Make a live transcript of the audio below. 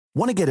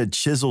Want to get a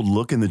chiseled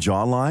look in the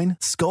jawline?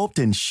 Sculpt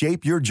and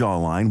shape your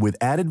jawline with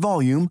added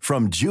volume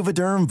from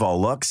Juvederm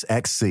Volux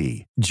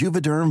XC.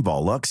 Juvederm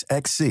Volux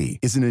XC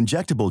is an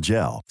injectable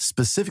gel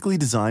specifically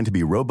designed to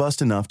be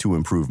robust enough to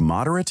improve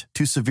moderate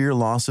to severe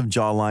loss of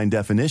jawline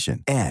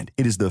definition. And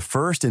it is the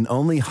first and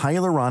only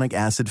hyaluronic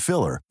acid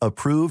filler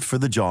approved for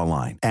the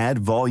jawline. Add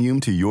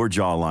volume to your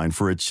jawline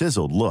for a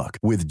chiseled look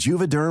with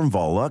Juvederm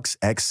Volux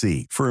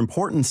XC. For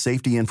important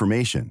safety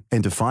information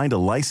and to find a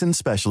licensed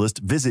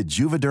specialist, visit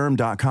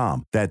juvederm.com.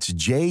 That's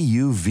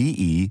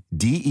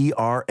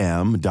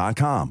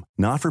JUVEDERM.com.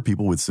 Not for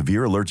people with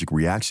severe allergic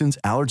reactions,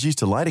 allergies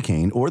to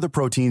lidocaine, or the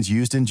proteins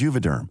used in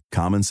Juvederm.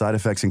 Common side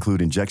effects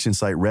include injection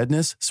site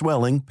redness,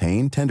 swelling,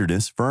 pain,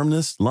 tenderness,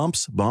 firmness,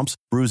 lumps, bumps,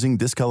 bruising,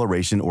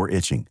 discoloration, or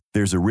itching.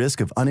 There's a risk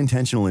of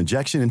unintentional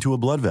injection into a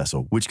blood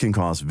vessel, which can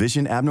cause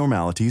vision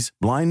abnormalities,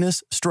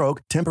 blindness,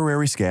 stroke,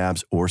 temporary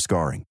scabs, or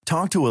scarring.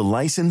 Talk to a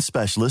licensed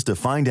specialist to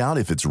find out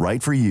if it's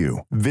right for you.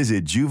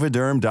 Visit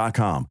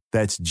Juvederm.com.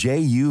 That's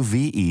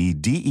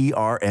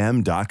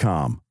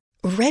JUVEDERM.com.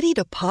 Ready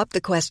to pop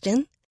the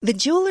question? The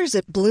jewelers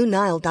at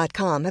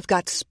BlueNile.com have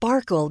got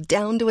sparkle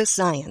down to a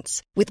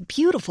science with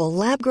beautiful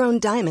lab-grown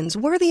diamonds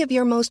worthy of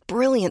your most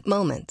brilliant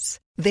moments.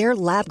 Their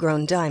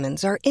lab-grown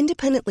diamonds are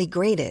independently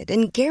graded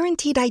and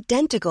guaranteed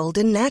identical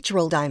to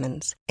natural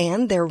diamonds,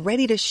 and they're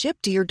ready to ship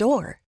to your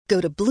door. Go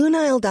to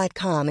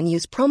BlueNile.com and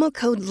use promo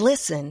code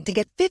LISTEN to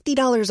get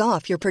 $50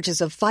 off your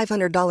purchase of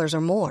 $500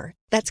 or more.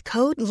 That's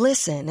code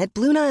LISTEN at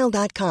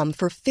BlueNile.com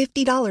for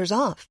 $50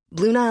 off.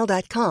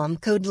 BlueNile.com,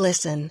 code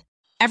LISTEN.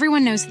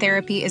 Everyone knows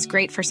therapy is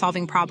great for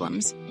solving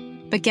problems,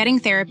 but getting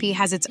therapy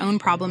has its own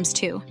problems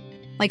too,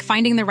 like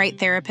finding the right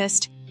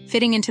therapist,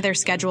 fitting into their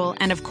schedule,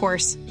 and of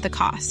course, the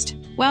cost.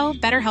 Well,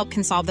 BetterHelp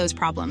can solve those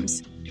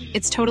problems.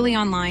 It's totally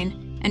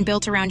online and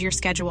built around your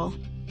schedule.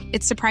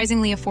 It's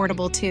surprisingly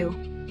affordable too.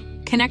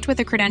 Connect with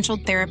a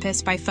credentialed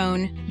therapist by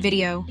phone,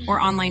 video,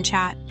 or online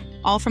chat,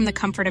 all from the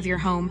comfort of your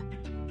home.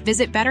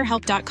 Visit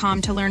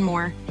BetterHelp.com to learn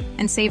more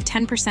and save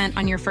 10%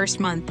 on your first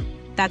month.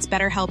 That's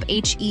BetterHelp,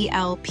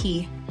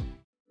 H-E-L-P.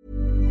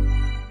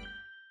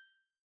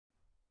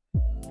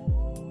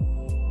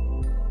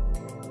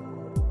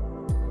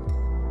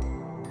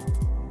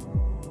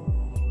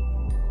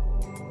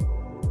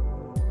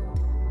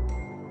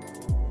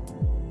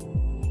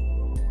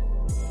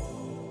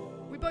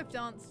 We both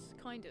dance,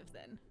 kind of,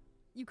 then.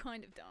 You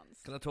kind of dance.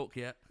 Can I talk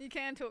yet? You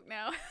can talk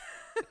now.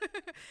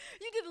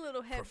 You did a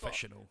little head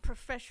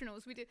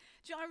Professionals. We did.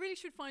 Do you know, I really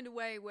should find a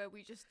way where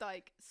we just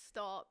like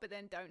start but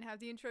then don't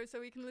have the intro so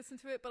we can listen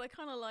to it. But I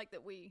kind of like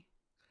that we...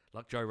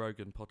 Like Joe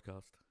Rogan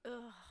podcast.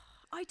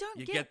 I don't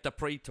get... You get the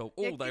pre-talk.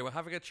 Oh, they were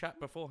having a chat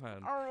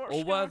beforehand.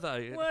 Or were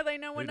they? Were they?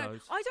 No one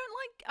knows. I don't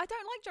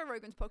like Joe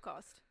Rogan's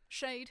podcast.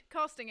 Shade.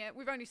 Casting it.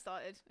 We've only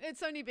started.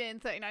 It's only been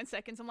 39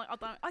 seconds. I'm like,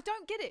 I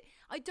don't get it.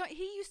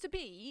 He used to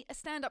be a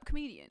stand-up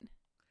comedian.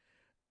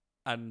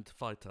 And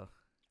fighter.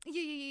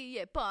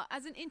 Yeah. But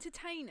as an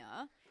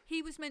entertainer,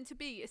 he was meant to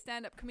be a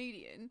stand-up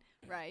comedian,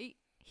 right?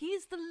 He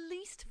is the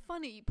least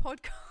funny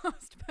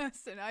podcast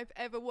person I've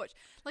ever watched.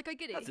 Like, I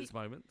get it. It has its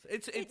moments.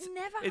 It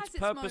never has its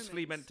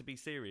purposefully moments. meant to be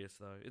serious,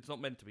 though. It's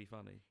not meant to be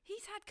funny.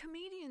 He's had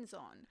comedians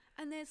on,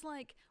 and there's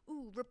like,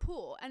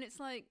 rapport, and it's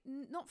like,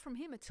 not from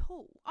him at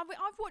all.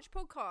 I've watched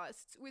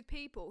podcasts with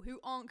people who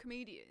aren't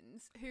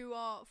comedians, who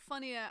are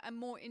funnier and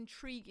more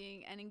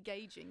intriguing and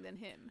engaging than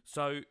him.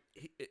 So,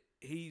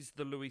 he's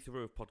the Louis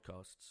Theroux of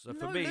podcasts. So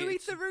for me, Louis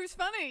Theroux's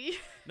funny.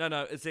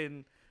 No, as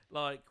in...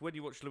 Like, when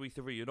you watch Louis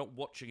Theroux, you're not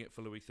watching it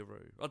for Louis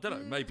Theroux. I don't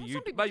know, maybe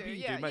you do. Maybe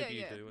you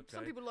do. Okay.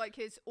 Some people like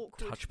his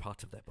awkward... touch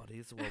part of their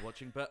bodies while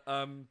watching, but,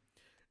 there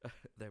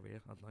we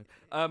are, I don't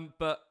know.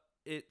 But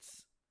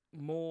it's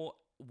more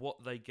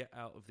what they get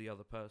out of the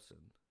other person.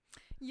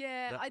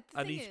 Yeah,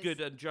 and he's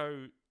good, and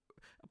Joe...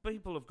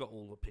 People have got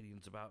all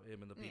opinions about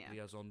him and the people he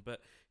has on,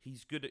 but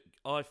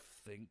I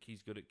think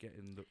he's good at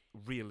getting the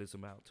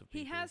realism out of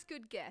people. He has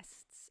good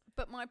guests,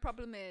 but my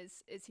problem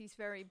is he's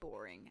very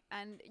boring.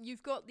 And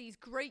you've got these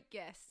great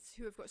guests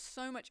who have got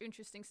so much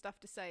interesting stuff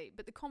to say,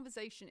 but the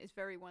conversation is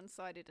very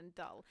one-sided and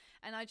dull.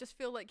 And I just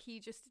feel like he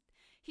just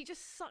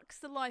sucks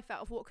the life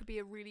out of what could be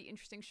a really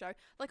interesting show.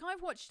 I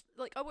watched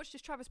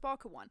this Travis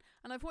Barker one,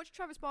 and I've watched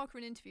Travis Barker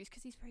in interviews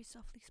because he's very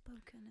softly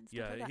spoken and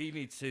stuff like that. He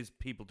needs his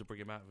people to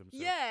bring him out of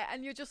himself. Yeah,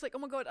 and you're just like, oh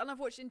my god. And I've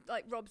watched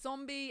Rob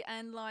Zombie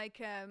and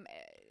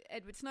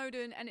Edward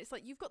Snowden, and it's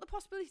like, you've got the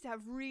possibility to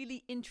have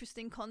really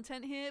interesting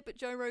content here, but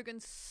Joe Rogan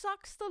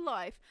sucks the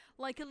life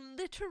like a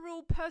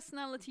literal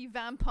personality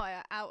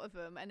vampire out of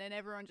them, and then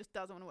everyone just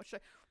doesn't want to watch the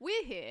show.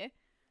 We're here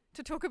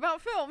to talk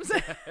about films.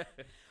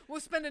 We'll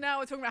spend an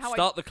hour talking about how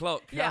Start the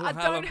clock. Yeah,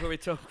 how long can we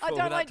talk for? I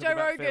don't like Joe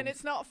Rogan.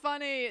 It's not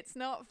funny.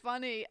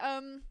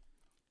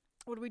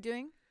 What are we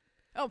doing?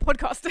 Oh,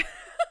 podcast.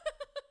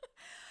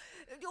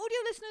 Audio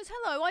listeners,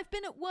 hello. I've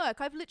been at work.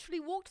 I've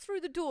literally walked through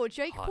the door.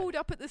 Jake pulled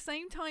up at the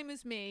same time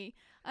as me,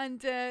 and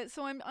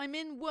so I'm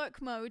in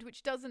work mode,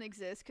 which doesn't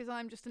exist because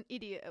I'm just an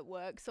idiot at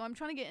work. So I'm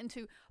trying to get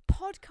into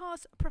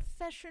podcast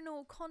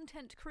professional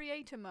content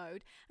creator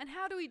mode. And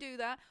how do we do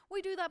that?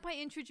 We do that by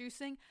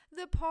introducing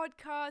the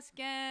podcast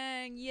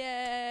gang.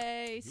 Yay!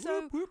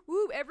 So, Whoop, whoop.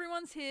 woo,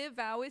 everyone's here.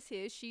 Val is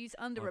here. She's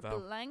under Hi, a Val.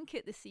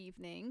 blanket this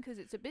evening because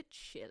it's a bit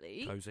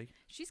chilly. Cozy.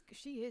 She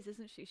is,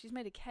 isn't she? She's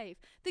made a cave.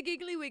 The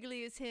Giggly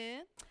Wiggly is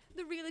here.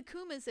 The Real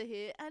Akumas are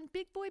here. And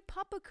Big Boy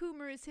Papa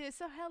Kuma is here.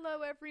 So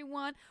hello,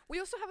 everyone. We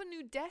also have a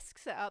new desk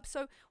set up.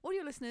 So,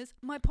 audio listeners,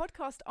 my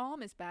podcast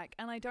arm is back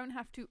and I don't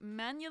have to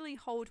manually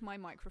hold my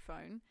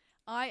microphone.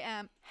 I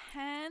am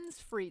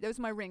hands-free. Those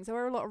are my rings. I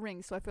wear a lot of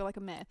rings, so I feel like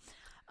a mayor.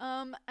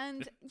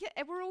 And yeah,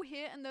 we're all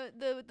here, and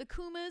the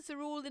Kumas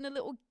are all in a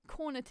little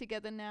corner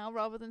together now,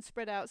 rather than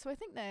spread out. So I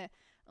think they're.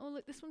 Oh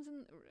look, this one's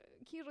in.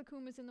 Kira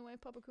Kuma's in the way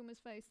of Papa Kuma's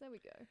face. There we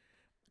go.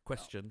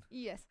 Question.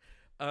 Yes.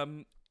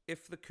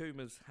 If the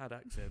Kumas had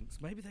accents,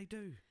 maybe they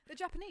do. The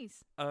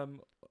Japanese.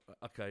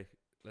 Okay,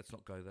 let's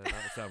not go there. That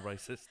would sound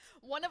racist.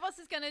 One of us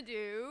is gonna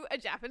do a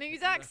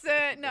Japanese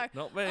accent. No,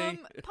 not me.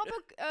 Papa,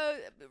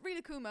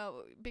 Rila Kuma,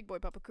 Big Boy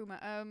Papa Kuma.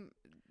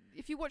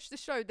 If you watch the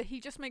show, he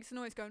just makes a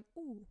noise going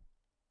ooh,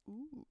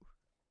 ooh,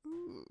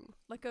 ooh,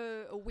 like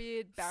a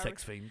weird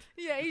Sex fiend.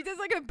 Yeah, he does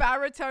like a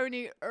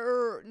baritone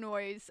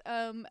noise.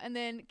 And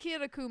then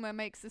Kira Kuma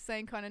makes the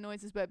same kind of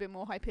noises but a bit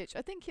more high pitched.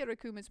 I think Kira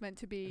Kuma's meant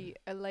to be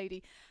a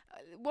lady.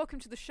 Welcome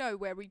to the show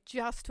where we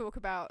just talk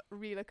about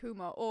Rila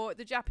Kuma, or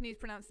the Japanese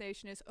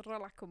pronunciation is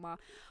Ralakuma.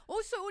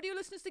 Also, audio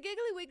listeners, the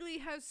Giggly Wiggly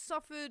has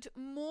suffered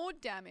more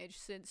damage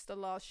since the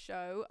last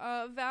show.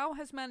 Val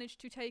has managed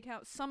to take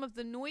out some of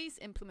the noise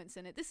implements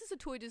in it. This is a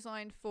toy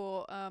designed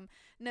for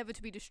never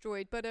to be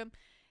destroyed, but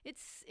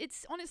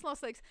it's on its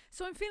last legs.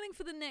 So I'm feeling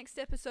for the next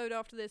episode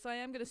after this, I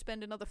am going to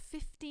spend another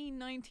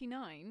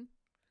 $15.99.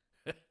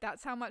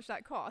 That's how much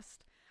that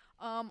cost.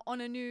 On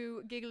a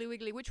new Giggly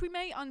Wiggly, which we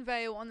may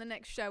unveil on the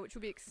next show, which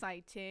will be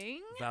exciting.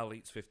 Val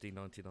eats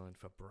 $15.99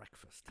 for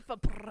breakfast. For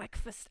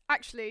breakfast.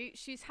 Actually,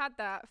 she's had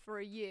that for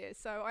a year,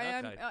 so I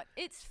am.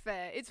 It's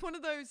fair. It's one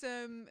of those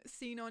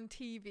seen on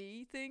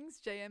TV things,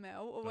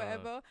 JML or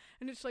whatever,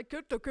 and it's like,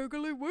 get the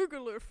Giggly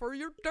Wiggly for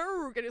your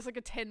dog, and it's like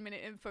a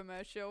 10-minute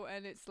infomercial,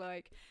 and it's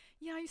like,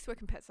 yeah, I used to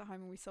work in Pets at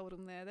Home and we sold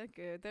them there. They're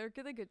good. They're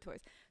good toys.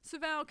 So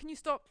Val, can you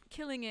stop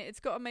killing it? It's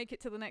got to make it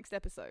to the next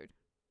episode.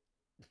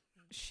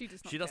 She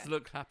does not. She doesn't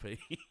look happy.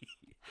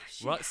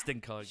 Right,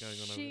 stink eye going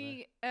on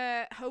over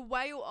there. Her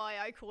whale eye,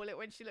 I call it,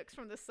 when she looks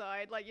from the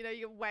side, like, you know,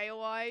 your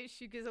whale eye.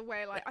 She gives a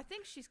whale eye. I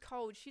think she's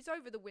cold. She's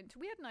over the winter.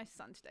 We had nice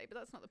sun today, but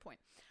that's not the point.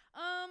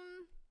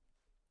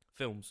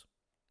 Films.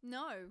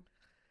 No.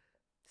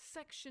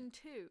 Section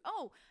 2.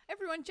 Oh,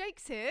 everyone,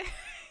 Jake's here.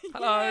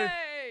 Hello.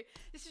 Yay!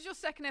 This is your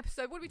second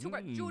episode. What did we talk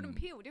about? Jordan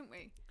Peele, didn't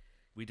we?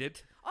 We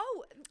did.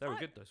 Oh, they were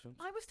good, those films.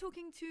 I was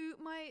talking to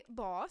my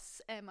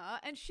boss, Emma,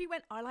 and she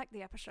went, I like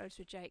the episodes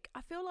with Jake.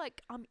 I feel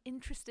like I'm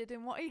interested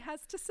in what he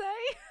has to say.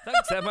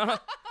 Thanks,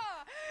 Emma.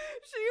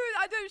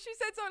 She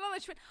said something like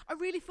that. She went, I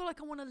really feel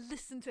like I want to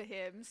listen to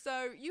him.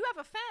 So you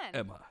have a fan.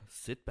 Emma,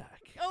 sit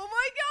back. Oh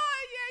my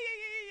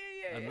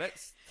God. Yeah. And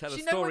let's tell a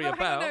story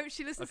about... No,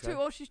 she listens to it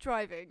while she's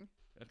driving.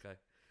 Okay.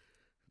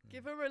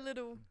 Give her a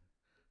little...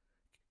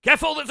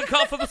 Careful, there's a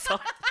car for the side.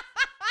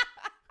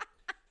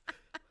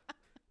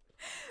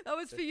 That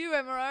was for you,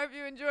 Emma. I hope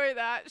you enjoy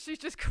that. She's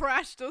just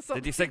crashed or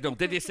something. Did you signal?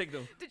 Did you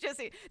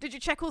see? Did you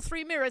check all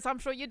 3 mirrors? I'm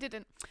sure you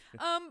didn't.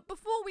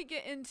 Before we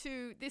get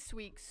into this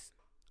week's...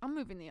 I'm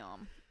moving the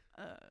arm.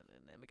 There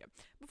we go.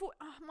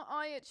 My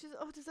eye itches.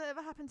 Oh, does that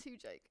ever happen to you,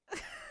 Jake?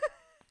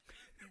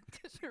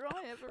 Does your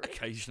eye ever itch?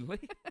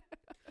 Occasionally.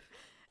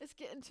 It's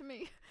getting to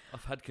me.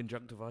 I've had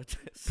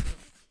conjunctivitis.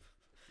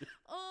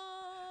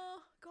 Oh,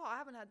 God, I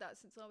haven't had that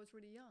since I was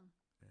really young.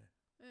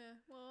 Yeah,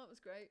 well, that was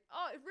great.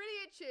 Oh, it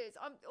really itches.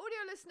 Audio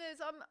listeners,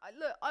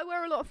 look, I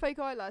wear a lot of fake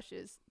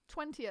eyelashes,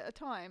 20 at a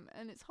time,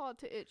 and it's hard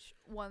to itch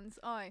one's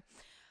eye.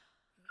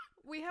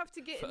 We have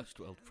to get... First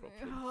world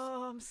problems.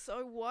 Oh, I'm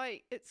so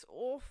white. It's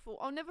awful.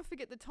 I'll never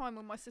forget the time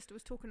when my sister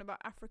was talking about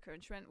Africa,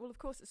 and she went, well, of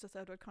course it's a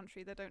third world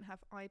country. They don't have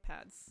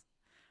iPads.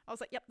 I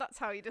was like, yep, that's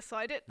how you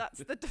decide it. That's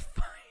the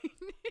defining...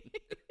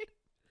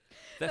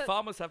 Their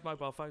farmers have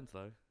mobile phones,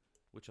 though,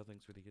 which I think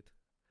is really good.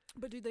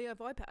 But do they have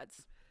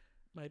iPads?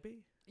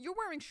 Maybe. You're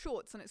wearing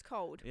shorts and it's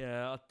cold.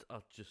 Yeah,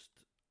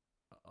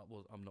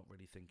 I'm not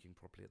really thinking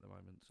properly at the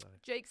moment. So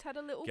Jake's had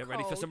a little Get cold.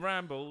 ready for some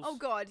rambles. Oh,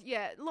 God,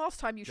 yeah. Last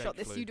time you shot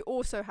this, flu. you'd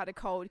also had a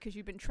cold because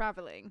you've been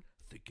travelling.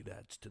 Think it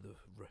adds to the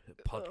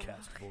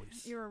podcast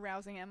voice. You're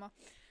arousing, Emma.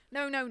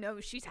 No.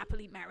 She's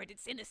happily married.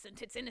 It's innocent.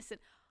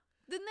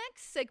 The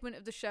next segment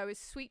of the show is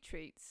Sweet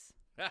Treats.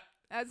 Now,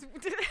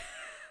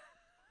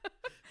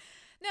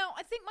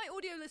 I think my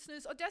audio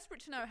listeners are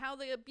desperate to know how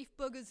the beef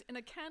burgers in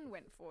a can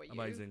went for you.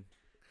 Amazing.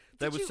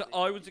 I was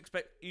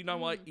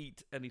I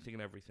eat anything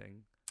and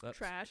everything. That's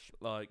trash.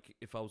 Like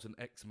if I was an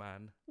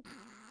ex-person,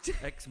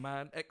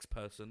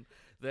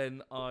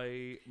 then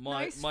my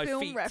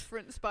film feet.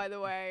 reference, by the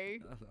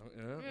way.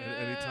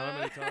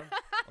 Anytime.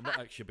 I'm not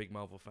actually a big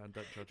Marvel fan.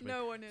 Don't judge me.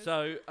 No one is.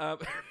 So,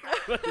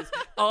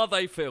 are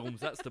they films?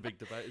 That's the big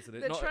debate, isn't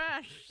it? They're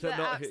trash. They're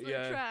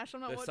absolute trash.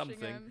 I'm not watching something.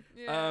 them.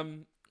 Yeah.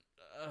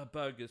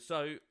 Burgers.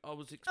 So I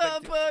was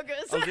expecting.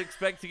 Burgers. I was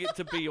expecting it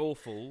to be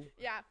awful.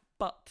 Yeah.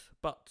 But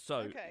so.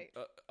 Okay.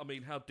 I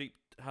mean, how deep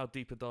how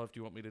deep a dive do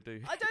you want me to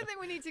do? I don't think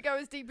we need to go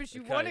as deep as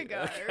you want to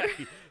go.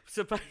 Okay.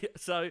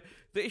 So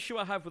the issue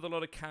I have with a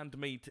lot of canned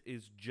meat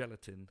is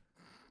gelatin.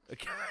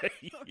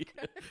 Okay.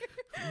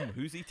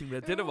 Who's eating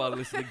their dinner while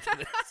listening to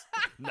this?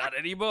 Not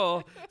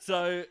anymore.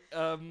 So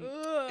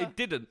it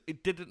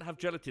didn't have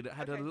gelatin. It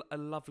had a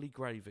lovely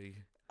gravy.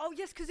 Oh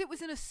yes, because it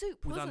was in a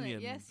soup, with wasn't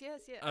onion. it?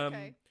 Yes.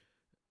 Okay.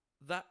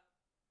 That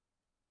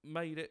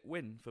made it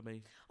win for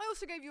me. I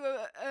also gave you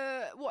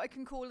a what I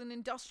can call an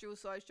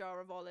industrial-sized jar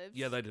of olives.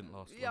 Yeah, they didn't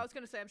last long. Yeah, I was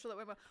going to say, I'm sure that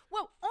went well.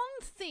 Well, on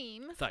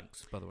theme...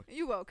 Thanks, by the way.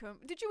 You're welcome.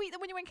 Did you eat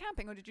them when you went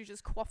camping, or did you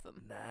just quaff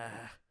them? Nah.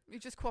 You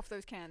just quaff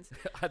those cans?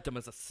 I had them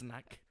as a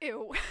snack.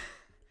 Ew.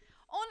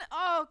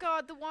 Oh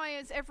God, the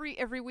wires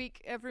every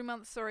week, every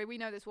month. Sorry, we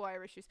know there's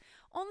wire issues.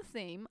 On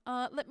theme,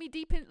 let me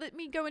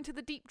go into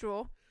the deep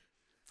drawer.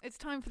 It's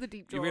time for the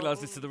deep drawer. You realise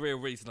this is the real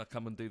reason I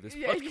come and do this?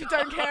 Yeah, podcast. you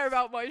don't care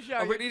about my show.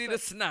 I really need a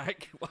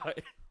snack. Why?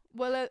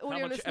 Well,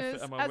 audio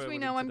listeners, as we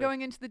know, I'm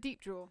going into the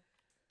deep drawer.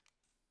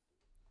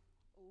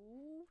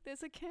 Ooh,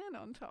 there's a can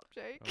on top,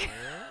 Jake.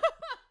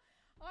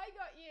 Oh. I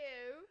got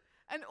you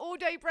an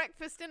all-day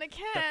breakfast in a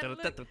can.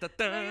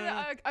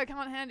 I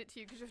can't hand it to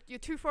you because you're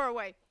too far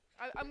away.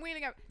 I'm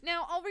wheeling out.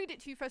 Now, I'll read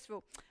it to you first of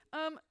all.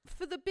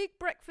 For the big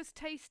breakfast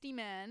tasty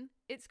man,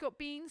 it's got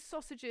beans,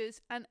 sausages,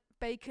 and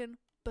bacon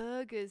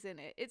burgers in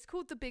it. It's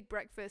called the Big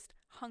Breakfast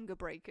Hunger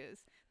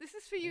Breakers. This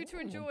is for you to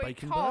enjoy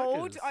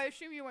cold. Burgers. I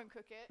assume you won't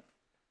cook it.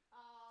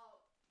 Oh,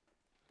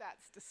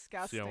 that's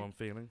disgusting. See how I'm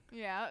feeling?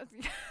 Yeah.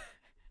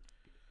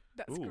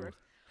 That's gross.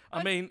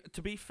 I mean,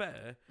 to be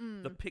fair,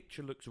 the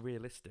picture looks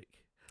realistic.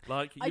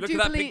 Like, you I look do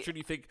at that believe- picture and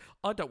you think,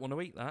 I don't want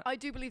to eat that. I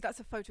do believe that's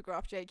a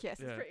photograph, Jake. Yes,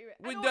 it's pretty.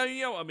 Well,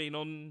 you know what I mean?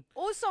 On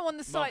also on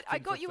the side, I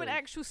got you an food.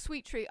 actual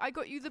sweet treat. I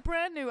got you the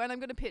brand new, and I'm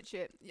going to pitch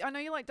it. I know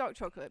you like dark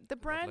chocolate. The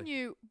brand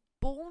new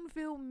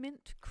Bourneville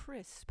Mint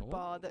Crisp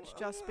bar that's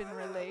just been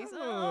released.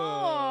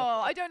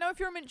 Oh, I don't know if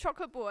you're a mint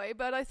chocolate boy,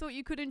 but I thought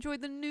you could enjoy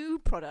the new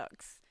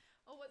products.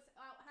 Oh,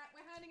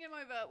 we're handing him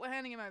over. We're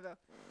handing him over.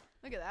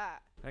 Look at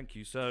that. Thank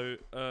you. So,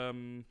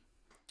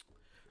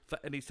 for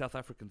any South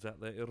Africans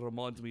out there, it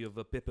reminds me of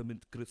a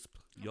peppermint crisp.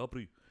 Yeah,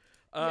 brew.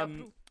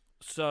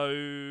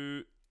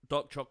 So,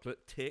 dark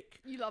chocolate, tick.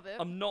 You love it.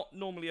 I'm not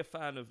normally a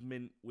fan of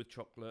mint with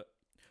chocolate,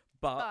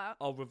 but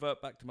I'll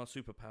revert back to my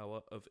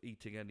superpower of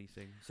eating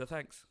anything. So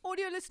thanks.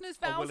 Audio listeners,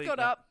 Val's got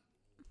up.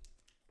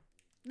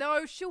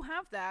 No, she'll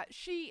have that.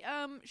 She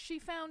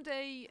found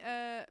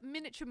a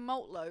miniature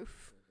malt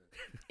loaf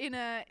in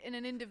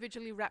an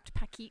individually wrapped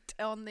packet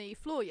on the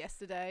floor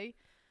yesterday,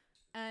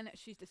 and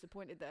she's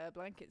disappointed that her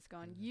blanket's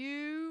gone.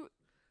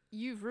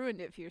 You've ruined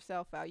it for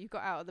yourself, Val. You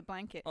got out of the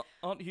blanket.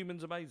 Aren't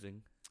humans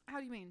amazing? How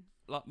do you mean?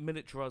 Like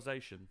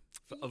miniaturization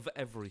of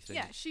everything.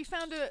 Yeah, she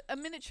found a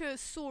miniature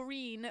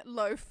saurine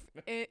loaf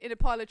in a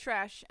pile of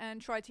trash and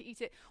tried to eat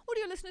it.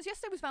 Audio listeners,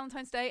 yesterday was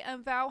Valentine's Day,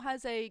 and Val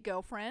has a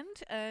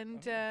girlfriend,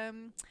 and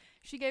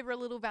she gave her a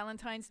little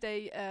Valentine's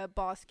Day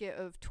basket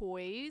of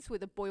toys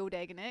with a boiled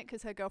egg in it,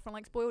 because her girlfriend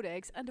likes boiled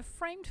eggs, and a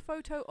framed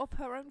photo of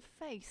her own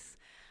face.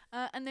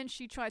 And then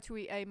she tried to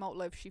eat a malt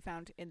loaf she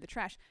found in the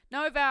trash.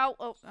 No, Val.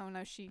 Oh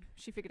no, she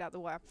figured out the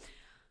wire.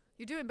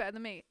 You're doing better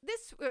than me.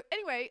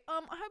 Anyway,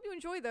 I hope you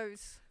enjoy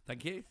those.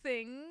 Thank you.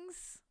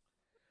 Things.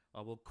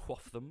 I will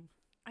quaff them.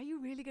 Are you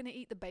really going to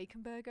eat the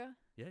bacon burger?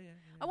 Yeah.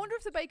 I wonder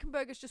if the bacon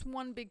burger's just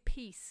one big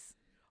piece.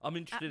 I'm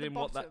interested in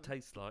what that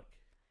tastes like.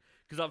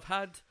 Because I've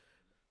had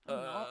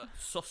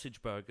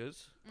sausage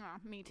burgers.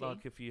 Meaty.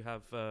 Like if you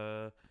have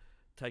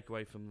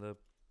takeaway from the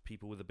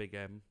people with a big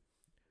M.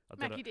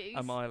 Mackie D's.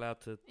 Am I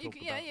allowed to talk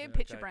about it?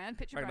 Pitch a brand.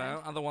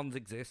 Now, other ones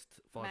exist.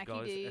 Five Mackie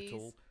Guys D's.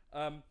 et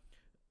al.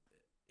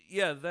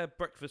 Yeah, they're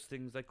breakfast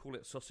things. They call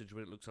it sausage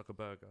when it looks like a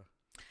burger.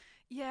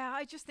 Yeah,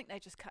 I just think they're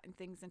just cutting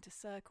things into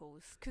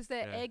circles because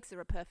their eggs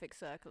are a perfect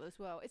circle as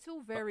well. It's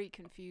all very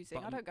confusing.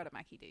 I don't go to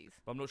Mackie D's.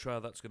 But I'm not sure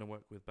how that's going to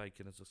work with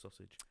bacon as a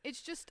sausage.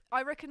 It's just,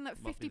 I reckon that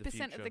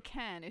 50% of the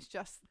can is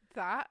just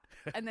that,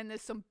 and then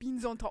there's some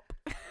beans on top.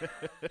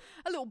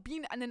 A little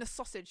bean and then a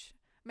sausage.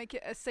 Make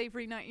it a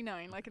savoury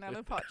 99, like an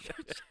Alan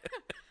Partridge.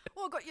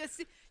 Oh, God, yes.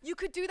 You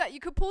could do that. You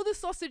could pull the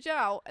sausage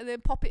out and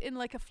then pop it in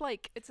like a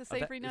flake. It's a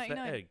savoury 99.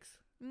 Is there eggs?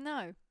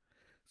 No.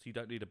 So you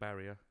don't need a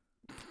barrier.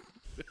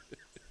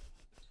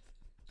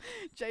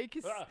 Jake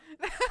is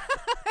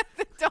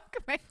the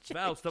documentary.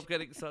 Val, stop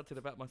getting excited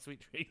about my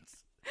sweet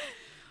treats.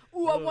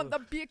 Ooh, I want the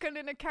bacon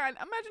in a can.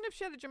 Imagine if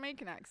she had a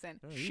Jamaican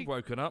accent. Oh, you've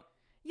woken up.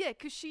 Yeah,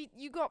 because she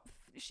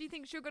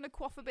thinks you're going to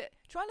quaff a bit.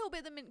 Try a little bit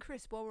of the mint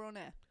crisp while we're on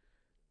air.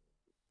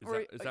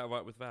 Is that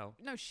right with Val?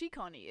 No, she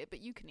can't eat it,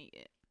 but you can eat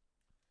it.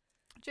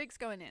 Jake's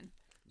going in.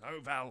 No,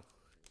 Val.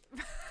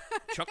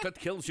 Chocolate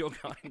kills your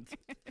kind.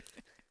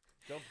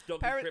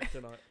 Don't be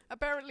kryptonite.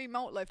 Apparently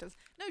malt loaf does.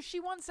 No, she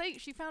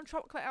found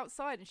chocolate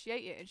outside and she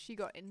ate it and she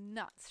got in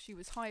nuts. She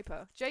was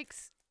hyper.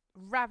 Jake's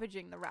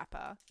ravaging the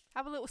wrapper.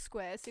 Have a little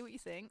square, see what you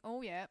think.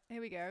 Oh, yeah,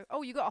 here we go.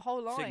 Oh, you got a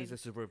whole line. Seeing as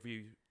this is a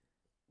review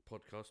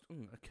podcast.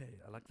 Okay,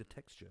 I like the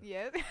texture.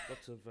 Yeah.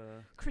 Lots of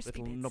crispy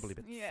little bits. knobbly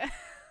bits. Yeah.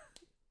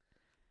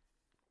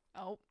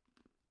 Oh,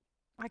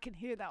 I can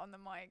hear that on the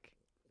mic.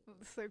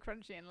 So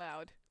crunchy and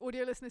loud.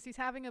 Audio listeners, he's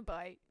having a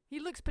bite. He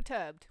looks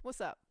perturbed. What's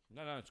up?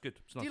 No, it's good.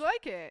 It's nice. Do you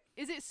like it?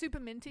 Is it super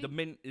minty? The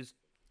mint is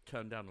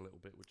turned down a little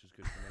bit, which is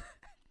good for me.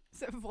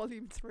 So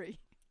volume 3.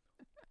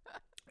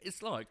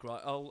 It's like,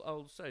 right,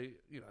 I'll say,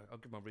 I'll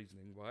give my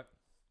reasoning, right?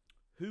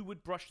 Who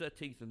would brush their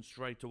teeth and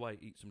straight away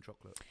eat some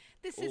chocolate?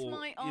 This is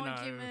my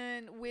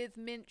argument with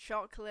mint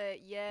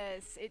chocolate.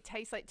 Yes, it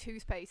tastes like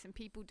toothpaste and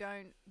people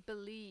don't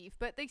believe.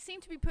 But they seem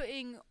to be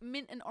putting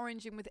mint and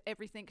orange in with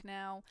everything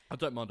now. I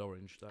don't mind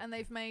orange, though. And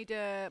they've made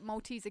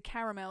Malteser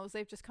caramels.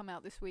 They've just come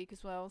out this week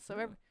as well. So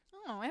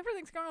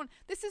everything's going on.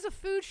 This is a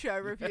food show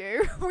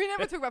review. We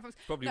never talk about food.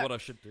 Probably what I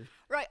should do.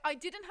 Right, I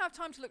didn't have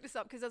time to look this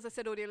up because, as I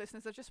said, audio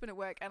listeners, I've just been at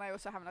work and I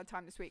also haven't had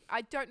time this week.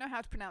 I don't know how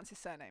to pronounce his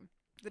surname.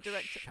 The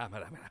director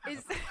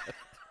is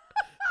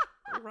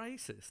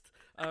racist.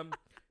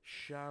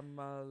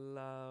 Shyamalan.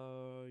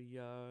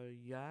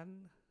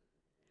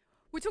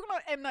 We're talking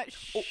about M.Night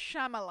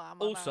Shyamalan.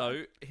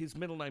 Also, his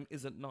middle name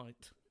isn't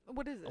Night.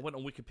 What is it? I went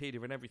on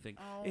Wikipedia and everything.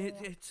 Oh.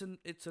 It's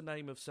a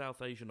name of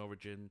South Asian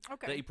origin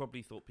that he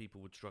probably thought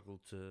people would struggle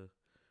to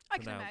I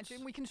pronounce. can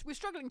imagine. We're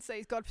struggling to say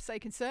his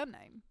godforsaken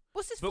surname.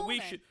 What's his full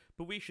name?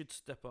 We should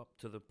step up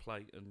to the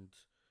plate and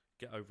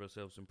get over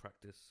ourselves and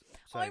practice.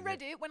 I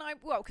read it when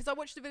because I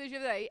watched The Village the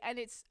other day, and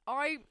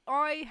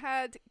I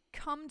had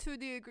come to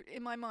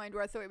in my mind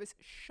where I thought it was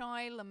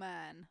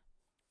Shyamalan,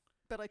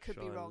 but I could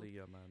be wrong.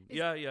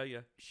 Yeah.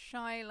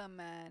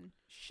 Shyamalan.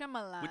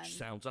 Which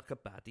sounds like a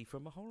baddie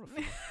from a horror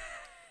film.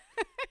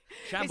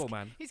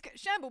 Shambleman. He's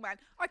Shambleman.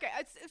 Okay,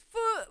 it's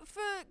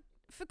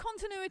for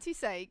continuity's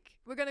sake,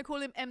 we're going to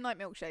call him M.Night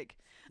Milkshake.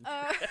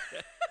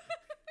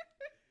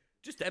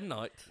 Just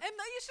M.Night.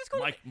 M.Night, it's just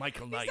called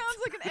Michael Knight. He sounds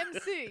like an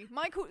MC.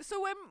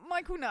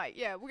 Michael Knight.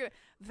 Yeah, we're gonna.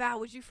 Val,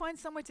 would you find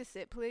somewhere to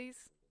sit,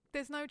 please?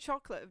 There's no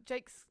chocolate.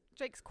 Jake's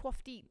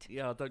coiffed eat.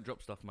 Yeah, don't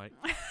drop stuff, mate.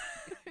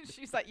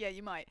 She's like, yeah,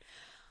 you might.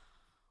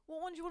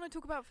 What one do you want to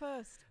talk about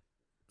first?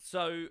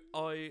 So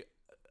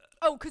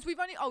because we've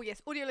only. Oh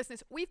yes, audio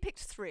listeners, we've picked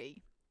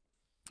 3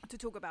 to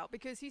talk about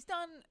because he's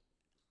done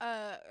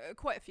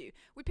quite a few.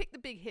 We picked the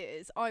big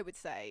hitters. I would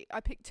say I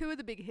picked 2 of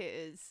the big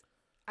hitters.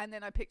 And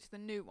then I picked the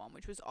new one,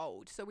 which was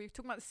old. So we've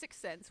talked about The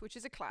Sixth Sense, which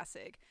is a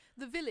classic.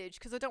 The Village,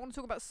 because I don't want to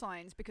talk about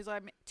Signs, because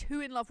I'm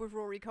too in love with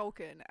Rory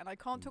Culkin, and I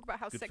can't talk about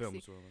how sexy. Film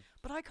as well,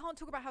 but I can't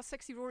talk about how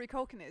sexy Rory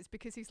Culkin is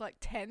because he's like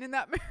 10 in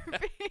that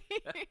movie.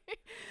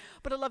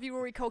 But I love you,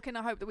 Rory Culkin.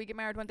 I hope that we get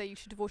married one day. You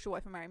should divorce your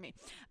wife and marry me.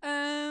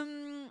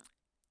 So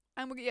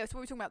what we're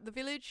talking about: The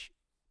Village,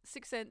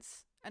 Sixth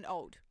Sense, and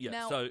Old. Yeah.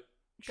 Now, so.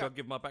 Should I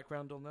give my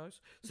background on those?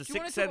 So which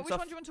one do you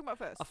want to talk about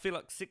first? I feel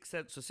like Sixth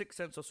Sense. So Sixth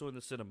Sense I saw in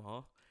the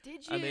cinema.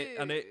 Did you?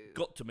 And it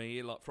got to me.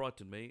 It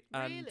frightened me.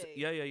 And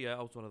really? Yeah.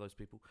 I was one of those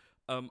people.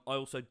 I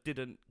also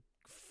didn't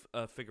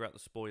figure out the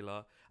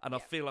spoiler, and I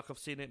feel like I've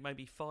seen it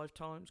maybe 5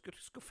 times.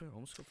 It's a good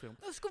film. It's a good film.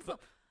 It's a good film.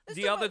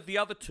 The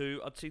other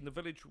 2, I'd seen The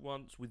Village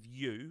once with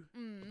you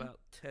about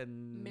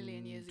 10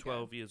 million years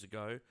 12 years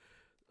ago.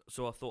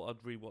 So I thought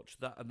I'd rewatch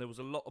that, and there was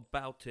a lot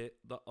about it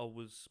that I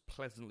was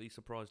pleasantly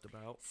surprised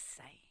about.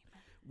 Same.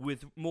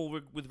 With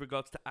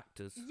regards to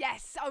actors.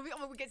 Yes,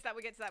 we'll get to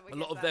that. A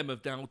lot of them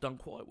have now done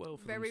quite well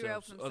for themselves. Very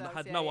well for themselves. I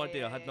had no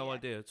idea. I had no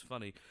idea. It's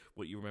funny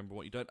what you remember and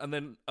what you don't. And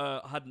then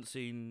I hadn't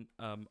seen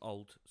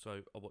Old,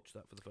 so I watched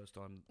that for the first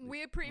time.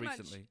 We're pretty much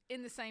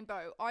in the same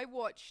boat. I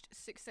watched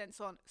Sixth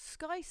Sense on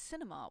Sky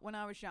Cinema when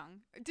I was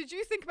young. Did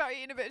you think about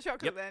eating a bit of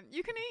chocolate then?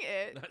 You can eat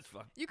it. That's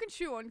fine. You can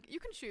chew.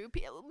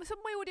 Some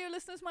of my audio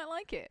listeners might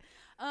like it.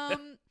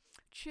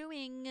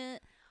 Chewing.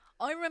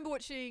 I remember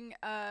watching.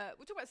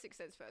 We'll talk about Sixth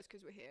Sense first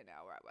because we're here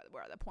now.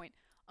 We're at that point.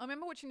 I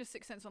remember watching The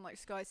Sixth Sense on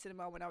Sky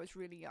Cinema when I was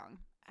really young,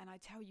 and I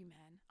tell you,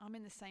 man, I'm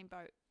in the same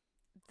boat.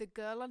 The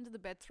girl under the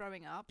bed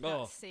throwing up.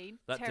 That scene,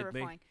 that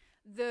terrifying.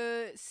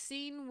 The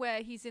scene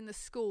where he's in the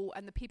school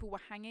and the people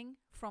were hanging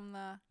from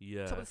the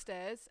top of the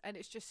stairs, and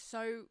it's just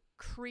so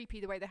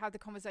creepy the way they have the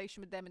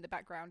conversation with them in the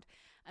background.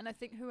 And I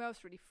think who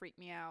else really freaked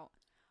me out?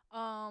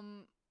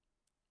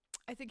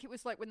 I think it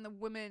was like when the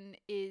woman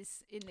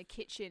is in the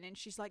kitchen and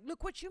she's like,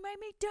 "Look what you made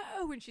me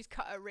do," and she's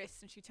cut her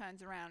wrists and she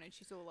turns around and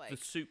she's all like, the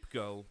Soup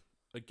Girl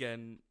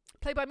again,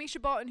 played by Misha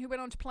Barton, who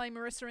went on to play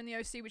Marissa in The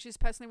O.C., which is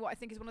personally what I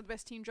think is one of the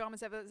best teen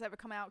dramas that's ever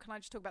come out. Can I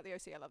just talk about The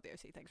O.C.? I love The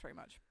O.C. Thanks very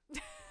much.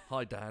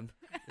 Hi, Dan.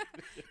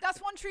 That's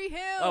One Tree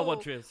Hill. Oh, One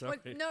Tree Hill, sorry.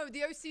 No,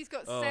 The O.C.'s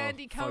got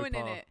Sandy Cohen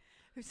in it.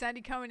 Who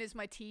Sandy Cohen is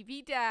my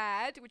TV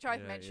dad, which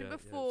I've mentioned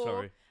before.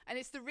 Sorry. And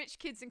it's the rich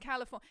kids in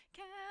California.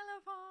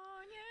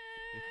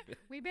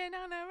 We've been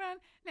on a run,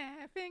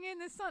 laughing in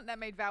the sun. That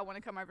made Val want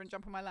to come over and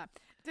jump on my lap.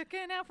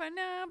 Looking out for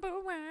number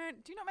 1.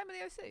 Do you not remember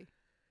The O.C.?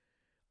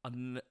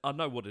 I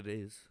know what it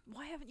is.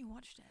 Why haven't you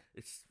watched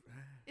it?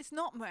 It's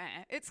not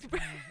meh. It's.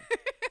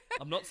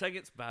 I'm not saying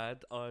it's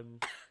bad.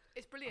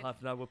 It's brilliant. I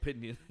have no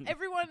opinion.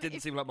 Everyone didn't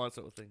seem like my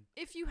sort of thing.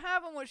 If you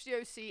haven't watched The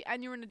O.C.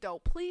 and you're an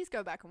adult, please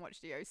go back and watch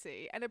The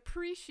O.C. and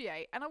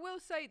appreciate. And I will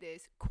say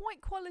this: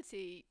 quite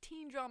quality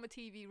teen drama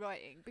TV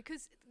writing,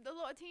 because a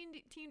lot of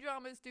teen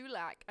dramas do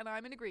lack, and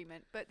I'm in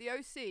agreement. But The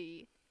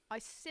O.C. I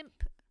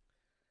simp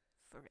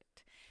for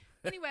it.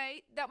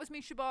 Anyway, that was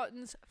Misha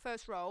Barton's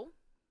first role.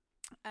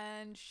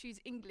 and she's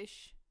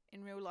English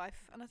in real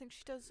life, and I think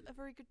she does a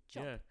very good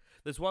job. Yeah.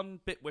 There's one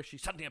bit where she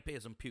suddenly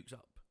appears and pukes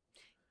up.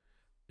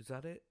 Is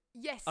that it?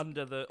 Yes.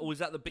 Or is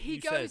that the bit he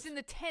you goes said? in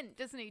the tent,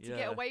 doesn't he, to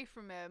get away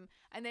from him,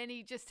 and then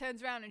he just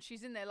turns around and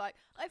she's in there like,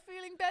 I'm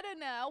feeling better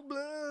now.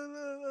 Blah,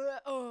 blah, blah.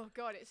 Oh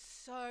God,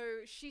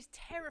 she's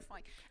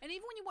terrifying. And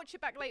even when you watch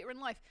it back later in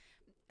life,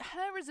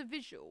 her as a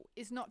visual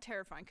is not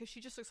terrifying because she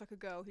just looks like a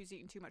girl who's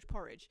eating too much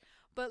porridge.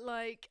 But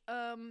like,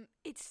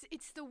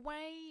 it's the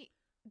way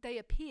they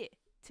appear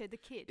to the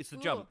kid. It's the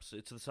jumps.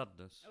 It's the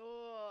suddenness.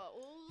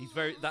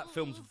 That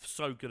film's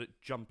so good at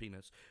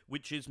jumpiness,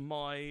 which is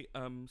my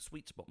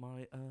sweet spot,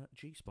 my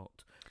G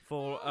spot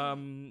for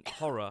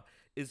horror.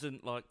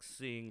 Isn't like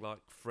seeing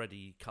like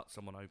Freddy cut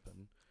someone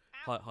open.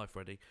 Hi,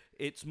 Freddy.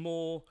 It's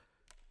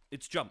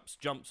jumps.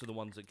 Jumps are the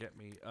ones that get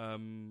me.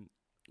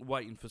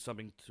 Waiting for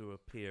something to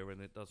appear and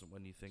it doesn't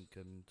when you think,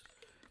 and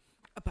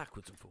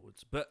backwards and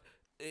forwards. But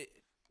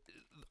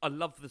I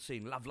love the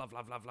scene.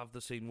 Love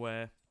the scene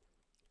where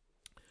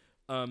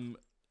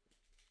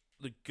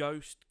the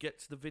ghost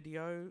gets the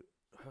video.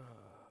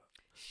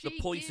 The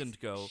poisoned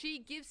girl. She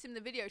gives him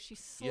the video. She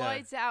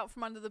slides out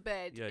from under the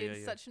bed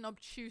in such an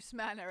obtuse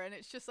manner, and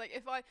it's just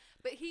like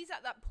But he's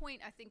at that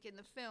point, I think, in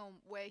the film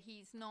where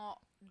he's not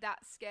that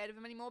scared of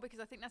him anymore, because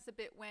I think that's the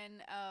bit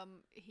when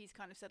he's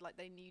kind of said like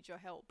they need your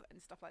help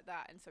and stuff like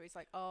that, and so he's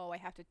like, oh, I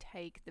have to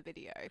take the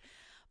video.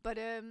 But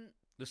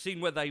the scene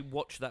where they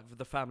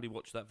the family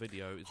watch that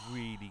video is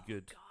really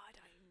good. God,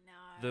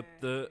 I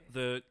know.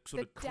 The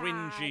sort of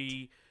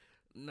cringy.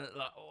 Dad.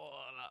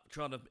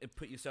 Trying to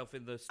put yourself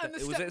in it was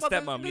a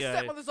stepmom, the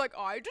stepmother's like,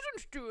 I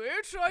didn't do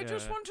it, I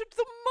just wanted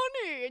the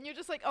money, and you're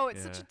just like, oh,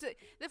 it's such a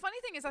the funny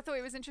thing is, I thought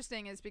it was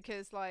interesting is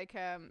because like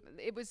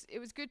it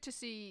was good to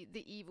see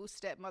the evil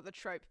stepmother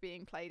trope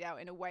being played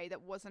out in a way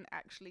that wasn't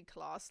actually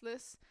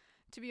classless,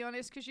 to be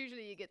honest, because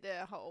usually you get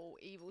the whole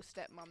evil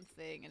stepmom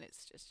thing and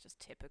it's just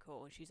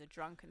typical, she's a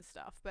drunk and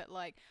stuff, but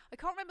like I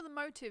can't remember the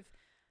motive.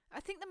 I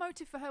think the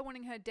motive for her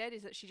wanting her dead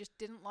is that she just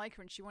didn't like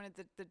her and she wanted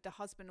the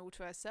husband all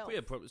to herself.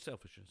 Yeah, probably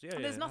selfishness. Yeah,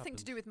 there's nothing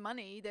to do with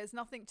money. There's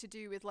nothing to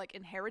do with like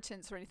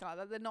inheritance or anything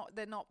like that.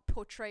 They're not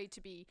portrayed to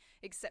be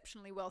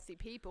exceptionally wealthy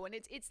people, and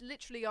it's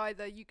literally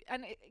either you,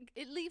 and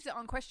it leaves it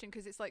unquestioned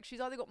because it's like she's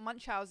either got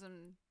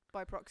Munchausen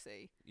by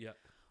proxy,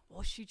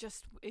 or she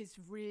just is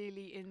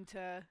really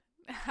into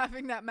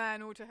having that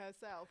man all to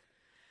herself.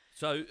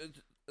 So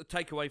a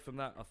takeaway from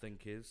that, I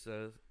think, is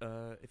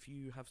if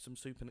you have some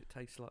soup and it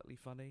tastes slightly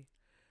funny,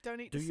 don't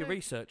eat do the your soup.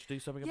 research, do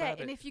something about it.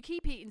 Yeah, and if you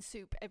keep eating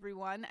soup,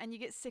 everyone, and you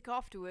get sick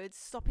afterwards,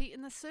 stop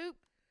eating the soup.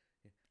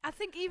 I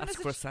think even Ask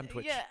as for a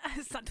sandwich. Yeah,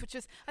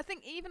 sandwiches. I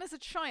think even as a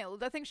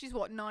child, I think she's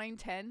 9,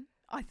 10.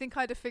 I think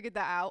I'd have figured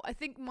that out. I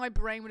think my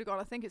brain would have gone,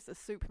 I think it's the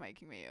soup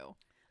making me ill.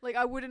 Like,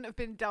 I wouldn't have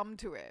been dumb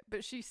to it.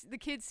 But the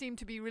kids seem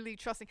to be really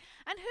trusting.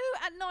 And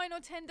who at 9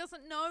 or 10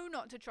 doesn't know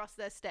not to trust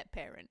their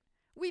step-parent?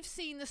 We've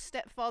seen the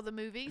stepfather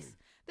movies.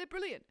 They're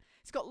brilliant.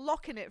 It's got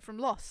Locke in it from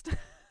Lost.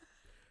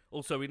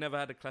 Also, we never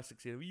had a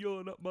classic scene of,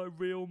 you're not my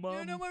real mum.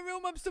 You're not my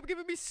real mum, stop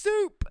giving me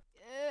soup.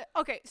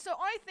 Okay, so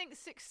I think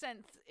Sixth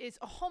Sense is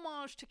a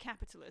homage to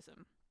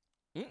capitalism.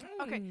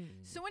 Okay,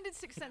 so when did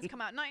Sixth Sense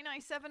come out?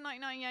 1997,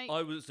 1998?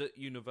 I was at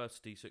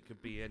university, so it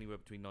could be anywhere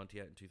between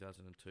 98 and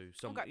 2002.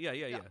 Okay.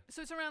 Yeah.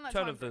 So it's around that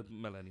Turn time of the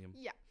millennium.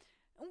 Yeah.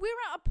 We're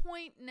at a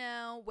point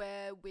now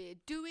where we're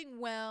doing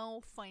well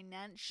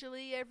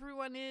financially.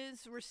 Everyone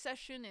is.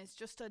 Recession is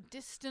just a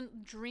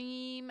distant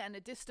dream and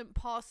a distant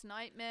past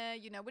nightmare.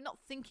 You know, we're not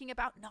thinking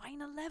about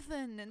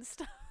 9/11 and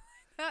stuff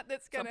like that.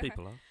 That's going to Some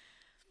people are.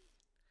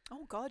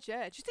 Oh, God,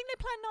 yeah. Do you think they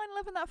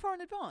planned 9/11 that far in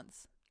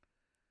advance?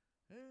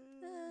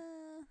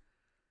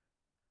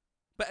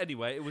 But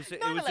anyway, it was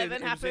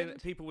 9/11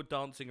 happened. People were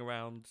dancing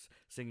around,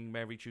 singing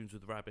merry tunes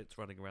with rabbits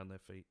running around their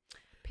feet.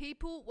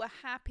 People were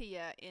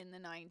happier in the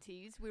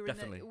 90s.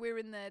 Definitely. We're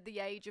in the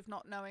age of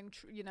not knowing,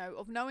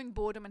 of knowing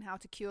boredom and how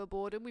to cure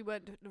boredom. We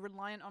weren't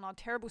reliant on our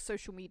terrible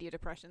social media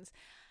depressions.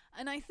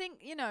 And I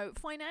think,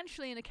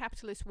 financially in a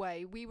capitalist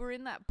way, we were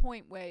in that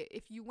point where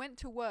if you went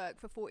to work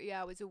for 40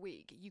 hours a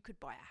week, you could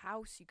buy a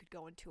house, you could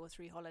go on 2 or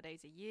 3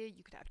 holidays a year,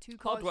 you could have 2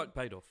 cars. Hard work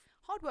paid off.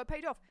 Hard work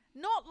paid off.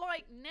 Not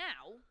like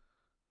now,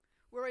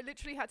 where I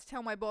literally had to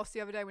tell my boss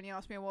the other day when he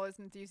asked me if I was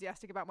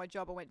enthusiastic about my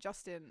job. I went,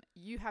 Justin,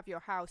 you have your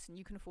house and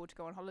you can afford to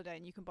go on holiday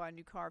and you can buy a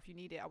new car if you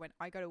need it. I went,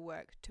 I go to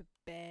work to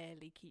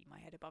barely keep my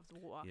head above the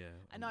water. Yeah,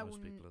 and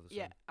most people are the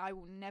same. I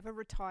will never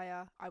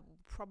retire. I will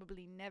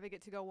probably never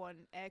get to go on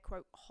air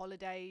quote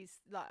holidays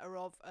that are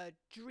of a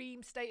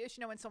dream status.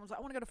 When someone's like,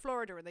 I want to go to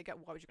Florida, and they go,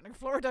 why would you go to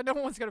Florida? No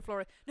one wants to go to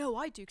Florida. No,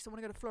 I do, because I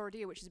want to go to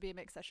Florida, which is a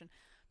BMX session.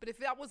 But if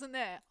that wasn't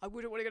there, I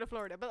wouldn't want to go to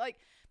Florida. But like,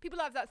 people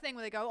have that thing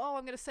where they go, oh,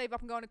 I'm going to save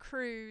up and go on a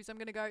cruise. I'm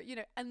going to go,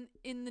 and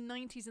in the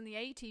 90s and the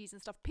 80s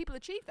and stuff, people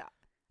achieved that.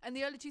 And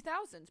the early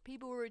 2000s,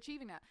 people were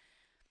achieving that.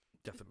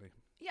 Definitely.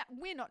 Yeah,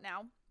 we're not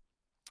now.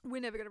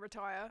 We're never going to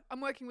retire.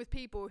 I'm working with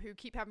people who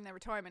keep having their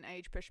retirement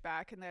age pushed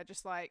back, and they're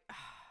just like,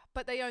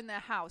 but they own their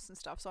house and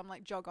stuff. So I'm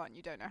like, jog on,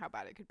 you don't know how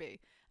bad it could be.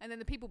 And then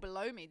the people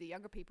below me, the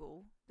younger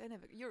people, they're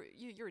never.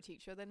 You're a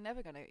teacher. They're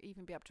never going to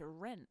even be able to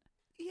rent.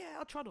 Yeah,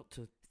 I try not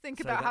to think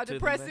Say about that how to them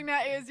depressing then.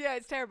 that is. Yeah,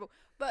 it's terrible.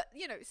 But,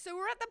 so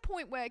we're at the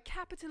point where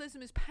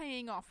capitalism is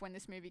paying off when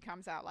this movie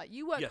comes out. Like,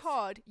 you work Yes.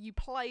 hard, you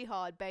play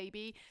hard,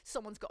 baby.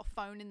 Someone's got a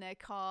phone in their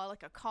car,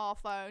 like a car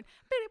phone.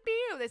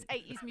 Pew, there's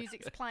 80s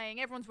music's playing.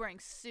 Everyone's wearing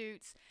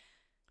suits.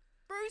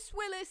 Bruce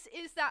Willis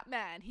is that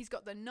man. He's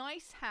got the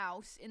nice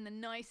house in the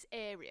nice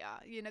area.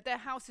 Their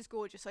house is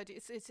gorgeous.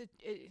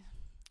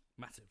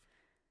 Massive.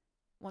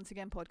 Once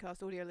again,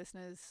 podcast audio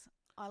listeners,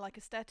 I like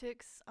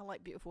aesthetics. I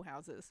like beautiful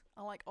houses.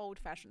 I like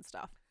old-fashioned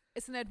stuff.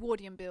 It's an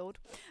Edwardian build.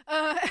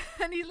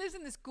 And he lives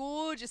in this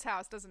gorgeous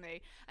house, doesn't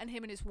he? And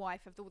him and his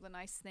wife have all the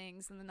nice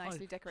things and the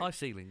nicely decorated. High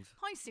ceilings.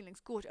 High ceilings,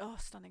 gorgeous. Oh,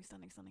 stunning.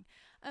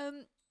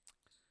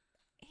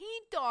 He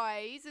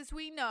dies, as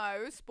we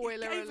know.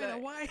 Spoiler He gave alert. it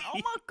away. Oh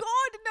my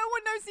God! No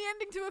one knows the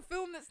ending to a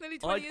film that's nearly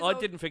 20 years old. I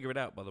didn't figure it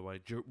out, by the way,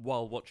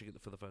 while watching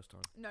it for the first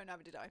time. No,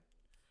 neither did I.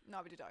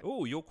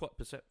 Oh, you're quite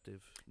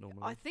perceptive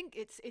normally. I think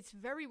it's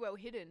very well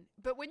hidden.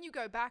 But when you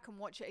go back and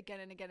watch it again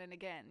and again and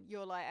again,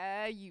 you're like,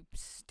 you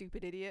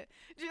stupid idiot.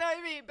 Do you know what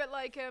I mean? But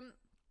like,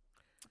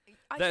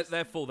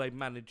 therefore, they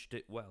managed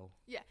it well.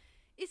 Yeah.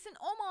 It's an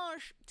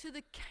homage to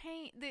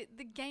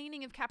the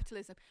gaining of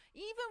capitalism.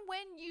 Even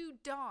when you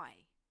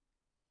die,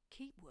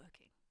 keep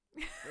working.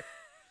 Yeah.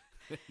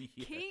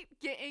 Keep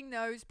getting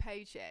those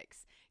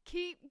paychecks.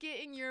 Keep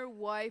getting your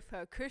wife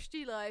her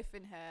cushy life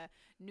in her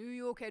New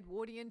York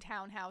Edwardian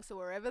townhouse or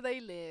wherever they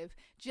live.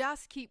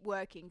 Just keep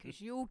working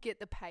because you'll get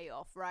the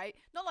payoff, right?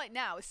 Not like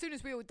now. As soon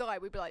as we all die,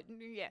 we'd be like,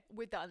 yeah,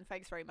 we're done.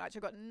 Thanks very much. I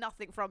got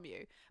nothing from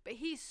you. But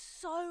he's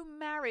so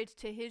married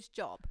to his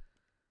job.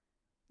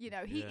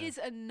 He is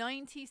a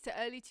 90s to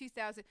early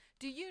 2000s.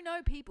 Do you know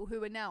people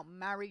who are now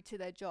married to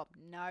their job?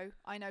 No.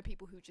 I know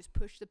people who just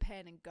push the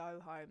pen and go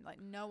home. Like,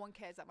 no one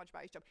cares that much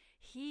about his job.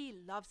 He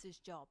loves his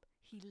job.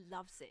 He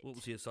loves it. What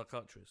was he, a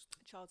psychiatrist?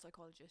 Child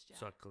psychologist, yeah.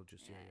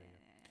 Psychologist, yeah.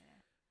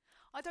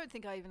 I don't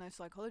think I even know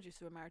psychologists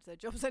who are married to their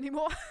jobs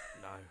anymore.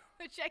 No.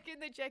 They check in,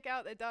 they check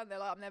out, they're done. They're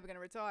like, I'm never going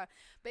to retire.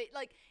 But,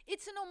 like,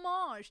 it's an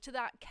homage to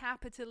that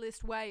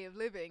capitalist way of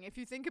living, if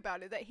you think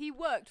about it, that he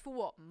worked for,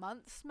 what,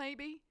 months,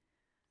 maybe?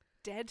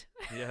 Dead.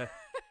 Yeah.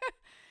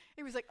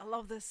 He was like, I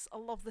love this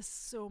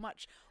so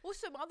much.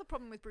 Also, my other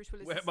problem with Bruce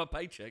Willis Where are is... my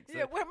paychecks?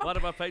 Yeah, why do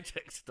my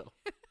paychecks stop?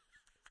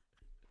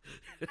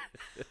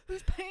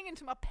 Who's paying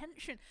into my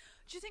pension?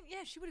 Do you think,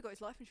 she would have got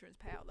his life insurance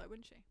payout, though,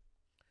 wouldn't she?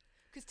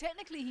 Because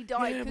technically he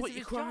died because of his job. What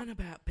you crying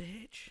about,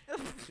 bitch?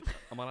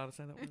 Am I allowed to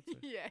say that one?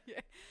 Yeah.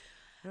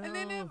 And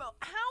then,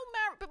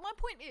 but my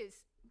point is,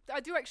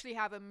 I do actually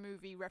have a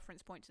movie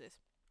reference point to this.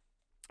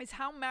 Is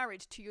how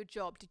married to your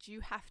job did you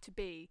have to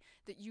be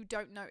that you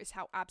don't notice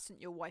how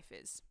absent your wife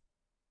is?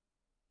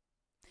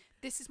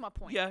 This is my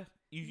point. Yeah,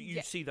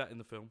 you see that in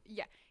the film.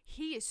 Yeah,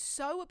 he is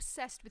so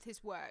obsessed with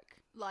his work,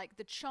 like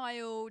the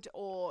child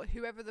or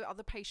whoever the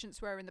other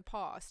patients were in the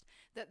past,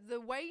 that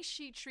the way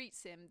she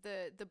treats him,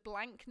 the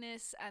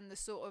blankness and the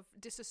sort of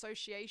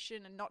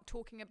disassociation and not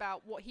talking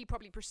about what he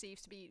probably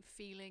perceives to be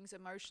feelings,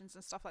 emotions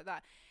and stuff like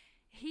that,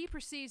 he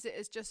perceives it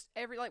as just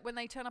when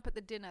they turn up at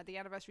the dinner, the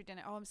anniversary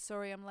dinner, oh, I'm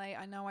sorry, I'm late.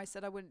 I know I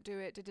said I wouldn't do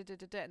it,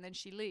 and then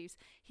she leaves.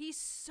 He's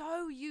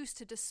so used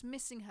to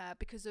dismissing her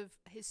because of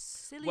his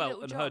silly little job.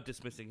 Well, and her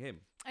dismissing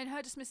him.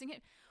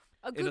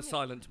 In a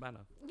silent manner.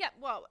 Yeah,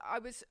 well, I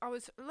was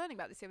learning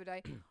about this the other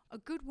day. A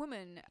good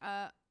woman,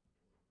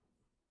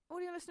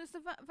 audio listeners,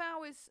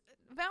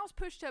 Val's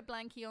pushed her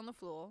blankie on the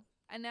floor,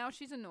 and now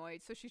she's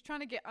annoyed, so she's trying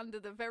to get under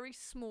the very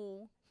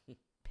small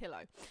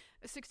pillow,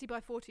 a 60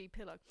 by 40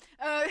 pillow.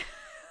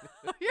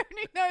 You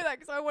only know that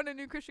because I want a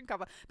new cushion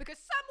cover because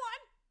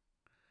someone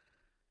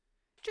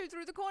chewed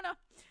through the corner.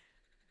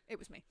 It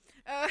was me.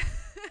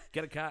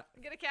 Get a cat.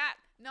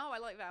 No, I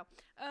like Val.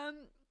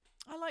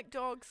 I like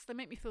dogs. They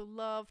make me feel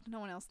loved. No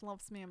one else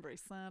loves me. I'm very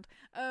sad.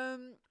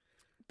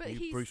 But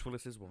he's Bruce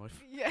Willis's wife.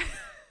 Yeah.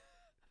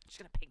 I'm just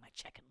gonna pay my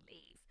check and leave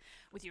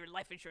with your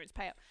life insurance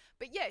payout.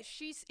 But yeah,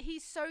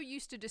 he's so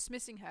used to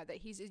dismissing her that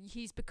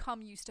he's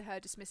become used to her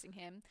dismissing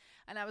him.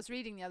 And I was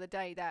reading the other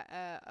day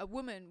that a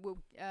woman will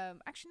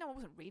actually no, I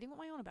wasn't reading. What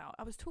am I on about?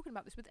 I was talking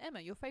about this with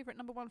Emma, your favorite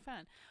 #1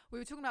 fan. We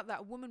were talking about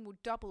that a woman will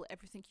double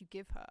everything you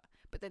give her,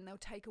 but then they'll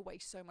take away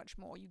so much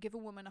more. You give a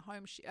woman a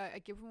home,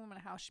 give a woman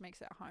a house, she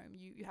makes it a home.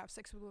 You have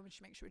sex with a woman,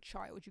 she makes you a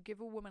child. You give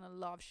a woman a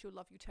love, she'll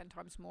love you 10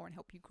 times more and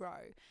help you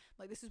grow.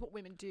 Like, this is what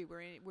women do.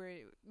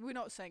 We're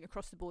not saying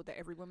across the board that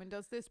every woman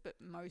does this, but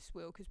most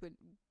will, because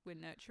we're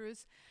nurturers.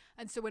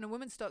 And so when a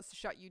woman starts to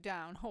shut you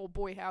down, oh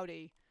boy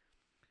howdy,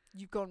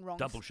 you've gone wrong.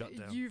 Double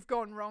shutdown. You've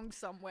gone wrong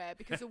somewhere,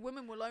 because a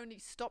woman will only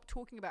stop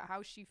talking about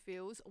how she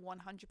feels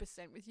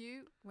 100% with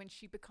you when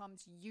she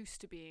becomes used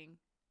to being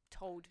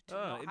told to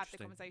not have the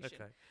conversation.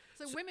 Okay.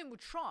 So women will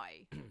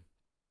try.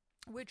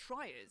 We're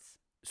triers.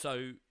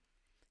 So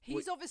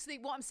he's obviously,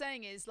 what I'm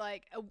saying is,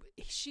 like,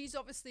 she's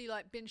obviously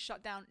like been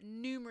shut down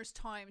numerous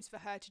times for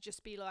her to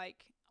just be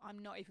like, I'm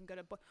not even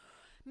gonna.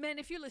 Men,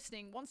 if you're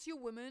listening, once your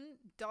woman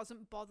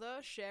doesn't bother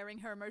sharing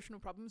her emotional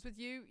problems with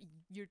you,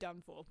 you're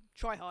done for.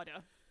 Try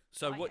harder.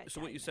 So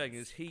what you're saying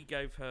is he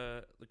gave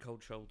her the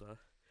cold shoulder.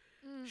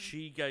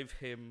 She gave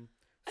him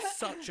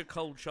such a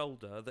cold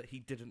shoulder that he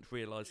didn't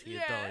realise he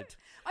had died.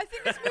 I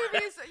think this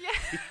movie is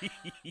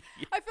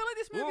I feel like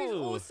this movie is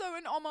also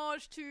an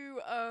homage to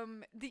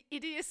the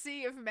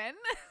idiocy of men.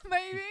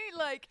 Maybe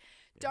like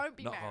don't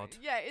be not married. hard.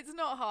 Yeah, it's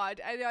not hard,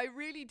 and I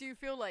really do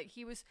feel like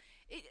he was.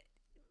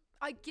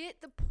 I get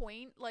the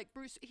point. Like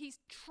Bruce, he's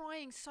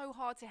trying so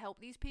hard to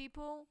help these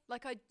people.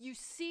 Like you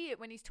see it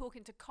when he's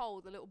talking to Cole,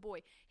 the little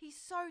boy. He's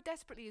so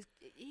desperately.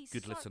 He's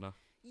Good listener.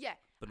 Yeah,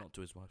 but not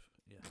to his wife.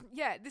 Yeah.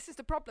 Yeah, this is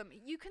the problem.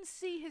 You can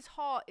see his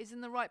heart is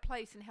in the right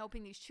place in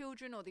helping these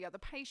children or the other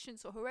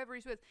patients or whoever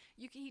he's with.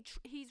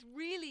 He's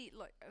really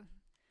like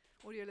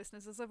audio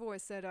listeners. As I've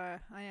always said, I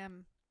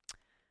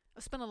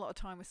spent a lot of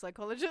time with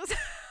psychologists.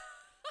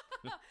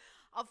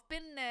 I've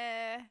been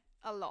there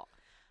a lot.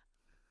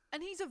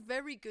 And he's a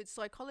very good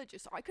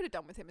psychologist. I could have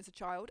done with him as a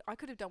child. I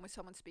could have done with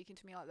someone speaking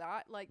to me like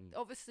that. Like,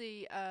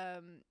 obviously,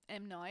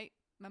 M.Night,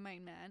 my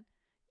main man,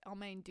 our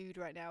main dude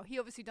right now, he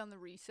obviously done the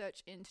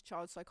research into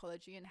child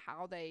psychology and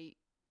how they,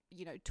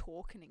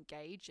 talk and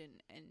engage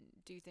and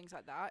do things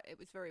like that. It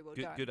was very well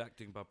done. Good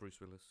acting by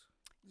Bruce Willis.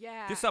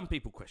 Yeah. Because some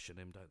people question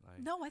him, don't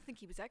they? No, I think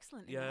he was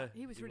excellent in that.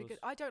 He was really good.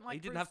 I don't like He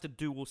didn't Bruce. have to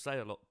do or say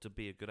a lot to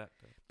be a good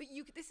actor. But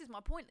this is my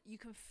point. You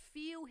can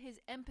feel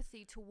his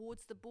empathy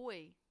towards the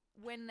boy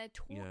when they're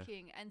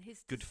talking and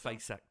his good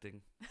face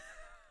acting.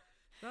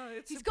 No,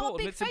 He's important. got a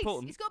big It's face.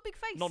 important. He's got a big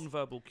face.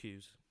 Non-verbal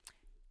cues.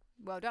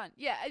 Well done.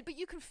 Yeah, but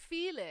you can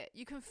feel it.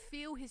 You can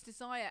feel his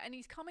desire, and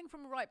he's coming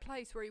from the right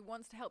place where he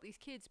wants to help these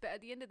kids. But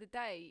at the end of the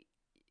day,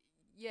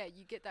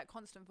 you get that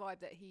constant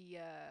vibe that he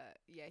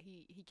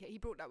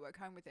brought that work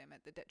home with him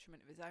at the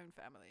detriment of his own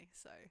family.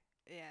 So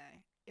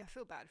I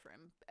feel bad for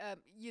him.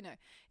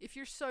 If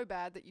you're so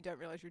bad that you don't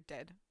realize you're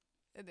dead,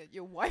 and that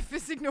your wife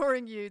is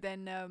ignoring you,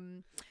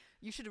 then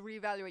you should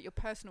reevaluate your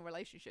personal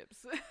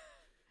relationships.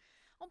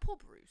 On poor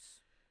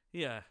Bruce.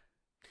 Yeah.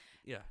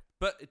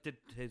 But it did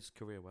his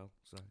career well.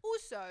 So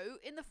also,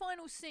 in the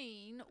final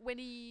scene, when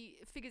he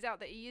figures out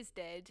that he is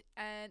dead,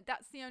 and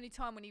that's the only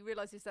time when he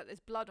realises that there's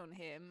blood on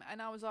him, and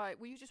I was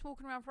like, were you just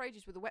walking around for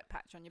ages with a wet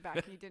patch on your back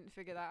and you didn't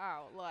figure that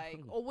out? Like,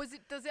 or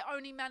does it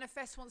only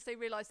manifest once they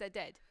realise they're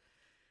dead?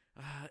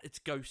 it's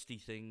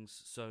ghosty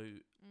things, so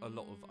a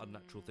lot of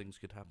unnatural things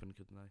could happen,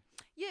 couldn't they?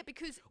 Yeah,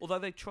 because... Although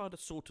they try to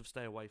sort of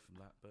stay away from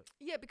that, but...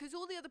 Yeah, because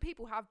all the other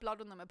people have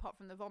blood on them apart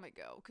from the vomit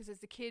girl, because there's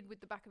the kid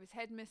with the back of his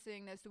head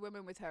missing, there's the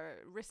woman with her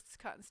wrists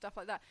cut and stuff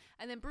like that,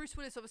 and then Bruce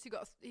Willis obviously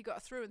got a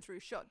through and through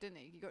shot, didn't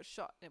he? He got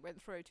shot and it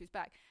went through to his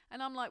back.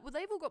 And I'm like, well,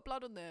 they've all got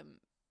blood on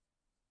them,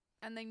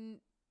 and they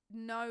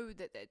know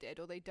that they're dead,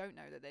 or they don't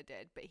know that they're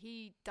dead, but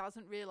he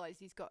doesn't realise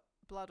he's got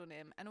blood on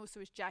him, and also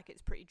his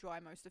jacket's pretty dry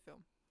most of the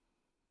film.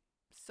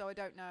 So I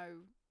don't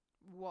know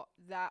what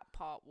that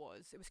part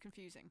was. It was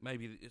confusing.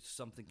 Maybe it's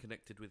something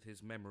connected with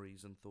his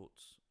memories and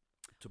thoughts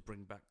to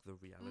bring back the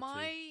reality.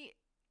 My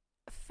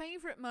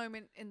favourite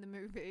moment in the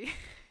movie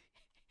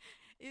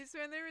is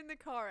when they're in the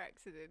car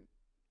accident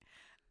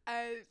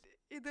and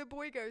the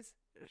boy goes,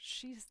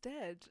 "She's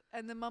dead,"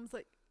 and the mum's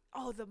like,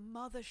 "Oh, the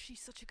mother,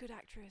 she's such a good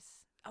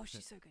actress. Oh,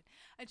 she's so good."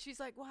 And she's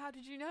like, "Well, how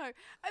did you know?" And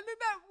then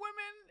that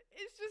woman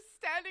is just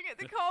standing at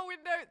the car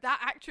window. That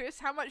actress,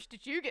 how much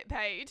did you get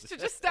paid to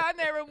just stand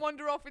there and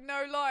wander off with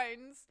no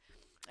lines?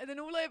 And then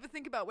all I ever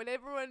think about when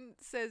everyone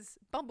says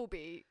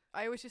Bumblebee,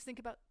 I always just think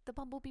about the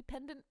Bumblebee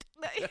pendant.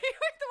 Like, the way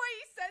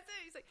he says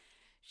it, he's like,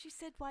 "She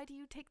said, why do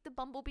you take the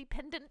Bumblebee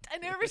pendant?"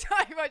 And every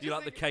time I just you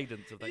like the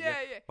cadence of that? Yeah.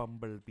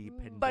 Bumblebee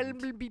pendant.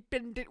 Bumblebee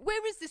pendant.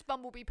 Where is this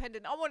Bumblebee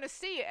pendant? I want to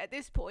see it at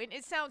this point.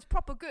 It sounds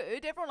proper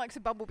good. Everyone likes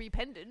a Bumblebee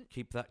pendant.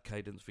 Keep that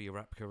cadence for your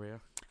rap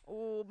career.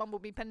 Oh,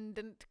 Bumblebee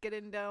pendant,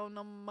 getting down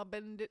on my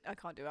bendit. I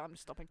can't do it. I'm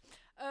stopping.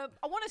 I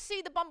want to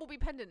see the Bumblebee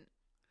pendant.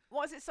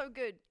 Why is it so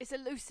good? It's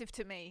elusive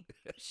to me.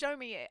 Show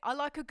me it. I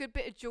like a good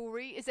bit of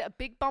jewellery. Is it a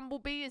big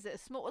bumblebee? Is it a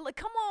small? Like,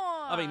 come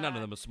on. I mean, none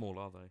of them are small,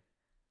 are they?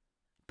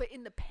 But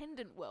in the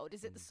pendant world,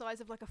 is it the size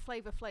of like a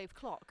Flavor Flav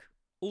clock?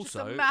 Also,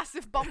 just a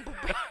massive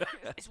bumblebee.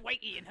 It's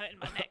weighty and hurting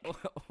my neck.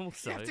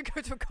 Also, you have to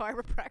go to a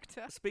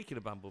chiropractor. Speaking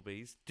of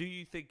bumblebees, do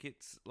you think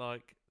it's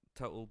like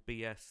total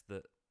BS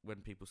that when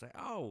people say,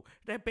 "Oh,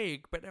 they're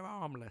big but they're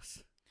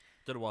harmless"?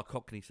 Don't know why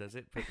Cockney says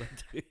it, but they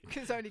do.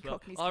 Because only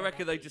Cockneys. I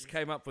reckon they just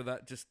came up with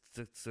that just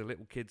so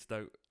little kids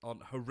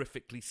aren't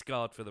horrifically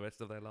scarred for the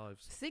rest of their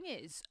lives. The thing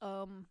is,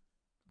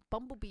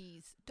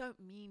 bumblebees don't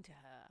mean to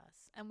hurt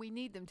us, and we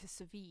need them to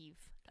survive.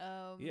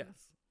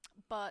 Yes.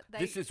 But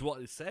this is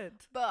what is said.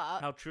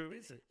 But how true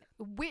is it?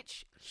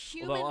 Which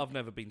human? Although I've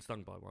never been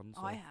stung by one.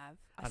 So. I have.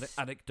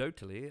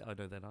 Anecdotally, I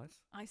know they're nice.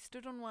 I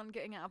stood on one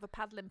getting out of a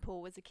paddling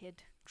pool as a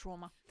kid.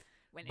 Trauma.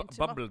 Went into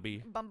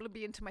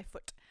Bumblebee into my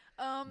foot.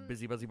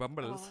 Busy Buzzy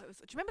Bumbles. Do you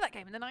remember that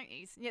game in the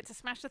 90s? You had to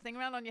smash the thing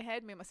around on your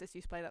head. Me and my sister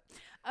used to play that.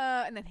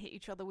 And then hit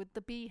each other with the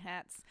bee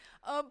hats.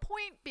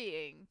 Point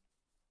being,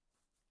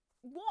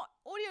 what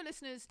audio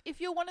listeners,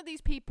 if you're one of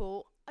these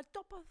people, I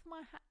doff off my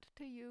hat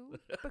to you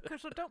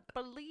because I don't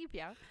believe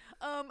you.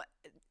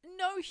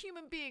 No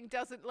human being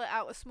doesn't let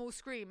out a small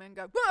scream and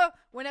go "Whoa!"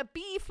 when a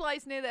bee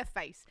flies near their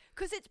face,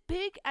 because it's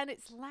big and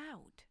it's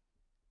loud.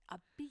 A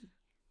bee.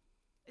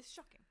 It's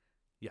shocking.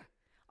 Yeah.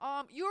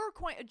 You're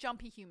quite a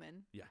jumpy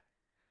human. Yeah.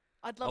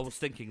 I was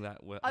thinking that.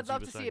 I'd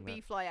love to see a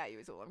bee fly at you.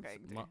 Is all I'm going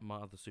to. My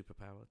other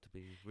superpower to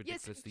be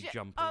ridiculously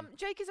jumpy.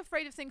 Jake is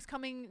afraid of things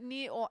coming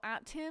near or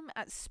at him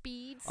at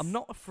speeds. I'm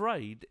not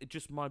afraid. It's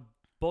just my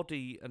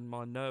body and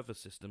my nervous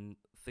system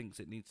thinks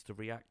it needs to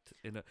react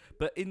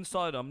but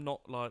inside I'm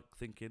not like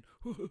thinking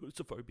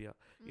it's a phobia.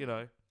 You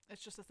know.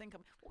 It's just a thing.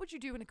 What would you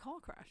do in a car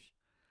crash?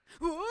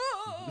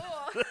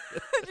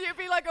 You'd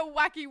be like a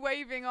wacky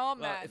waving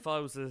arm man. If I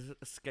was a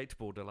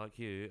skateboarder like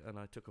you and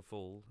I took a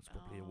fall, that's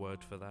probably a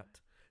word for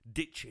that.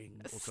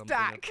 Ditching or something.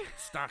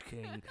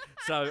 Stacking.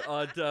 So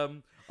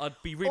I'd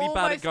be really All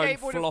bad at going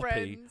floppy.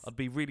 Friends. I'd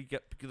be really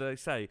they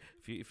say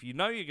if you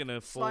know you're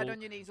gonna slide fall,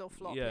 on your knees or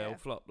flop. or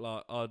flop.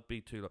 Like I'd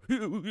be too like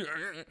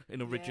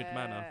in a rigid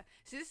manner.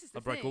 So this is the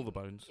I'd break thing. all the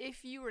bones.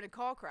 If you were in a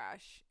car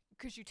crash,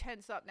 because you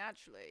tense up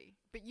naturally,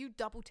 but you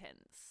double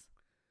tense.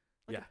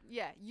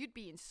 You'd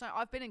be insane.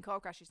 I've been in car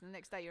crashes, and the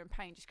next day you're in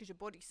pain just because your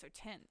body's so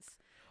tense.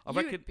 I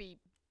reckon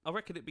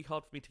it'd be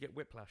hard for me to get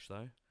whiplash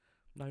though.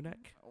 No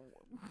neck.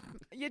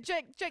 Yeah,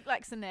 Jake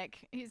lacks the neck.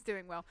 He's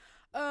doing well.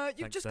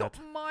 You've just got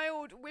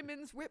mild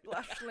women's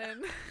whiplash,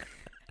 Lynn.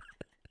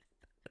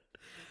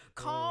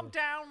 Calm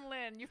down,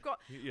 Lynn. You've got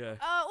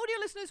audio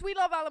listeners. We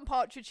love Alan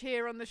Partridge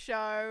here on the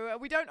show.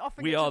 We don't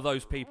often. We are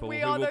those people who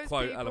will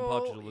quote Alan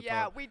Partridge all the time.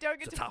 Yeah, we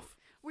don't get tough.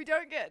 We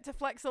don't get to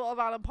flex a lot of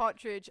Alan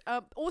Partridge.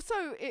 Also,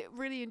 it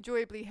really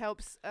enjoyably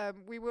helps.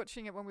 We were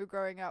watching it when we were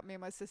growing up, me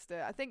and my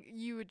sister. I think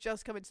you would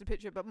just come into the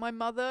picture, but my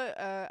mother,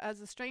 as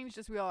estranged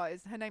as we are,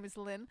 her name is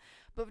Lynn.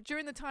 But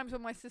during the times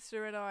when my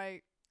sister and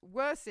I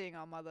were seeing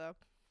our mother,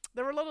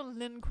 there were a lot of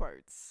Lynn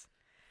quotes.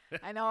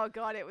 And oh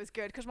god, it was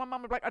good because my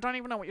mum would be like, I don't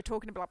even know what you're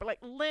talking about, but like,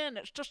 Lynn,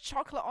 it's just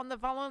chocolate on the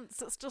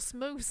valance, it's just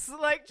mousse.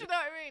 Like, do you know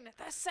what I mean?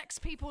 They're sex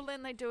people,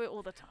 Lynn. They do it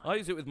all the time. I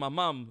use it with my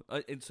mum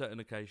in certain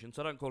occasions.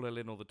 I don't call her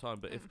Lynn all the time,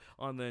 but if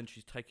I'm there and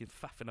she's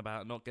faffing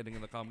about, not getting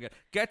in the car, I'm going,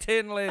 get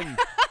in, Lynn.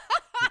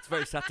 It's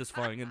very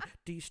satisfying and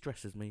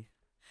de-stresses me.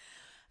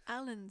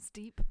 Alan's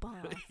deep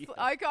bath.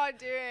 I can't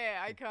do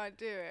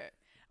it.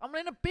 I'm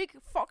in a big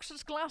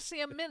Fox's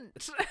Glacier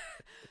mint.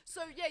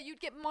 So yeah, you'd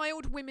get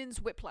mild women's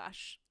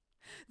whiplash.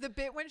 The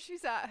bit when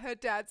she's at her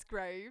dad's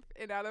grave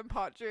in Alan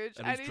Partridge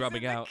and he's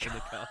drumming out in the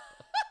car.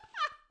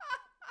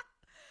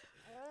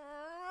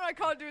 I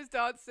can't do his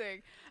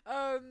dancing.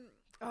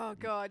 Oh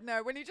god,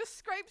 no! When he just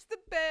scrapes the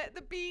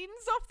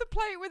beans off the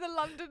plate with a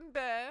London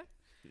bear.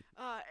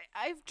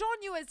 I've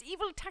drawn you as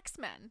evil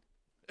taxman,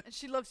 and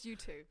she loves you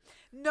too.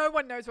 No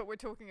one knows what we're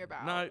talking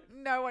about.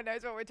 No one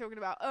knows what we're talking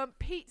about.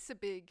 Pete's a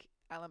big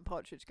Alan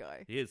Partridge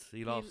guy. He is.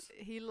 He loves.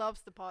 He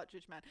loves the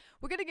Partridge Man.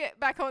 We're gonna get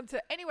back onto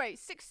anyway.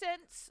 6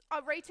 Sense.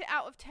 I rate it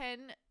out of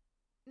 10.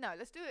 No,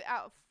 let's do it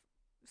out of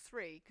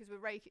 3 because we're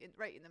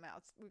rating them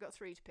out. We've got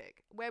 3 to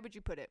pick. Where would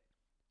you put it?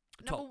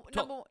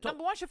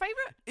 Number one's your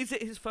favourite? Is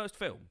it his first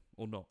film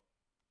or not?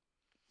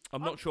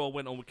 I'm not sure. I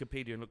went on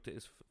Wikipedia and looked at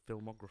his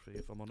filmography.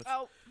 If I'm honest.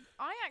 Oh,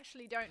 I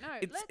actually don't know.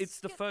 It's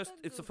the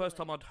first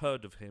time I'd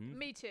heard of him.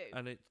 Me too.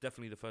 And it's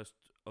definitely the first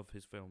of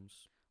his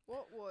films.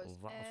 What was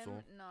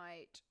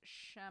M.Night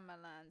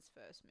Shyamalan's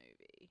first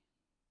movie?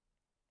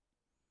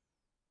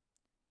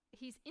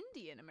 He's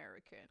Indian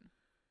American.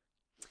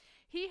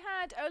 He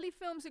had early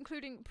films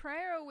including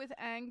Prayer with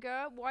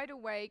Anger, Wide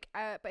Awake,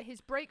 but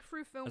his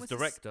breakthrough film was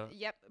director.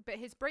 But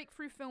his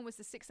breakthrough film was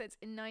The Sixth Sense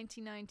in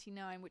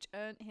 1999, which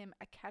earned him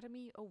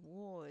Academy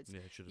Awards.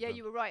 Yeah,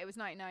 you were right. It was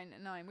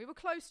 1999. We were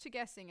close to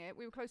guessing it.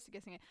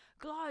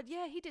 God,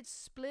 yeah, he did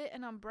Split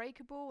and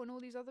Unbreakable and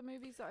all these other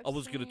movies that I've seen. I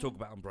was going to talk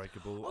about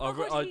Unbreakable.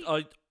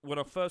 I when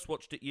I first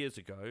watched it years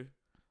ago,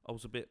 I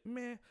was a bit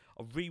meh.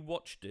 I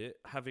rewatched it,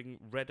 having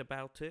read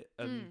about it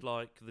and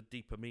like the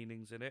deeper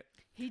meanings in it.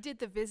 He did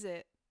The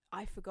Visit.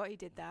 I forgot he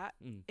did that.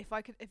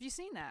 Have you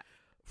seen that?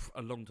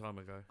 A long time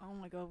ago. Oh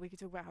my god, we could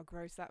talk about how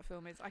gross that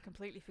film is. I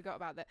completely forgot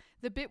about that.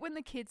 The bit when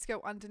the kids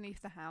go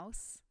underneath the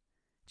house.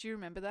 Do you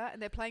remember that?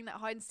 And they're playing that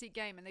hide and seek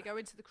game and they go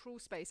into the crawl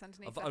space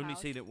underneath the house. I've only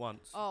seen it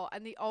once. Oh,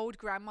 and the old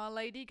grandma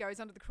lady goes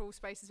under the crawl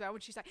space as well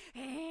when she's like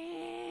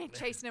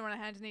chasing her on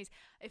her hands and knees.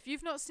 If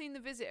you've not seen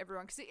The Visit,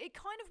 everyone, because it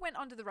kind of went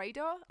under the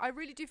radar. I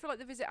really do feel like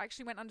The Visit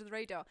actually went under the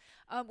radar,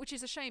 which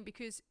is a shame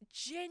because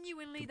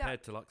genuinely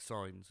compared to like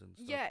Signs and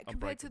stuff. Yeah,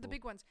 compared to the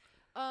big ones.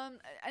 And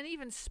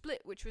even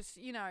Split, which was,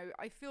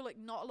 I feel like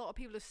not a lot of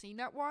people have seen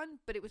that one,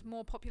 but it was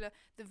more popular.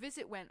 The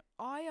Visit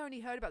I only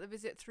heard about The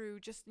Visit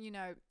through just,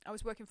 I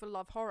was working for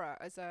Love Horror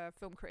as a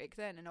film critic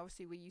then, and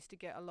obviously we used to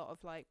get a lot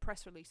of like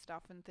press release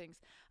stuff and things.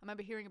 I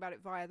remember hearing about it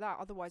via that.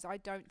 Otherwise, I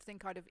don't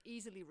think I'd have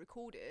easily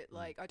recorded it.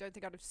 Like, I don't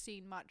think I'd have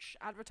seen much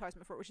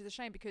advertisement for it, which is a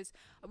shame because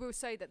I will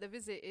say that The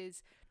Visit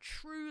is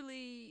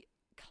truly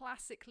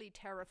classically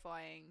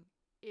terrifying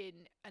in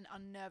an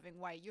unnerving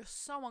way. You're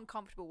so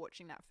uncomfortable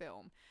watching that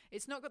film.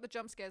 It's not got the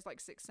jump scares like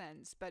Sixth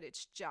Sense, but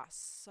it's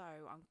just so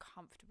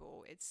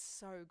uncomfortable. It's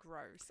so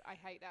gross. I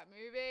hate that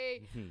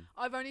movie.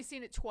 I've only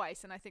seen it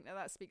twice, and I think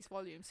that speaks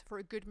volumes for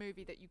a good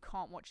movie that you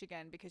can't watch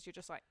again because you're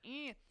just like,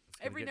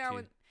 every now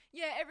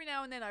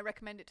and then I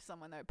recommend it to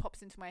someone though. It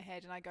pops into my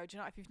head and I go, do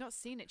you know, if you've not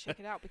seen it, check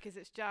it out because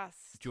it's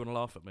just... Do you want to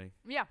laugh at me?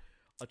 Yeah.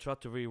 I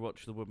tried to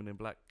rewatch The Woman in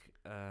Black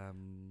 6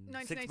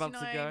 months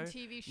 1989 ago.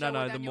 TV show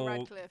No, with the Daniel more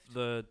Radcliffe.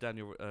 the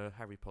Daniel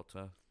Harry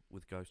Potter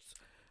with ghosts.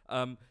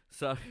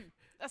 So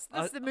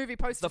That's the movie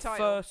poster the title.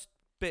 first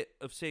bit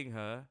of seeing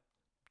her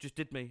just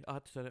did me. I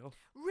had to turn it off.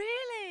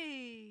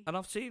 Really? And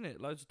I've seen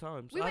it loads of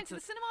times. We I went to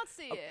had the cinema to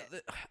see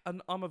it.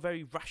 And I'm a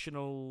very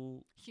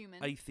rational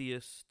Human.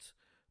 atheist.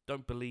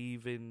 Don't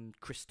believe in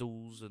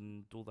crystals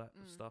and all that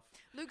stuff.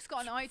 Luke's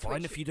got an eye twitch.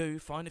 Fine if you do.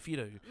 Fine if you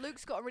do.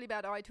 Luke's got a really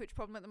bad eye twitch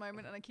problem at the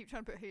moment, and I keep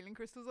trying to put healing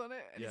crystals on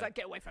it, and he's Yeah. like,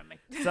 "Get away from me."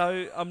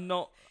 So I'm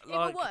not It will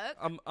like work.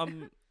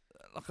 I'm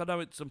like I know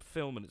it's some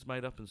film and it's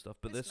made up and stuff,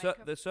 but It's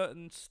there's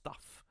certain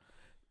stuff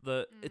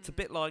that it's a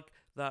bit like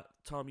that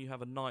time you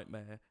have a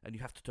nightmare and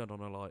you have to turn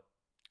on a light,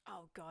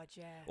 Oh God,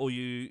 yeah. or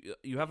you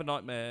have a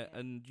nightmare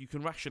and you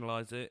can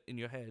rationalise it in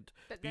your head,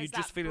 but you're there's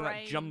just feeling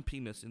brain- that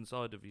jumpiness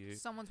inside of you,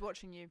 Someone's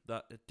watching you.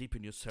 that deep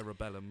in your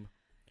cerebellum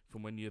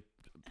from when you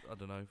I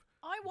don't know.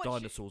 I watched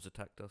Dinosaurs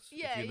attacked us.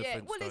 Yeah, if you're yeah.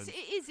 the Well, Flintstones.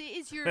 it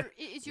is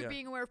your Yeah.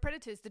 being aware of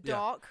predators. The Yeah.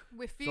 dark.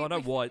 We fear. So I know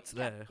we why it's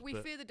yeah, there. We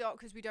but fear the dark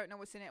because we don't know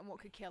what's in it and what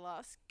could kill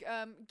us.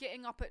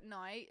 Getting up at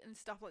night and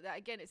stuff like that.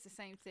 Again, it's the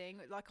same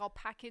thing. Like our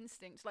pack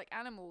instinct. Like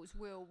animals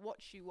will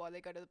watch you while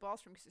they go to the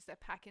bathroom because it's their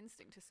pack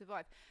instinct to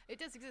survive. It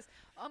does exist.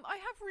 I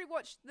have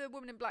rewatched The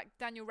Woman in Black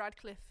Daniel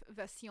Radcliffe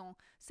version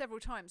several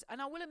times,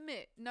 and I will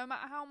admit, no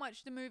matter how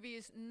much the movie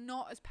is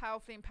not as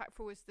powerfully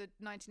impactful as the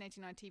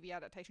 1989 TV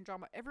adaptation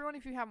drama, everyone,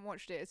 if you haven't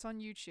watched it, it's on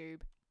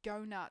YouTube.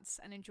 Go nuts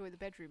and enjoy the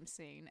bedroom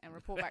scene and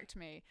report back to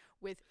me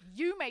with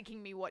you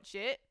making me watch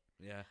it.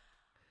 yeah,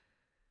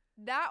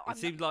 That it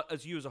seemed like,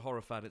 as you as a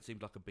horror fan, it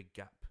seemed like a big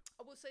gap.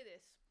 I will say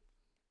this: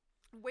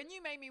 when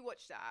you made me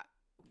watch that,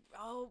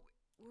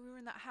 we were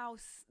in that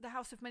house, the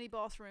house of many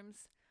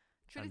bathrooms,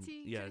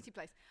 Trinity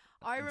Place.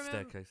 I And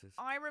remember. staircases.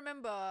 I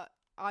remember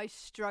I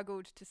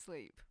struggled to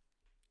sleep.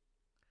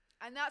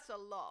 And that's a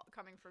lot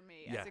coming from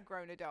me as Yeah. a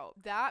grown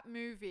adult. That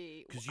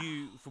movie, Because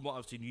you, from what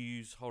I've seen, you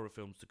use horror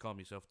films to calm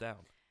yourself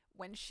down.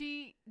 when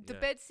the Yeah.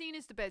 bed scene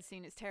is the bed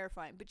scene, it's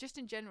terrifying. But just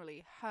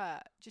generally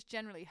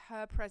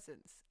her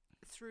presence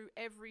through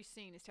every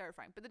scene is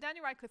terrifying. But the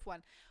Daniel Radcliffe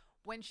one,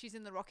 when she's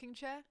in the rocking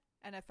chair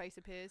and her face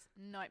appears,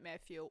 nightmare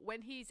fuel.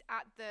 When he's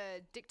at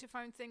the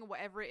dictaphone thing or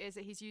whatever it is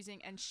that he's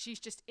using, and she's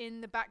just in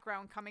the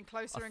background coming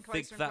closer and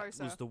closer and closer. I think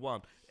that was the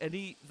one.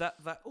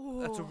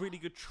 That's a really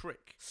good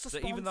trick.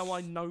 That even though I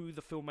know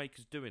the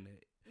filmmaker's doing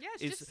it, yeah,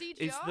 it's just CGI.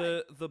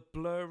 is the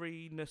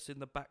blurriness in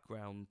the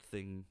background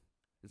thing.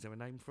 Is there a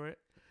name for it?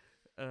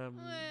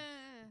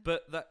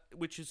 But that,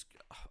 which is,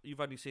 you've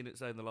only seen it,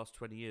 say, in the last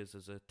 20 years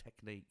as a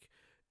technique.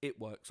 It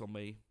works on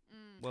me.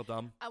 Well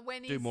done. And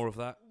when do more of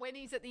that. When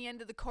he's at the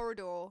end of the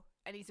corridor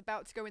and he's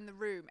about to go in the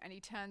room and he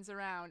turns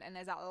around and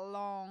there's that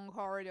long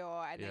corridor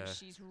and then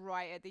she's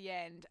right at the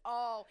end.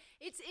 Oh,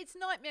 it's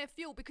nightmare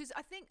fuel, because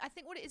I think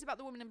what it is about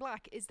The Woman in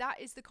Black is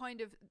that is the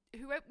kind of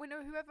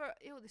whoever.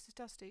 Oh, this is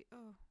dusty.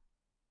 Oh,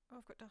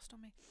 I've got dust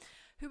on me.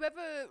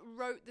 Whoever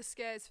wrote the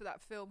scares for that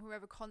film,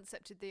 whoever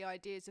concepted the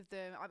ideas of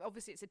them,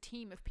 obviously it's a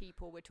team of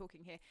people we're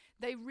talking here.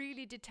 They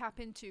really did tap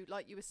into,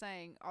 like you were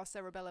saying, our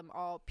cerebellum,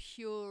 our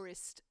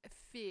purest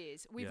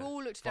fears. We've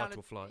all looked down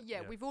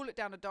we've all looked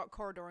down a dark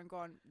corridor and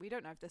gone, we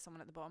don't know if there's someone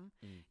at the bottom.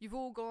 You've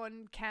all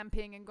gone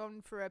camping and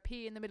gone for a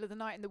pee in the middle of the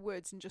night in the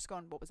woods and just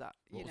gone, what was that?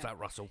 What was that,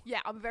 Russell? Yeah,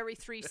 I'm very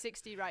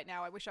 360 right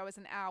now. I wish I was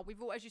an owl. We've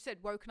all, as you said,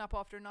 woken up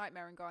after a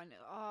nightmare and gone,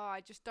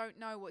 I just don't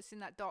know what's in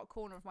that dark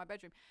corner of my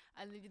bedroom.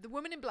 And the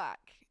Woman in Black,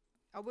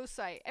 I will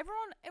say,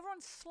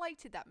 everyone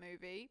slated that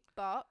movie,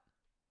 but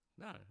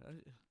No.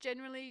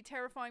 genuinely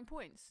terrifying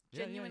points.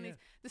 Genuinely. Yeah.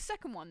 The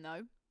second one,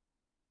 though,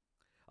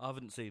 I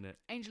haven't seen it.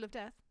 Angel of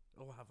Death,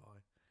 Or have I?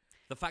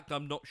 The fact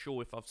I'm not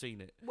sure if I've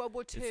seen it. World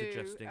War II,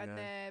 suggesting, and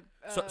they're...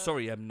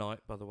 sorry, M.Night,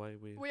 by the way.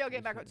 We are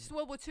getting back up. It's the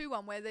World War II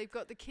one where they've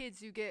got the kids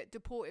who get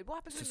deported. What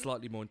happens It's when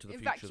slightly more into the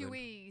future then.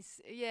 evacuees?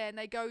 Yeah, and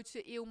they go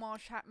to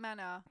Eelmarsh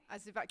Manor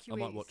as evacuees. I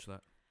might watch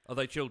that. Are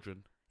they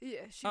children?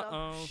 Yeah,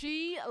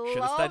 she Should've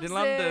loves stayed in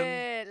London.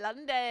 it.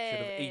 London. Should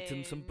have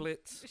eaten some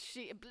Blitz.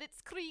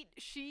 Blitzkrieg.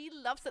 She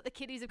loves that the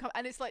kiddies have come,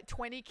 and it's like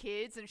 20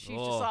 kids, and she's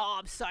just Oh. like,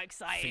 I'm so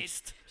excited.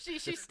 Feast.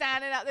 She's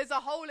standing out. There's a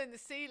hole in the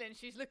ceiling.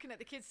 She's looking at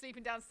the kids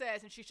sleeping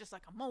downstairs, and she's just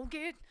like, I'm gonna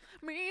get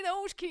me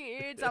those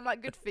kids. I'm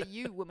like, good for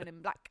you, Woman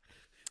in Black.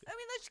 I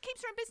mean, that just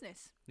keeps her in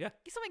business. Yeah.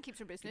 Something keeps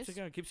her in business. Keeps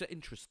her going. Keeps her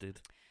interested.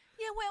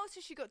 Yeah, what else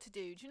has she got to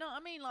do? Do you know what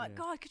I mean? Like,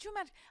 God, could you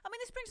imagine? I mean,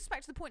 this brings us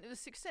back to the point of The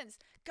Sixth Sense.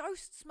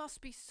 Ghosts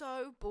must be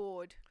so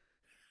bored.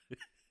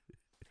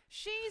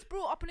 She's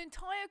brought up an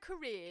entire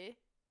career.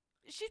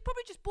 She's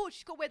probably just bored.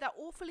 She's got to wear that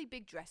awfully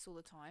big dress all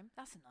the time.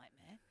 That's a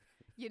nightmare.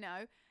 You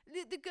know,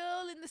 the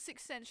girl in The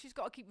Sixth Sense, she's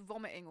got to keep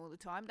vomiting all the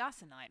time.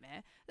 That's a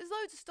nightmare. There's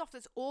loads of stuff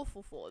that's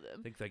awful for them.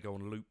 I think they go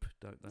on loop,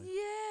 don't they?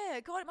 Yeah,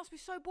 God, it must be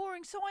so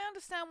boring. So I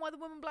understand why the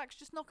Woman Black's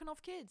just knocking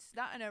off kids.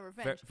 That and her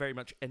revenge. Very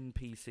much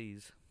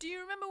NPCs. Do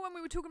you remember when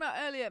we were talking about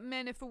earlier,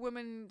 men if a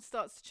woman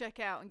starts to check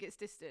out and gets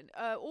distant?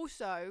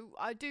 Also,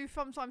 I do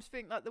sometimes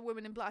think like the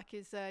Woman in Black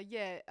is,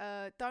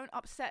 don't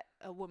upset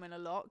a woman a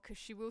lot, because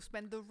she will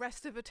spend the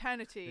rest of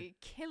eternity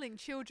killing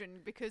children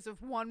because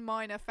of one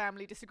minor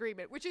family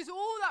disagreement, which is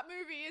all that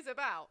movie is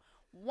about.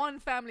 one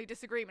family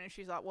disagreement, and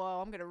she's like,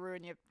 well, I'm going to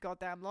ruin your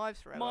goddamn lives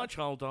forever. My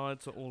child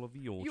died, so all of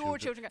your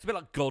children. It's a bit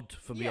like God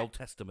from the Old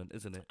Testament,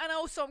 isn't it? And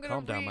also, I'm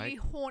going to really mate.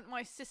 haunt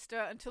my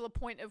sister until a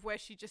point of where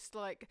she just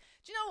like,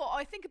 do you know what?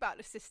 I think about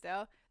the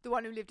sister, the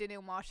one who lived in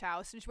Il-Marsh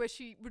house, and where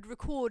she would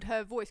record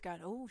her voice going,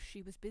 oh,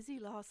 she was busy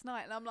last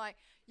night. And I'm like,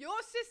 your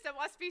sister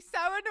must be so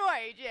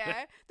annoyed,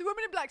 yeah? The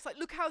woman in black's like,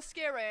 look how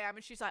scary I am.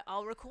 And she's like,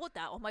 I'll record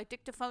that on my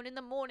dictaphone in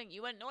the morning,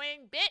 you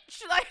annoying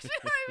bitch. Like, you know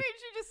what I mean?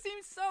 She just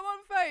seems so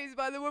unfazed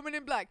by the woman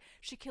in black.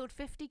 She killed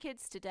 50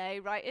 kids today,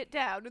 write it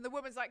down. And the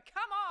woman's like,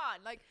 come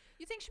on. Like,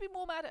 you think she'd be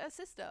more mad at her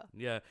sister?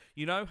 Yeah.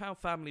 You know how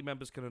family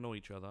members can annoy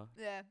each other?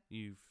 Yeah.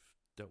 You've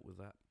dealt with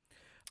that.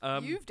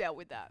 You've dealt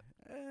with that.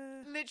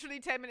 Literally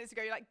 10 minutes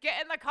ago, you're like,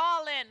 get in the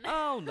car, Lynn.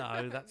 Oh,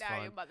 no, that's no,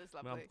 fine. Your mother's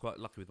lovely. Well, I'm quite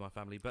lucky with my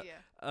family. But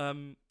yeah.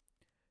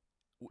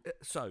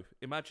 So,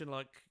 imagine,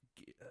 like,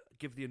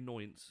 give the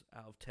annoyance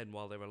out of 10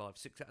 while they're alive.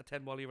 6 out of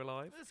 10 while you're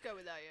alive. Let's go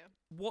with that, yeah.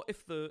 What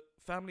if the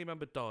family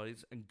member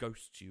dies and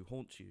ghosts you,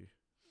 haunts you?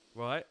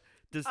 Right?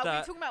 Does Are we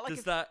that talking about, like,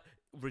 does that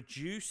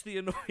reduce the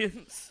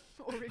annoyance?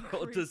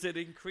 Or does it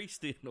increase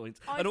the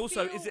annoyance? And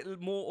also, is it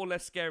more or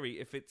less scary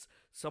if it's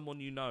someone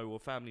you know or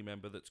family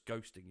member that's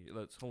ghosting you,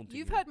 that's haunting you?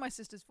 You've heard my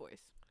sister's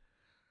voice.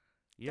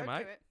 Yeah, Don't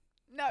mate. do it.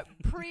 No,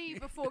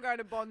 before going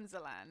to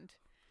Bonzaland.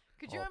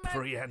 Could you imagine?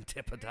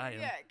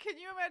 Pre-Antipodean. Yeah, can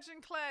you imagine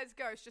Claire's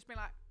ghost just being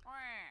like,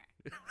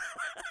 wah,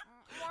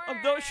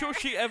 I'm not sure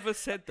she ever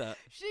said that.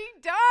 She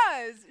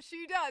does.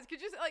 She does.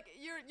 Could you, like,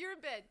 you're in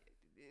bed.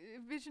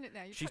 Envision it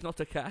now. She's not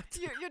a cat.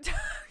 You're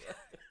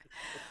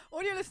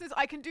audio listeners,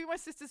 I can do my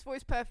sister's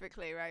voice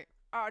perfectly, right?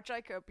 Oh,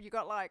 Jacob, you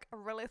got like a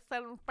really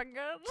thin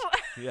fingers.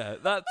 Yeah,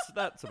 that's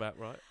about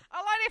right. I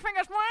like your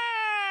fingers.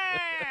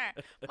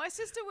 My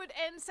sister would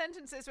end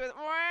sentences with.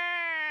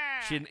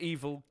 She's an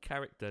evil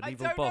character, an I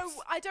evil don't boss.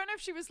 know. I don't know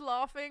if she was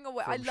laughing or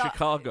what. From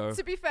Chicago.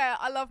 To be fair,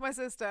 I love my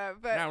sister,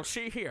 but Now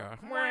see here.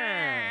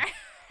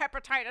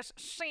 hepatitis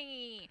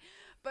C.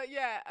 But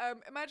yeah,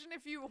 imagine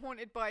if you were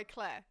haunted by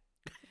Claire.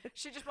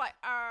 She'd just be like,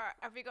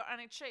 have you got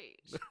any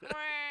cheese?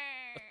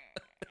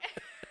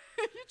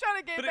 You're trying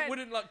to get But in bed. it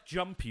wouldn't like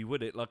jump you,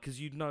 would it? Like, because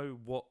you'd know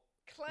what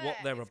Claire,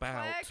 they're it's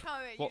about. Claire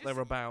coming. What they're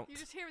about. You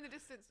just hear in the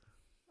distance.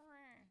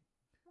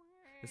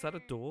 Is that a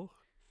door?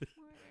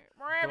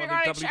 Have you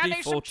got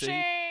any some cheese?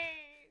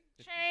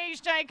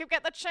 Cheese, Jacob,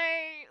 get the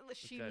cheese.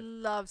 She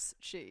loves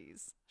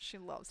cheese. She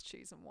loves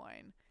cheese and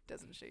wine,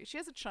 doesn't she? She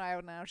has a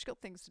child now. She's got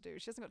things to do.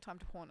 She hasn't got time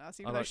to haunt us.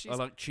 I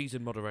like cheese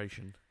in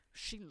moderation.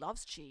 She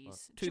loves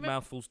cheese. Right. 2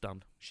 mouthfuls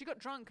done. She got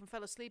drunk and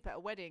fell asleep at a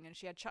wedding, and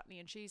she had chutney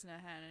and cheese in her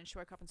hand, and she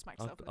woke up and smacked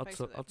herself in the face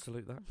with it. I'd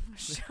salute that.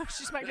 She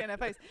smacked it in her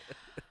face.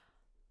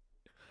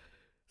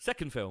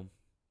 Second film.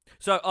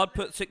 So I'd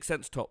put Sixth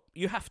Sense top.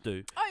 You have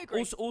to. I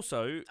agree.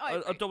 Also,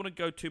 I don't want to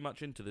go too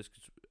much into this,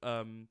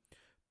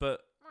 but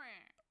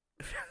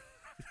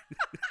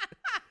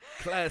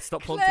Claire,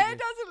 stop haunting me. Claire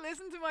doesn't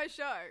listen to my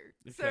show,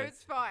 so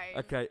it's fine.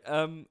 Okay.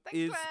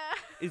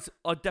 Thanks,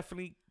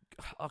 Claire.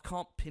 I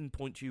can't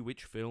pinpoint to you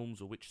which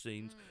films or which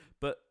scenes,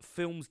 but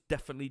films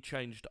definitely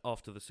changed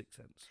after The Sixth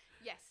Sense.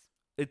 Yes.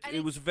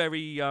 It was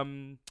very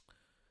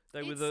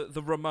they were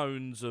the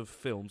Ramones of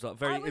films, like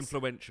very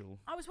influential.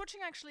 I was watching,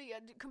 actually,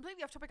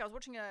 completely off topic, I was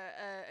watching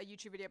a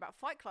YouTube video about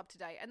Fight Club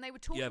today, and they were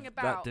talking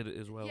about... that did it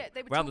as well. Yeah,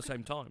 they were around the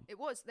same time. It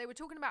was. They were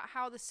talking about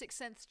how The Sixth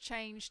Sense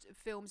changed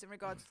films in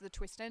regards to the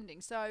twist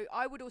ending. So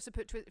I would also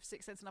put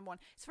Sixth Sense number one.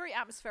 It's very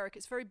atmospheric.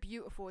 It's very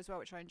beautiful as well,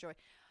 which I enjoy.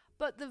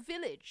 But The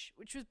Village,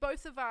 which was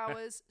both of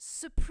ours,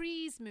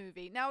 surprise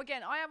movie. Now,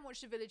 again, I haven't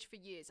watched The Village for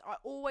years. I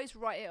always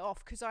write it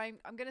off because I'm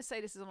going to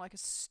say this is like a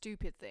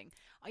stupid thing.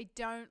 I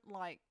don't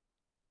like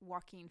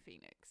Joaquin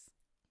Phoenix.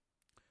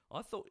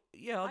 I thought,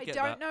 I get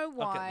that. I don't know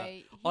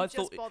why. He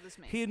just bothers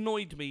me. He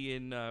annoyed me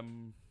in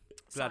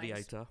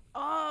Gladiator. Signs.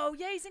 Oh,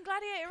 yeah, he's in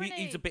Gladiator, isn't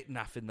he? He's a bit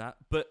naff in that,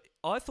 but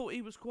I thought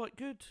he was quite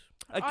good.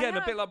 Again,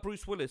 a bit like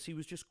Bruce Willis, he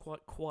was just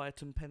quite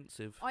quiet and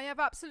pensive. I have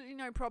absolutely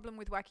no problem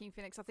with Joaquin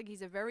Phoenix. I think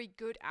he's a very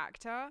good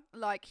actor.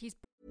 Like, he's...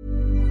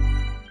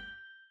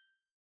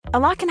 A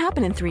lot can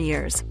happen in 3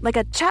 years, like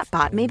a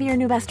chatbot may be your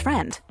new best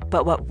friend.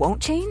 But what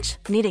won't change?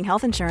 Needing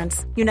health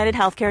insurance. United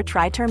Healthcare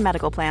Tri-Term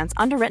Medical Plans,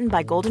 underwritten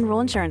by Golden Rule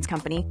Insurance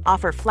Company,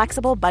 offer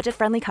flexible,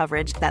 budget-friendly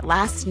coverage that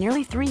lasts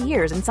nearly 3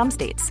 years in some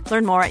states.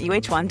 Learn more at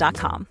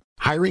UH1.com.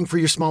 Hiring for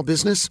your small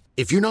business?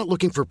 If you're not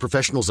looking for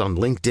professionals on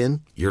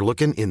LinkedIn, you're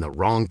looking in the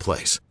wrong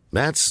place.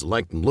 That's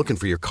like looking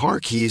for your car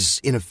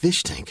keys in a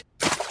fish tank.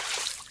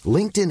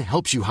 LinkedIn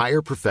helps you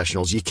hire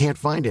professionals you can't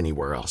find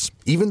anywhere else,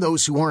 even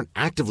those who aren't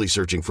actively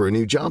searching for a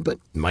new job but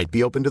might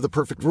be open to the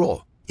perfect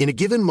role. In a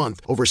given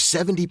month, over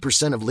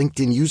 70% of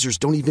LinkedIn users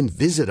don't even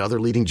visit other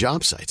leading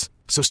job sites.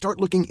 So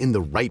start looking in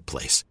the right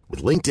place.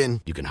 With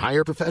LinkedIn, you can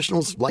hire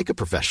professionals like a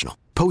professional.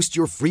 Post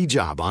your free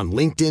job on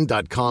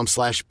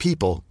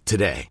linkedin.com/people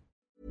today.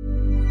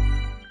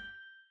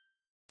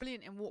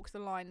 Brilliant in Walk the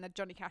Line, the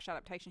Johnny Cash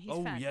adaptation. He's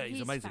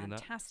he's amazing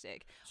fantastic.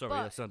 in that. Sorry,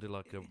 but, that sounded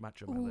like a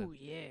macho man.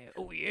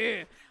 Oh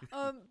yeah.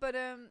 But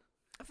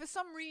for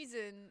some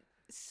reason,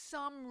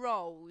 some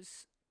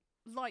roles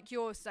like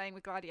you're saying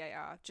with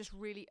Gladiator, just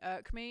really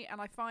irk me, and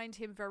I find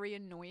him very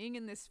annoying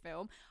in this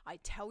film. I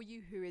tell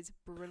you who is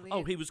brilliant.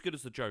 Oh, he was good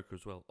as the Joker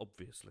as well,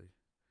 obviously.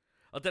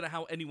 I don't know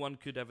how anyone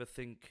could ever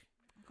think...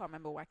 I can't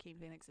remember Joaquin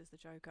Phoenix as the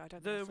Joker. I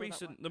don't think I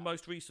saw that one. The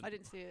most recent. I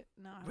didn't see it.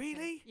 No.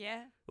 Really?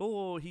 Yeah.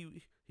 Oh, he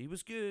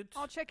was good.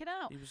 I'll check it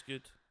out. He was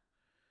good.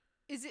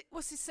 Is it?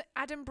 What's his?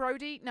 Adam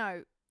Brody?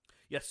 No.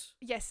 Yes.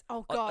 Yes.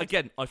 Oh God.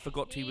 Again, I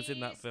forgot he was in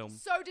that film.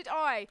 So did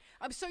I.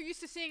 I'm so used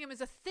to seeing him as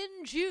a thin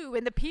Jew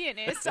in The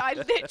Pianist. I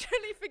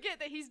literally forget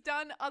that he's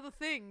done other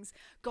things.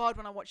 God,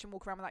 when I watch him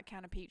walk around with that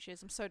can of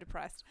peaches, I'm so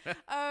depressed.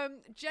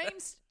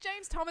 James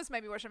Thomas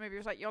made me watch that movie. He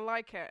was like, "You'll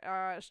like it.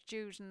 It's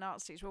Jews and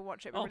Nazis. We'll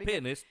watch it." Oh, really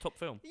Pianist, top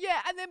film. Yeah,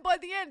 and then by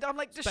the end, I'm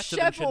like It's better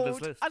than Schindler's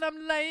disheveled, List. and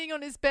I'm laying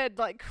on his bed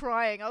like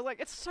crying. I was like,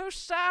 "It's so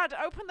sad.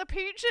 Open the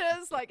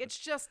peaches." Like, it's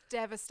just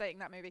devastating,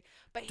 that movie.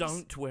 But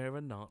Don't wear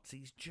a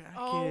Nazi's jacket.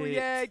 Oh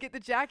yeah, get the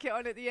jacket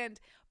on at the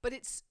end. But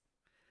he's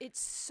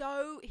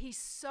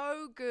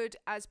so good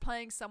as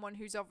playing someone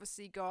who's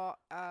obviously got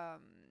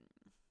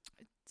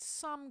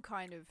some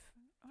kind of,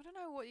 I don't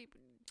know what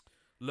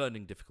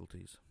learning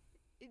difficulties.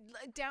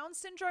 Down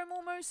syndrome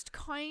almost,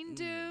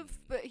 kind of,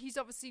 but he's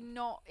obviously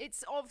not.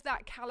 It's of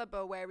that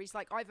caliber where he's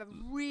like either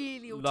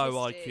really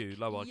autistic,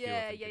 low IQ.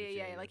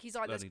 Yeah. Like he's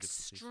either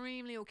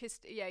extremely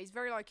autistic. Yeah, he's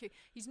very low IQ.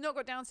 He's not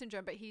got Down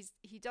syndrome, but he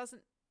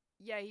doesn't.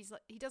 Yeah,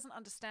 he doesn't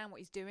understand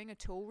what he's doing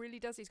at all. Really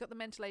does. He's got the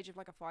mental age of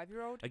like a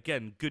 5-year-old.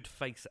 Again, good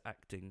face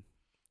acting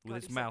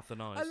with his mouth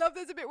and eyes. I love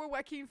there's a bit where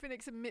Joaquin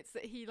Phoenix admits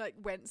that he like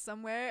went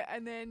somewhere,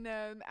 and then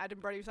Adam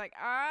Brody was like,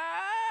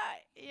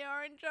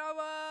 you're in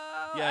trouble.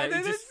 Yeah, and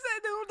then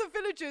all the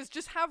villagers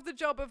just have the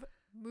job of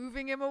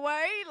moving him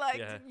away.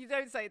 Like, you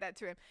don't say that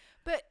to him.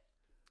 But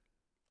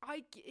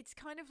it's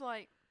kind of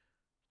like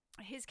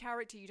his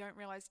character, you don't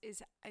realize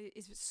is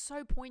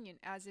so poignant,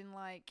 as in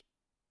like,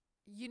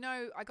 you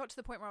know, I got to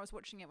the point where I was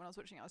watching it. When I was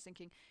watching it, I was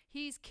thinking,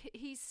 he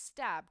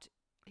stabs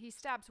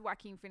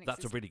Joaquin Phoenix.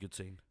 That's a really good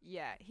scene.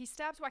 Yeah, he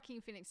stabs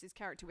Joaquin Phoenix's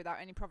character without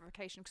any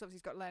provocation, because obviously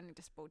he's got learning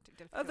difficulties.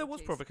 There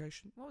was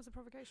provocation. What was the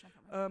provocation? I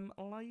can't remember.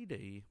 A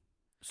lady.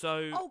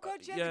 So. Oh God,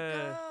 yeah, the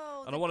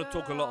girl. And I want to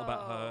talk a lot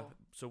about her,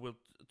 so we'll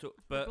talk.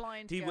 But the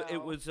blind girl. Girl.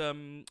 It was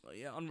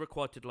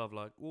unrequited love.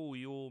 Like, oh,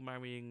 you're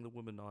marrying the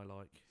woman I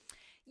like.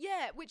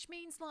 Yeah, which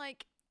means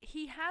like,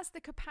 he has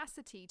the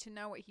capacity to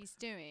know what he's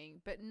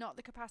doing, but not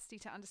the capacity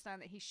to understand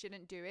that he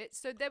shouldn't do it.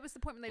 So there was the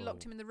point when they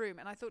locked him in the room,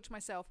 and I thought to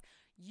myself,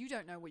 you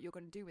don't know what you're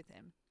going to do with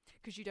him,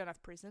 because you don't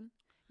have prison.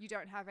 You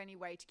don't have any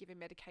way to give him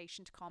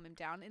medication to calm him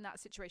down. In that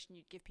situation,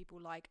 you'd give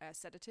people like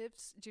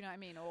sedatives. Do you know what I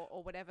mean?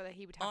 Or whatever that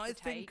he would have to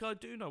take. I think I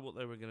do know what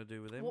they were going to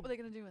do with him. What were they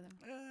going to do with him?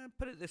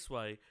 Put it this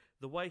way.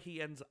 The way he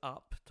ends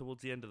up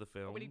towards the end of the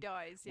film when he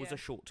dies, was a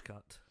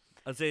shortcut.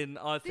 As in,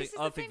 I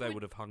think they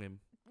would have hung him.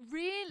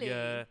 Really?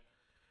 Yeah.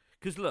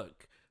 Because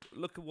look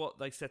at what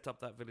they set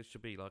up that village to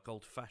be, like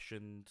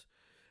old-fashioned.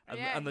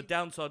 And the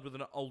downside with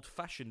an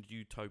old-fashioned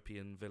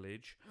utopian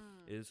village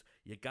is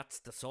you got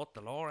to sort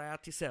the law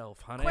out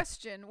yourself, honey.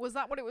 Question, was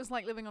that what it was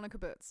like living on a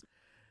kibbutz?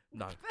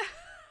 No.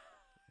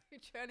 You're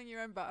churning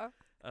your own butter?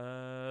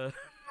 No,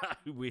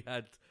 we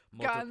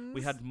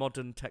had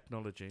modern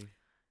technology.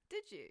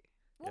 Did you?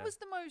 What was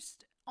the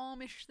most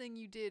Amish thing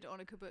you did on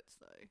a kibbutz,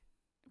 though?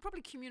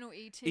 Probably communal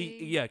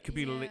eating.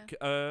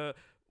 Communal.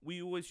 We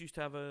always used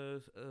to have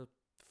a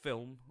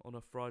film on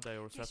a Friday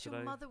or a Saturday.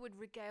 Your mother would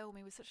regale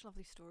me with such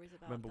lovely stories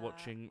about Remember that.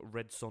 watching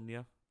Red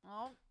Sonja,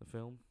 the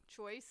film?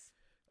 Choice.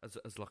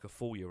 As like a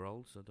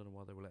 4-year-old, so I don't know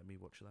why they were letting me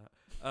watch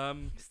that.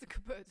 It's the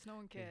kibbutz, no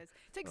one cares.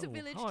 It takes a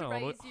village to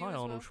raise you Hi, as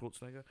Arnold well.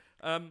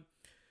 Schwarzenegger.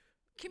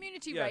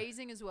 Community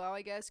raising as well,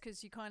 I guess,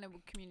 because you kind of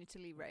were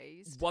communitily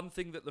raised. One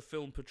thing that the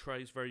film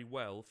portrays very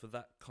well for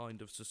that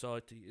kind of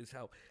society is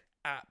how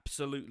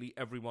absolutely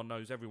everyone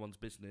knows everyone's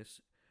business.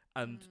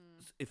 And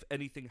if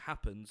anything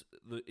happens,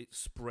 it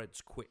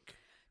spreads quick.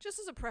 Just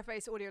as a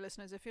preface, audio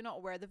listeners, if you're not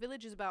aware, The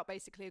Village is about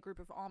basically a group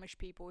of Amish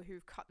people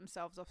who've cut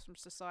themselves off from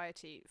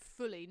society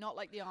fully, not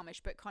like the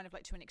Amish, but kind of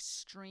like to an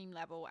extreme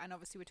level. And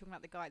obviously we're talking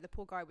about the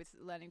poor guy with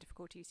learning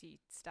difficulties. He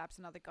stabs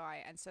another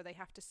guy, and so they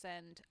have to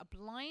send a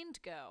blind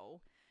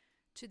girl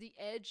to the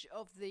edge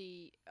of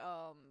the,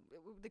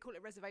 they call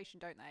it reservation,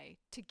 don't they,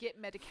 to get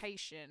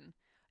medication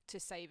to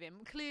save him.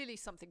 Clearly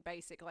something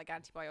basic like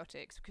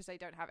antibiotics, because they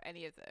don't have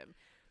any of them.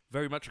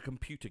 Very much a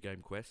computer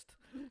game quest.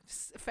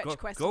 Fetch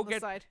quest on the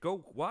side.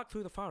 Go walk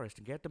through the forest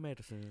and get the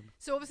medicine.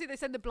 So obviously they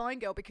send the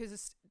blind girl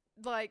because,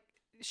 like,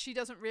 she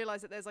doesn't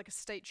realise that there's like a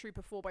state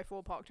trooper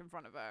 4x4 parked in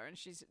front of her, and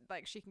she's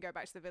like, she can go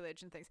back to the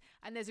village and things.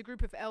 And there's a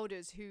group of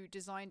elders who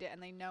designed it,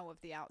 and they know of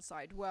the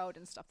outside world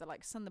and stuff. They're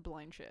like, send the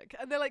blind chick,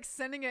 and they're like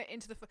sending her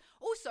into the.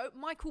 Also,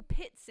 Michael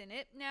Pitt's in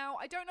it. Now,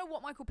 I don't know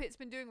what Michael Pitt's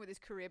been doing with his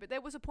career, but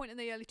there was a point in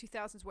the early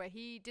 2000s where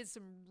he did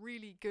some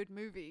really good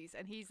movies,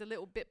 and he's a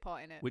little bit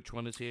part in it. Which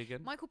one is he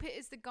again? Michael Pitt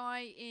is the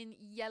guy in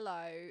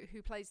Yellow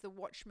who plays the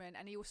watchman,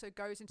 and he also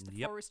goes into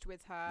the forest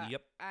with her.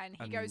 Yep. And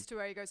he goes to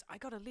her. He goes, I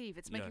gotta leave.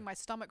 It's making my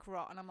stomach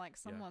rot. And I'm like,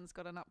 someone's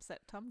got an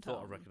upset tum-tum.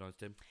 Thought I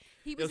recognised him.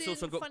 He was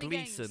also got Funny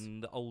Gleason,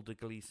 Games. the older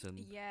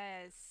Gleason.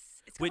 Yes.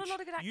 It's got a lot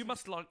of good acting. You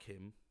must like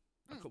him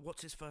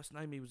What's his first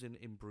name? He was in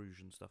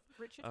Bruges and stuff.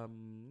 Richard?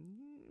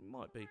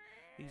 Might be.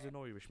 He's an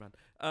Irish man.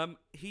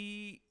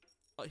 He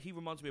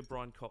reminds me of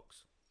Brian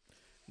Cox.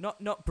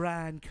 Not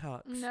Brian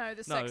Cox. No,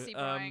 the sexy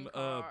Brian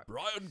Cox.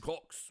 Brian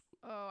Cox.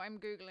 Oh, I'm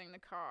Googling the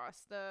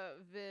cast.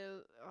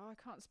 I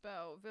can't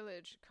spell.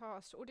 Village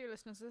cast. Audio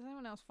listeners, does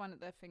anyone else find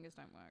that their fingers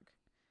don't work?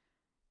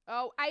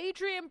 Oh,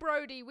 Adrian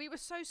Brody. We were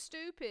so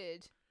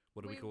stupid.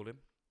 What do we call him?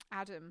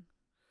 Adam.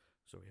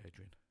 Sorry,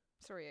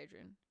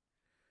 Adrian.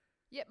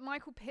 Yep,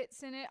 Michael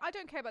Pitt's in it. I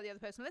don't care about the other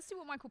person. Let's see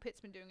what Michael Pitt's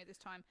been doing at this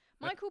time.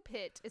 Michael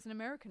Pitt is an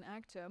American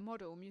actor,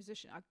 model,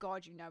 musician. Oh,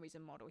 God, you know he's a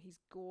model. He's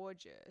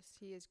gorgeous.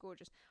 He is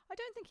gorgeous. I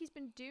don't think he's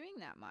been doing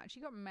that much. He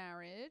got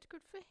married.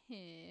 Good for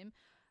him.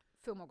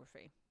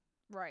 Filmography.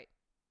 Right.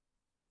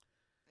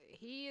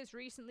 He has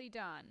recently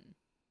done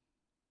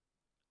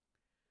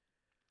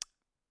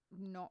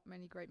not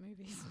many great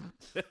movies.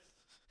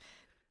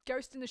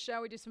 Ghost in the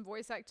Shell, we did some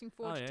voice acting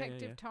for.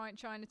 Detective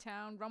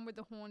Chinatown, Run with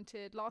the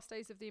Haunted, Last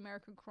Days of the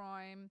American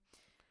Crime.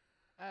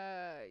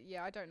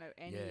 I don't know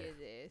any of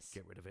this.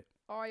 Get rid of it.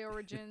 Eye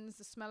Origins,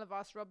 The Smell of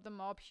Us, Rob the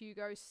Mob,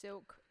 Hugo,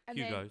 Silk. And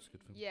Hugo's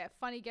good film. Yeah,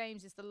 Funny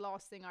Games is the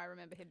last thing I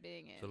remember him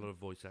being in. It's a lot of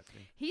voice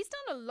acting. He's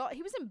done a lot.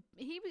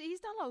 He's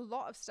done a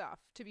lot of stuff,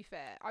 to be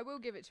fair. I will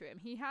give it to him.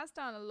 He has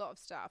done a lot of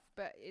stuff,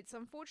 but it's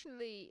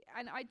unfortunately,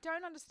 and I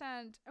don't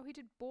understand. Oh, he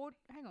did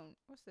hang on,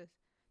 what's this?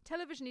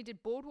 Television, he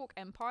did Boardwalk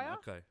Empire.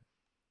 Okay.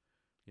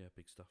 Yeah,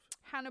 big stuff.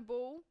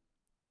 Hannibal.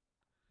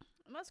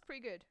 And that's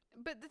pretty good.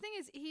 But the thing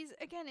is,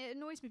 it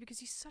annoys me because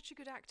he's such a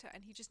good actor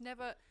and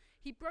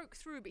he broke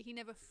through, but he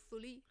never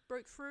fully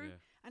broke through. Yeah.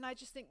 And I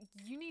just think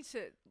you need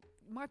to,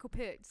 Michael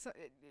Pitt,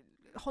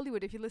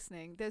 Hollywood, if you're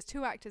listening, there's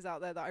two actors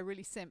out there that I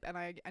really simp and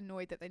I'm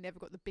annoyed that they never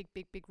got the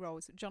big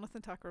roles.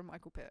 Jonathan Tucker and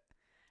Michael Pitt.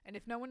 And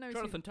if no one knows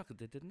Jonathan Tucker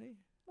did, didn't he?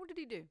 What did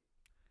he do?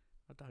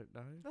 I don't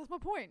know. That's my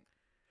point.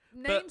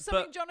 Name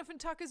something Jonathan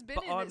Tucker's been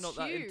in that's huge. But I'm not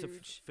that into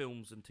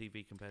films and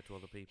TV compared to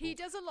other people. He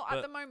does a lot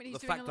at the moment. He's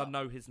doing a lot. The fact I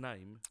know his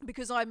name.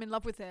 Because I'm in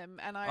love with him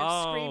and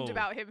I've screamed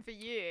about him for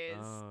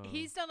years.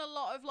 He's done a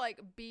lot of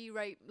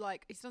B-rate,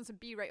 he's done some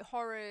B-rate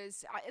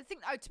horrors. I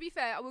think, to be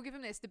fair, I will give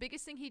him this. The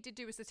biggest thing he did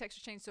do was the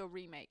Texas Chainsaw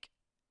remake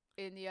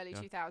in the early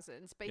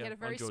 2000s. But he had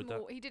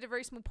he did a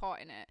very small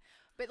part in it.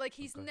 But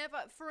he's never,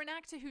 for an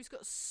actor who's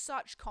got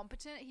such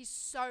competence, he's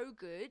so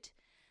good.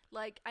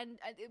 And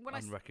when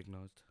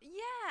unrecognised.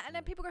 And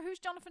then people go, "Who's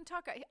Jonathan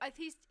Tucker?"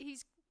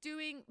 He's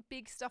doing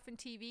big stuff in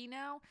TV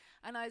now,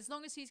 and as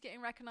long as he's getting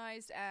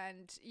recognised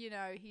and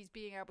he's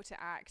being able to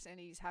act and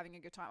he's having a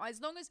good time, as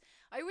long as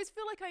I always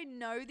feel like I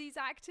know these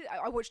actors.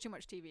 I watch too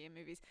much TV and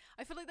movies.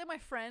 I feel like they're my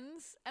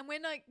friends, and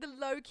when the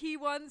low key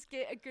ones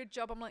get a good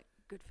job, I'm like,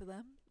 good for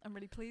them. I'm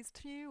really pleased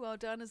for you. Well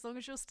done. As long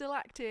as you're still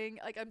acting,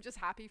 I'm just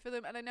happy for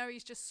them. And I know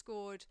he's just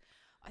scored.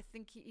 I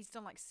think he's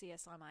done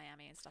CSI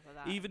Miami and stuff like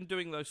that. Even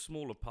doing those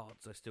smaller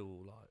parts, they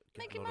still get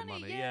making a lot of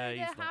money. Yeah,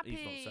 he's not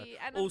sad.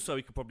 And also,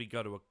 he could probably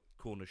go to a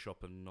corner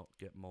shop and not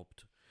get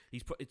mobbed.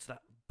 It's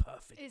that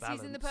perfect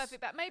balance. He's in the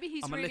perfect balance. Maybe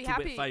he's I'm really happy. I'm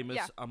a little bit famous.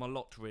 Yeah. I'm a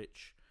lot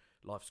rich.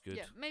 Life's good.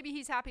 Yeah, maybe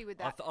he's happy with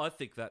that. I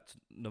think that's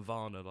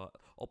Nirvana,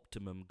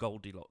 optimum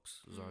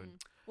Goldilocks zone.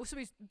 Also,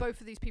 both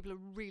of these people are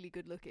really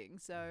good looking,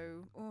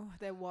 so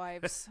their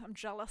wives. I'm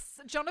jealous.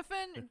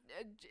 Jonathan,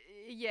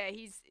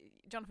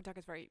 Jonathan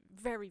Tucker's very,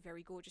 very,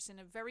 very gorgeous in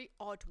a very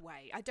odd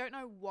way. I don't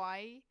know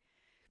why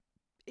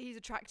he's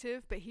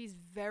attractive, but he's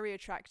very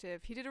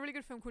attractive. He did a really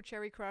good film called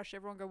Cherry Crush.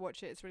 Everyone go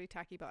watch it. It's really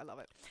tacky, but I love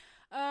it.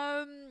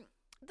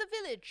 The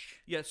Village.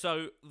 Yeah,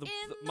 so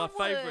my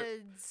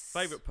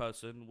favourite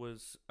person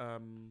was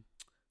from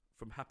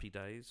Happy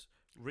Days,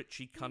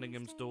 Richie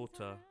Cunningham's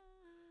daughter.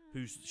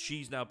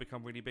 She's now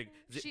become really big.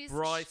 Is it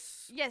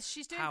Bryce? Yes,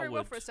 she's doing very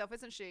well for herself,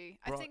 isn't she?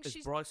 I think is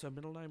Bryce her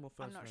middle name or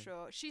first name? I'm not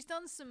sure. She's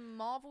done some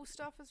Marvel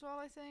stuff as well,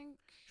 I think.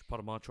 She's part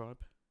of my tribe.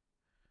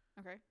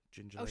 Okay.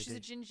 Ginger lady. She's a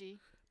gingy.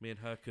 Me and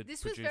her could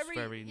produce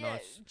very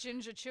nice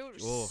ginger children,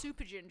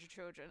 super ginger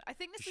children. I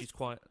think she's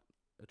quite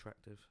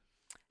attractive.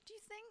 Do you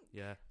think?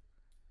 Yeah.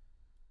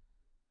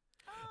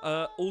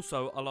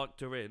 Also, I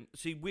liked her in.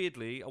 See,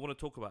 weirdly, I want to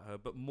talk about her,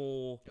 but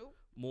more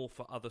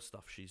for other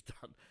stuff she's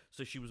done.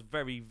 So she was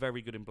very,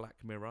 very good in Black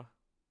Mirror.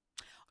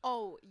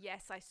 Oh,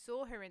 yes, I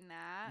saw her in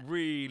that.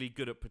 Really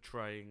good at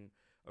portraying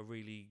a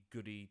really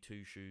goody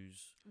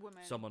two-shoes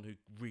woman. Someone who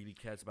really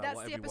cares about what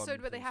everyone That's the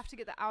episode where they have to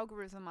get the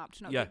algorithm up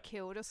to not get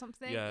killed or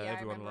something. Yeah,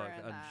 everyone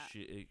and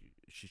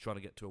she's trying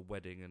to get to a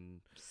wedding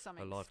and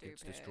her life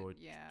gets destroyed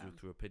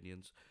through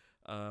opinions.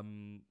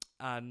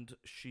 And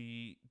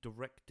she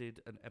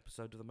directed an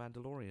episode of The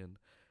Mandalorian,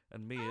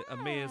 and me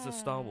as a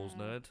Star Wars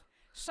nerd.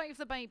 Save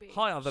the baby.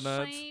 Hi, other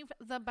nerds. Save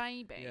the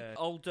baby.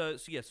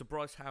 Yeah. So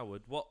Bryce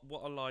Howard. What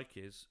I like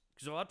is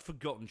because I'd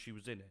forgotten she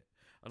was in it,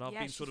 and I've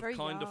been sort of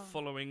kind of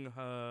following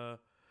her.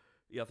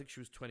 Yeah, I think she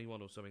was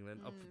 21 or something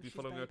then. I've been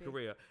following her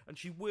career, and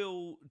she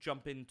will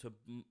jump into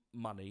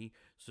money.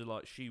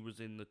 So she was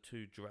in the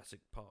 2 Jurassic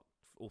Park.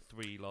 Or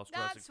 3 last Jurassic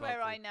Park. That's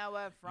where I know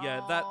her from.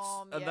 Yeah,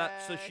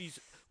 that's so she's.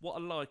 What I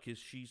like is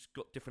she's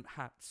got different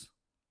hats,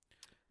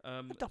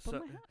 top of my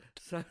hat.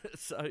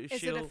 So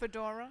Is it a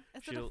fedora?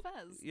 Is it a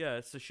fez?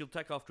 Yeah, so she'll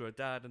take after her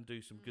dad and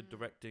do some good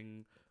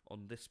directing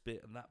on this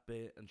bit and that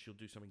bit, and she'll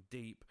do something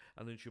deep,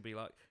 and then she'll be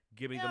like,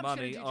 "Give me the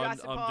money, I'm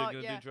going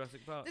to do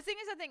Jurassic Park." The thing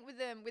is, I think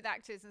with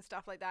actors and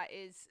stuff like that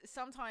is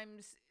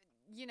sometimes,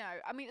 you know,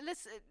 I mean,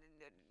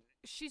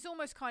 she's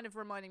almost kind of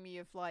reminding me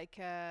of like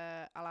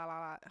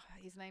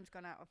his name's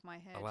gone out of my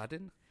head.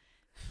 Aladdin.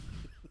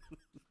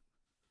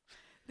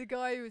 The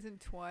guy who was in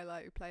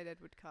Twilight who played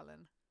Edward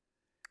Cullen.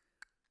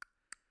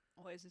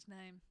 What is his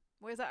name?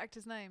 What is that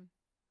actor's name?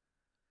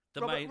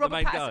 The main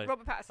guy.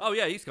 Robert Pattinson. Oh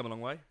yeah, he's come a long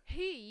way.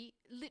 He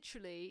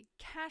literally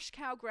cash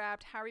cow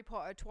grabbed Harry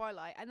Potter,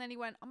 Twilight, and then he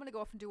went, "I'm going to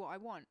go off and do what I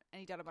want." And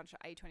he did a bunch of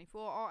A24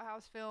 art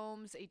house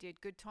films. He did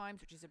Good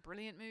Times, which is a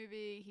brilliant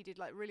movie. He did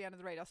like really under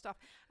the radar stuff.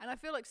 And I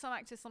feel like some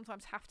actors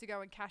sometimes have to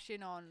go and cash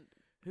in on.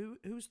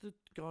 Who's the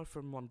guy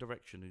from One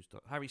Direction who's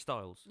done Harry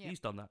Styles? Yeah. He's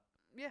done that.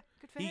 Yeah,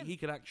 good for him. He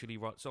could actually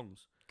write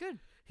songs.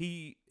 Good.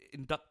 He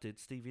inducted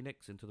Stevie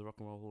Nicks into the Rock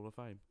and Roll Hall of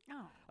Fame.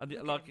 Oh, and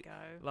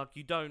like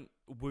you don't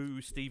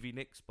woo Stevie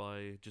Nicks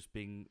by just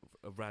being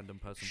a random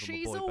person from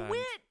a boy band. She's a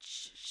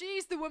witch.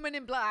 She's the woman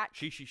in black.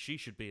 She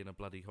should be in a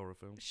bloody horror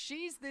film.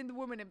 She's the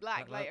woman in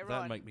black later on.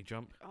 That'd make me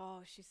jump.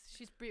 Oh,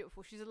 she's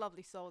beautiful. She's a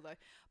lovely soul though.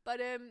 But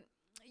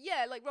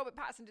yeah, like Robert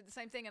Pattinson did the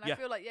same thing, and I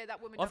feel like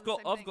that woman. I've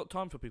got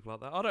time for people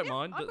like that. I don't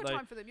mind. I've got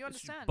time for them. You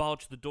understand?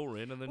 Barge the door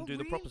in and then do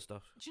the proper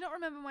stuff. Do you not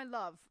remember my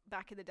love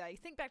back in the day?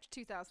 Think back to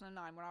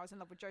 2009 when I was in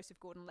love with Joseph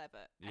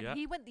Gordon-Levitt, and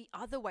he went the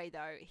other way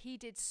though. He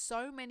did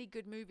so many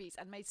good movies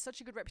and made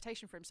such a good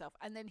reputation for himself,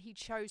 and then he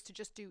chose to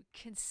just do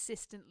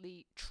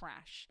consistently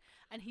trash,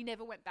 and he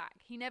never went back.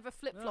 He never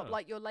flip-flopped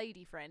like your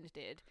lady friend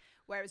did,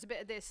 where it was a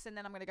bit of this and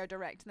then I'm going to go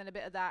direct, and then a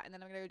bit of that, and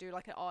then I'm going to go do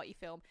like an arty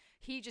film.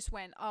 He just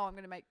went, I'm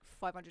going to make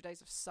 500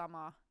 Days of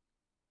Summer.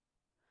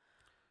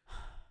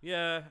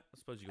 Yeah, I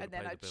suppose you got to pay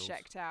the bills. And then I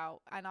checked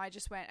out, and I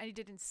just went, and he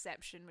did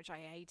Inception, which I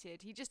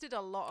hated. He just did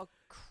a lot of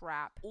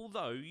crap.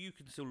 Although you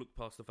can still look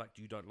past the fact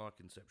you don't like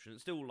Inception,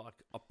 it's still like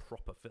a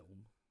proper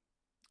film.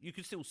 You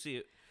can still see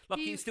it. Like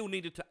he still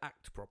needed to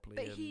act properly.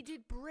 But he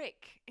did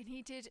Brick, and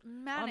he did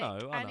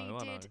Manic, and he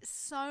did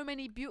so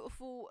many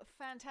beautiful,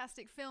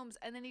 fantastic films,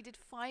 and then he did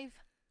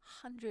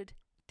 500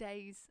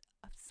 Days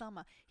of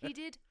Summer. He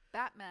did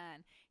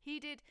Batman. He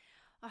did.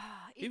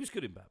 He was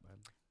good in Batman.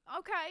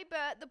 Okay,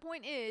 but the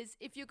point is,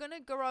 if you're going to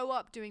grow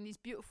up doing these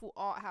beautiful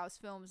art house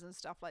films and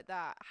stuff like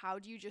that, how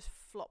do you just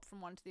flop from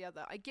one to the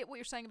other? I get what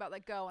you're saying about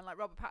that girl and like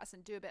Robert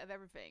Pattinson, do a bit of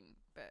everything.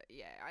 But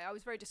yeah, I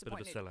was very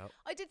disappointed. Bit of a sellout.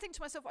 I did think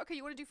to myself, okay,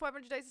 you want to do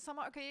 500 Days of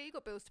Summer? Okay, yeah, you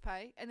got bills to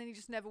pay. And then he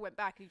just never went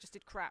back and he just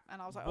did crap.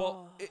 And I was like,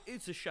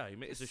 it's a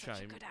shame. It is a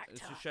shame.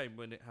 It's a shame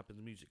when it happens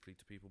musically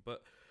to people.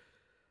 But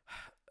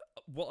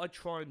what I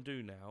try and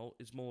do now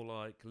is more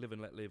like live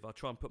and let live. I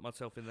try and put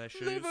myself in their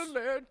shoes. Live and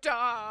let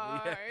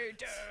die.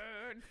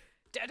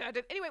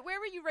 Anyway, where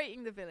are you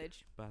rating The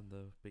Village? Band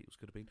the Beatles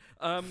could have been.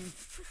 I'm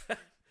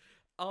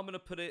going to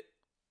put it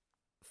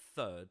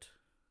third.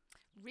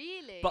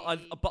 Really? But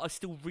I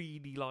still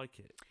really like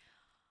it.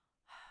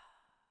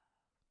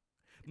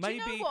 Maybe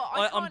you know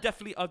what? I've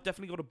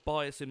definitely got a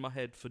bias in my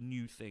head for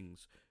new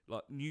things.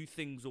 Like new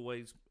things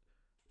always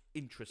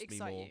interest me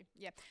more. You.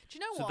 Yeah. Do you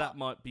know so what? So that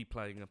might be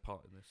playing a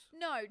part in this.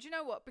 No, do you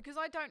know what? Because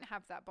I don't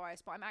have that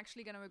bias, but I'm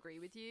actually going to agree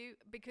with you,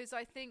 because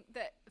I think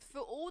that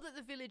for all that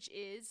The Village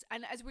is,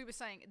 and as we were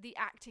saying, the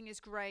acting is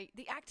great.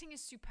 The acting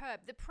is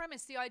superb. The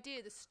premise, the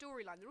idea, the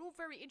storyline, they're all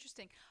very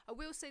interesting. I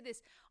will say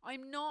this.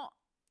 I'm not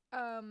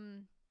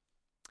on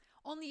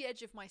the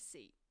edge of my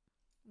seat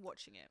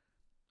watching it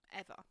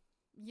ever.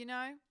 You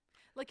know?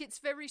 Like it's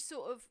very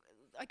sort of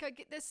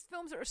like there's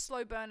films that are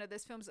slow burner,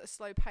 there's films that are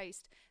slow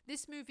paced.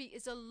 This movie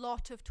is a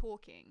lot of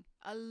talking.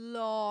 Are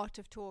you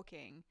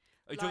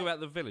talking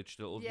about The Village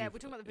still? Yeah, we're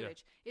talking about The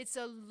Village. Yeah. It's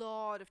a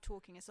lot of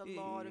talking. It's a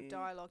lot of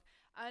dialogue.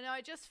 And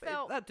I just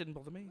felt that didn't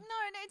bother me. No,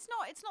 it's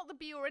not. It's not the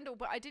be or end all.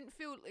 But I didn't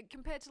feel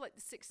compared to like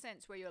The Sixth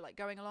Sense, where you're like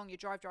going along, you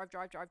drive,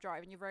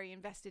 and you're very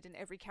invested in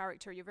every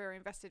character. You're very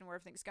invested in where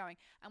everything's going.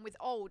 And with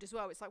Old as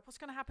well, it's like, what's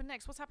going to happen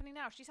next? What's happening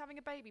now? She's having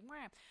a baby.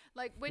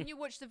 Like when you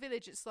watch The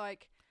Village, it's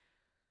like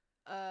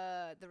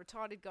the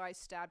retarded guy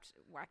stabbed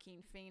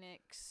Joaquin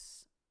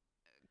Phoenix.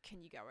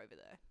 Can you go over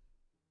there?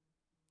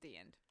 The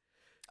end.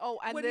 Oh,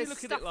 and when there's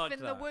stuff in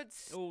the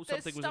woods. Oh,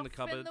 something was in the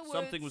cupboard.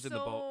 Something was in the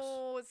box.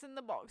 Oh, it's in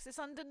the box. It's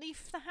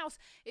underneath the house.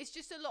 It's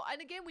just a lot.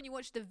 And again, when you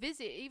watch The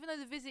Visit, even though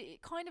The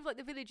Visit, kind of like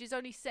The Village, is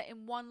only set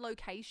in one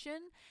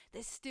location,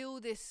 there's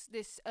still this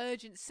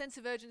urgent sense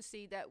of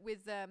urgency that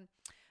with I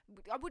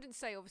wouldn't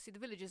say obviously The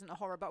Village isn't a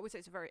horror, but I would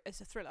say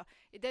it's a thriller.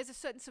 There's a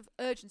sense of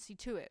urgency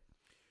to it,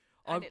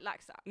 and it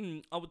lacks that.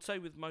 I would say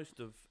with most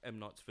of M.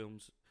 Night's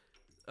films,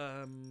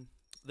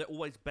 they're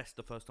always best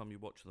the first time you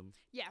watch them.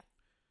 Yeah.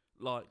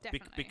 Like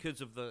because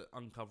of the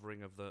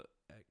uncovering of the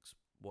X,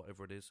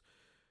 whatever it is.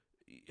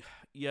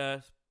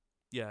 Yeah.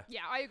 Yeah,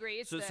 I agree.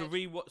 You've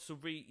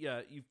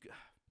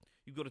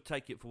got to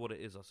take it for what it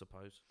is, I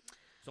suppose.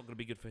 It's not going to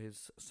be good for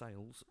his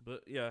sales,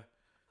 but yeah.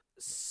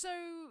 So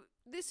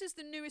this is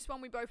the newest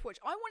one we both watched.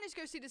 I wanted to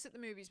go see this at the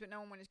movies, but no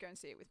one wanted to go and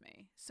see it with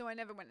me. So I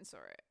never went and saw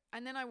it.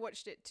 And then I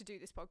watched it to do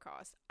this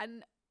podcast.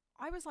 And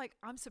I was like,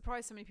 I'm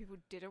surprised so many people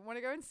didn't want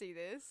to go and see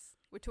this.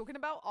 We're talking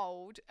about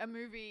Old, a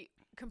movie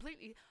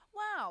completely...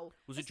 Wow.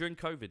 Was it during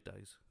COVID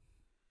days?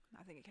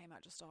 I think it came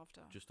out just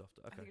after. Just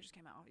after, okay. I think it just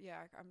came out.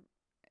 Yeah,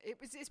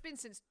 it's been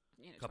since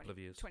couple of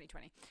years.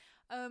 2020.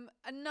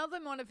 Another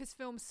one of his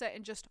films set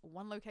in just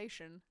one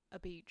location, a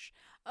beach.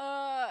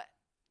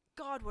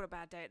 God, what a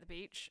bad day at the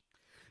beach.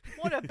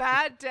 What a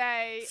bad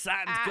day.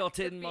 Sand's got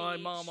in beach. my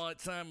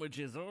Marmite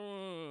sandwiches.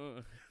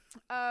 Oh.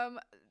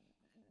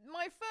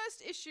 My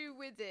first issue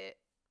with it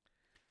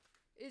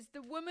is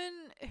the woman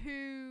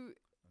who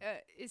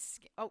is...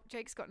 Oh,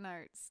 Jake's got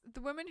notes.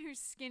 The woman who's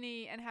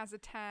skinny and has a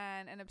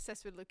tan and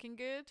obsessed with looking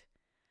good.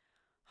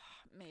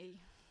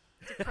 Me.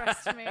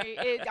 Depressed me.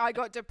 I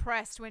got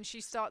depressed when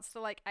she starts to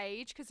like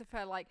age because of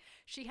her like...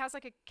 She has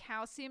like a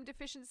calcium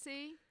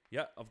deficiency.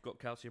 Yeah, I've got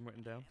calcium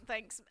written down.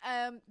 Thanks.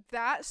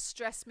 That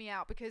stressed me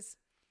out because...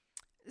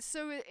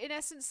 So, in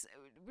essence,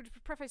 to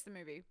preface the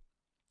movie,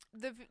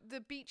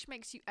 the beach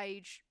makes you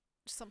age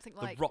something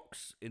like... The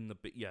rocks in the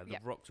beach. Yeah, the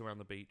rocks around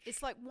the beach.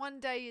 It's like one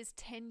day is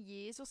 10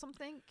 years or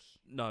something?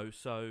 No,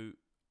 so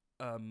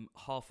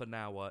half an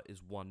hour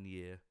is 1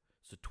 year.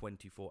 So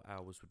 24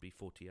 hours would be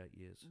 48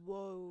 years.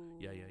 Whoa.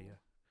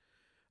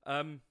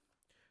 Yeah.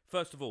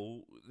 First of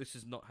all, this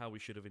is not how we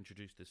should have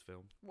introduced this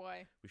film.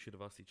 Why? We should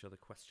have asked each other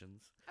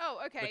questions. Oh,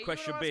 okay. The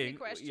question being,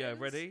 yeah,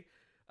 ready?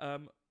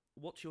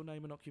 What's your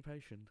name and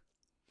occupation?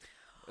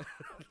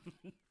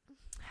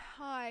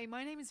 Hi,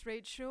 my name is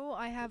Rachel.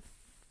 I have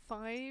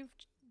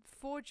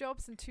 4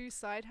 jobs and 2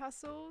 side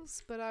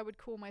hustles, but I would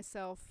call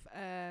myself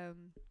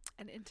an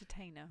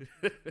entertainer.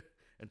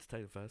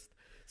 Entertainer first.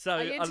 So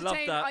I love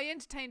that. I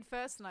entertain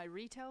first and I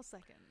retail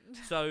second.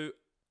 So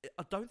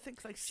I don't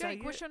think they say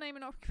Jake, what's your name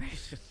and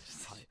occupation?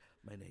 Hi,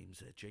 my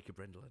name's Jacob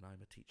Rendell and I'm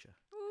a teacher.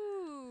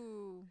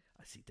 Ooh.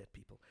 I see dead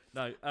people.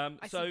 No,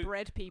 I see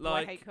bread people.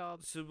 Like, I hate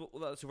carbs. So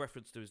what that's a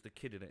reference to is the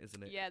kid in it,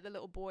 isn't it? Yeah, the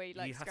little boy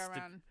likes to go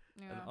around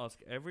and ask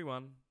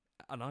everyone,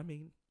 and I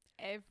mean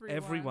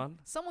everyone.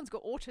 Someone's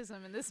got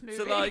autism in this movie.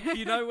 So, like,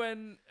 you know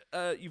when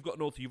you've got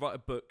an author, you write a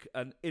book,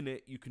 and in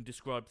it you can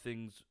describe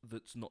things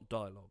that's not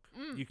dialogue.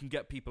 You can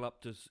get people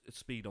up to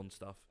speed on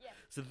stuff. Yeah.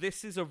 So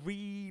this is a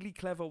really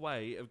clever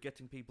way of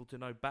getting people to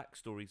know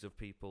backstories of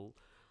people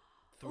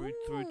through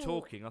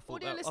talking. I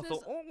thought,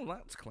 oh,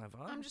 that's clever.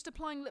 I'm just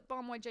applying lip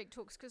balm while Jake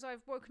talks because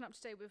I've woken up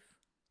today with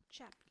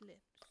chapped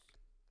lips.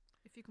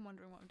 If you can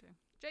wondering what I'm doing.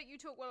 Jake, you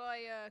talk while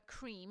I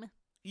cream.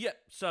 Yeah,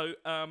 so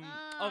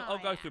I'll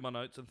go through my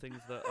notes and things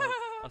that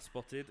I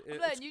spotted.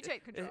 Then you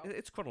take control.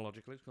 It's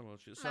chronological. So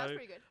that's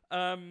pretty good.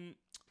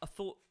 I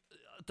thought,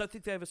 I don't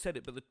think they ever said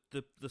it, but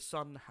the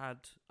son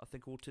had, I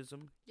think,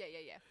 autism. Yeah.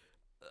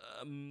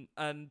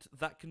 And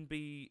that can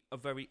be a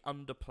very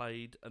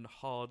underplayed and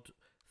hard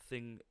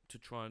thing to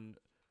try and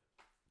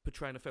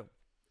portray in a film.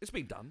 It's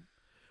been done.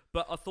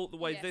 But I thought the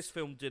way this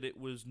film did it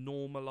was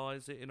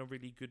normalise it in a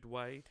really good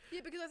way. Yeah,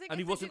 because I think... And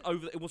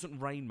it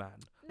wasn't Rain Man.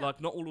 No. Like,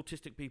 not all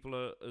autistic people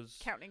are as...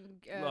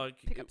 Counting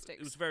like, pick-up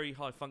sticks. It was very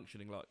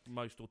high-functioning, like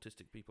most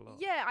autistic people are.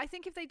 Yeah, I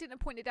think if they didn't have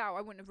pointed out,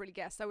 I wouldn't have really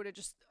guessed. I would have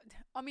just...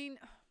 I mean...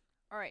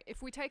 All right,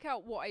 if we take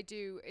out what I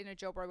do in a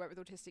job where I work with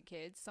autistic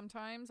kids,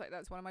 sometimes, like,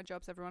 that's one of my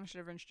jobs, everyone should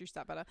have introduced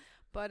that better.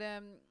 But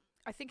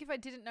I think if I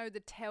didn't know the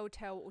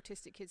telltale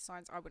autistic kid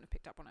signs, I wouldn't have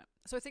picked up on it.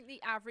 So I think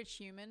the average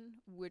human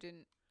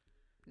wouldn't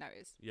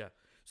notice. Yeah.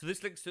 So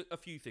this links to a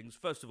few things.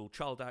 First of all,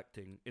 child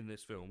acting in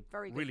this film,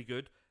 very good. Really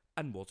good,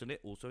 and wasn't it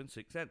also in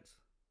Sixth Sense?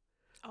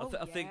 Oh,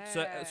 I think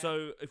so.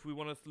 So if we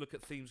want to look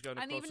at themes going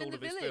across all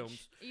of his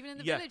films, even in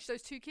the village,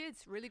 those 2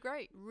 kids, really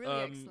great,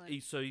 really excellent.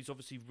 He's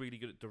obviously really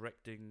good at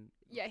directing.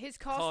 Yeah, his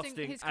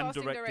casting and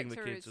directing the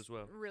kids as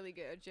well. Really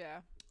good,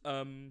 yeah.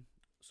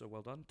 So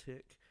well done,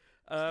 tick.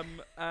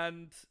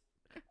 And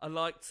I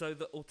liked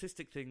the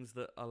autistic things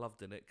that I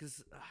loved in it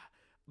because.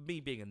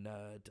 Me being a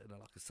nerd and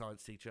like a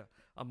science teacher,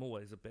 I'm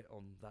always a bit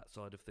on that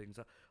side of things.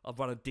 I've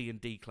run a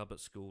D&D club at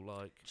school.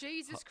 Like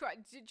Jesus Christ,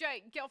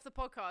 Jake, get off the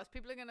podcast.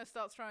 People are going to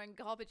start throwing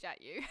garbage at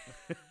you.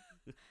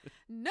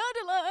 Nerd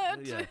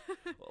alert! Yeah,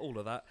 all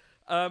of that.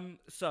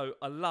 So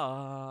I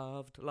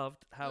loved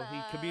how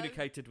he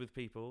communicated with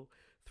people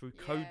through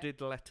coded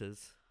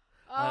letters.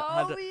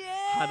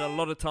 Had a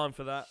lot of time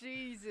for that.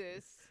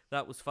 Jesus,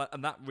 that was fun,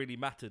 and that really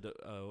mattered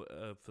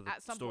for the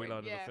storyline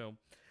of the film.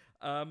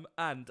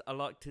 And I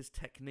liked his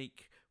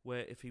technique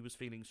where if he was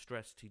feeling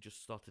stressed, he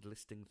just started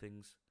listing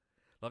things.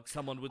 Like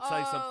someone would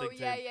say something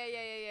to him.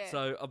 Yeah.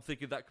 So I'm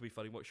thinking that could be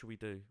funny. What should we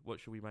do? What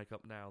should we make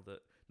up now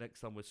that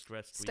next time we're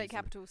stressed? State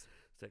capitals.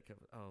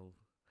 Oh,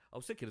 I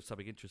was thinking of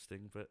something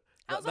interesting, but...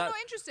 How's that not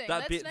interesting?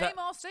 Let's name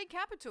our state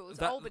capitals.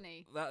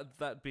 Albany.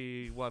 That'd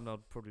be one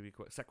I'd probably be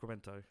quite...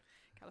 Sacramento.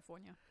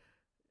 California.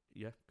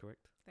 Yeah,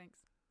 correct. Thanks.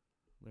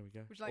 There we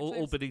go. Would you like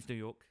Albany's New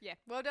York. Yeah.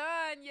 Well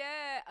done.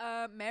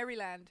 Yeah.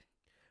 Maryland.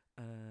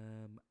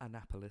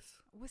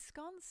 Annapolis.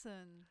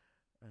 Wisconsin.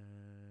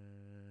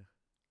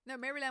 No,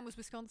 Maryland was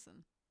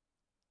Wisconsin.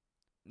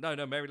 No,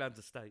 Maryland's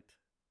a state.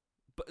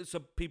 But so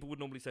people would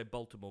normally say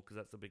Baltimore because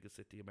that's the biggest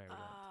city in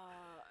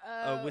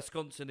Maryland.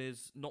 Wisconsin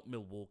is not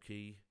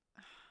Milwaukee.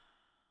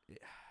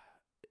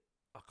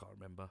 I can't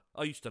remember.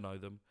 I used to know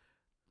them.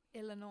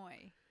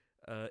 Illinois.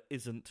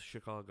 Isn't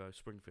Chicago,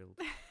 Springfield.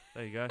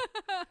 There you go.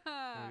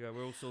 There you go.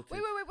 We're all sorted.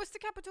 Wait. What's the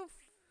capital of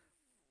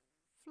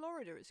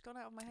Florida? It's gone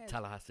out of my head.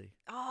 Tallahassee.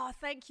 Oh,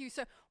 thank you.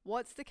 So,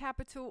 what's the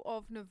capital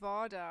of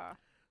Nevada?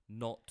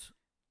 Not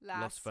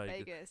Las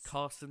Vegas.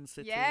 Carson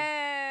City.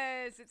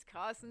 Yes, it's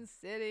Carson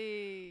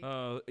City.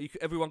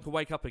 Everyone can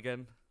wake up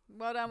again.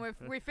 Well done.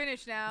 We're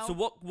finished now. So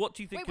what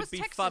do you think could be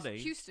Texas? funny?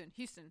 Houston.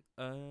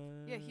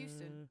 Yeah,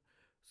 Houston.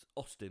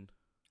 Austin.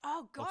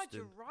 Oh God, Austin.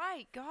 You're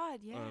right. God,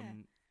 yeah.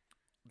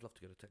 I'd love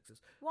to go to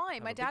Texas. Why?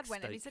 Have My a dad big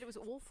went and he steak. said it was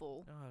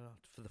awful.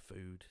 For the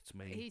food, it's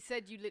me. He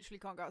said you literally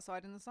can't go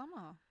outside in the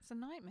summer. It's a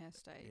nightmare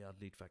state. Yeah, I'd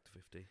need factor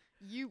 50.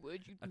 You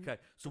would. Okay,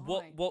 so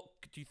die. what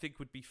do you think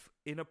would be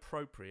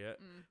inappropriate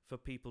for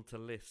people to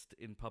list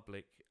in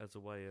public as a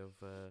way of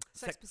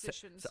sex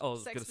positions? I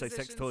was going to say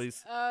sex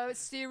toys.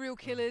 Serial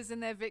killers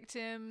and their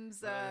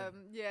victims.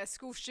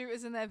 School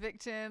shooters and their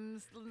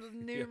victims.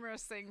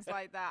 Numerous things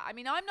like that. I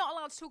mean, I'm not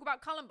allowed to talk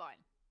about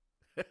Columbine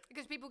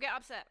because people get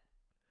upset.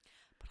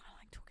 But I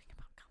like talking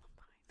about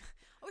Columbine.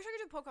 I wish I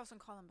could do a podcast on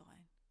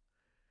Columbine.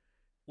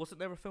 Wasn't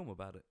there a film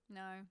about it?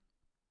 No.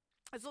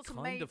 There's lots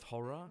of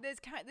horror.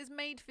 There's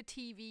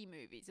made-for-TV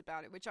movies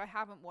about it, which I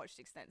haven't watched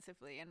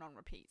extensively and on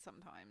repeat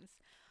sometimes.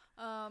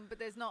 But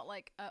there's not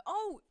like...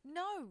 oh,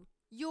 no!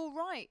 You're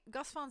right.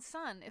 Gus Van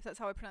Sant, if that's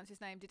how I pronounce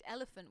his name, did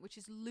Elephant, which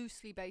is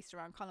loosely based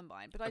around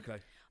Columbine. But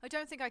I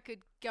don't think I could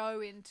go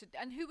into...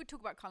 And who would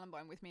talk about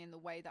Columbine with me in the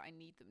way that I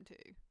need them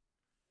to?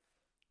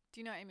 Do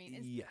you know what I mean?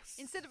 Yes.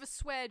 Instead of a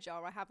swear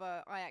jar,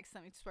 I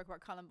accidentally spoke about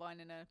Columbine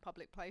in a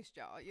public place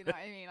jar. You know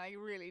what I mean? I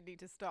really need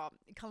to stop.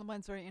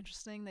 Columbine's very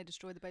interesting. They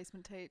destroy the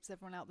basement tapes.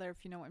 Everyone out there,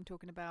 if you know what I'm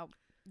talking about,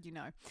 you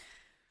know.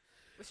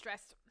 We're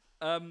stressed.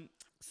 Release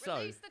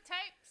the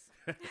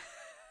tapes.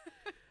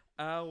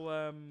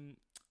 Our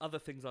other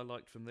things I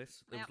liked from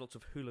this, there was lots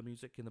of hula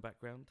music in the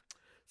background.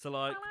 So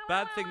like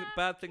bad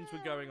things were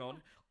going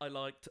on. I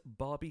liked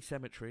Barbie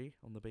Cemetery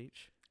on the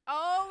beach.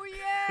 Oh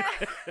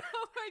yeah!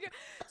 Oh my god!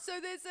 So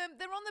there's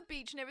they're on the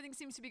beach and everything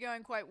seems to be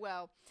going quite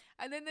well,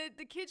 and then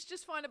the kids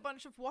just find a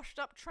bunch of washed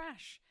up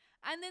trash,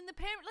 and then the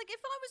parent, like, if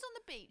I was on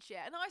the beach,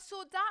 and I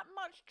saw that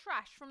much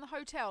trash from the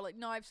hotel, like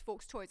knives,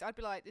 forks, toys, I'd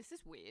be like, this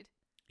is weird.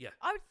 Yeah.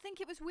 I would think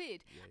it was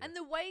weird, and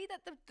the way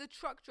that the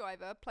truck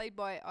driver, played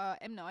by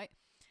M.Night,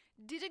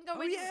 didn't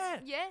go in.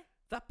 Yeah.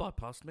 That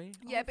bypassed me.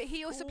 Yeah, but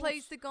he also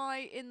plays the guy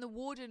in the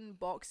warden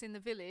box in the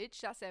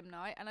village. That's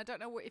M.Night, and I don't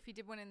know if he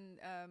did one in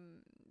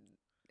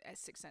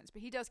Sixth Sense,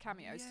 but he does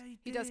cameos. Yeah,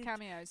 he does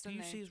cameos. Do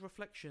you see his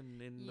reflection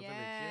in the village?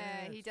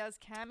 Yeah, he does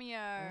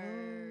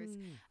cameos.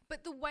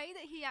 But the way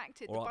that he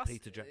acted,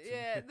 Peter Jackson.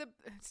 Yeah,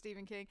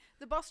 Stephen King,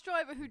 the bus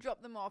driver who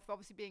dropped them off,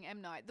 obviously being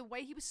M. Night, the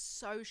way he was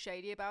so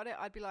shady about it,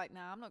 I'd be like,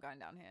 nah, I'm not going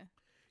down here.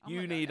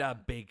 You need a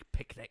big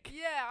picnic.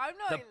 Yeah, I'm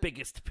not. The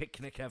biggest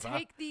picnic ever.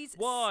 Take these.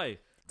 Why?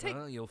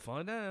 You'll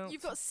find out.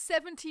 You've got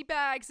 70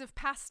 bags of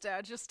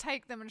pasta. Just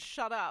take them and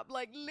shut up.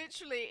 Like,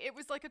 literally, it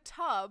was like a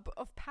tub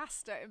of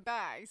pasta in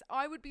bags.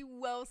 I would be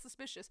well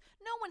suspicious.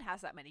 No one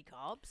has that many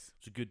carbs.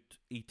 It's a good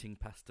eating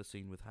pasta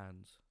scene with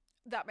hands.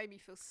 That made me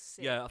feel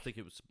sick. Yeah, I think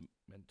it was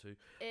meant to.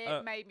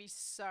 It made me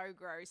so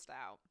grossed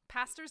out.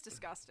 Pasta is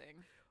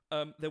disgusting.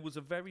 There was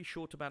a very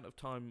short amount of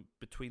time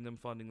between them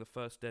finding the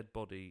first dead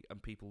body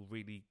and people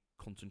really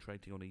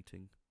concentrating on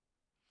eating.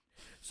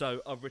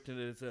 So I've written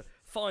it as a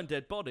fine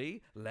dead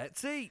body,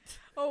 let's eat.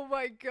 Oh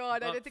my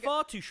god, I don't think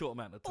far too short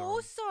amount of time.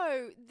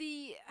 Also,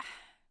 the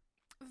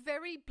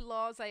very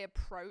blasé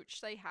approach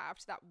they have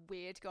to that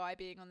weird guy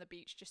being on the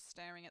beach just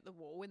staring at the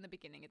wall in the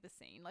beginning of the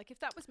scene. Like, if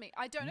that was me,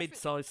 I don't know.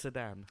 Mid-sized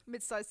sedan.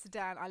 Mid-sized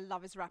sedan. I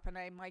love his rapper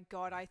name. My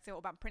god, I thought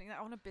about printing that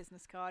on a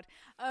business card.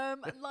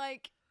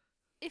 Like,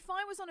 if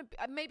I was on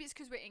a, maybe it's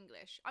because we're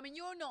English. I mean,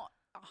 you're not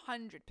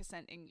 100%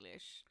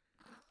 English.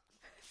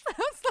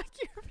 Sounds like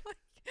you're like.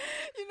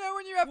 You know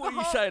when you have what are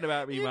you saying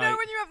about me, mate? You know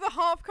when you have the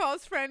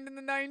half-caste friend in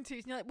the 90s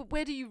and you're like, but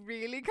where do you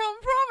really come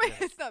from? Yeah.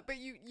 It's not, but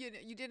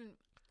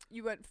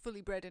you weren't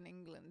fully bred in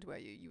England, were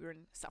you? You were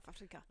in South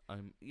Africa.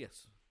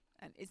 Yes.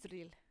 And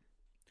Israel.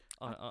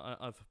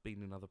 I've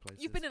been in other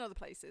places. You've been in other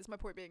places. My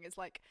point being is,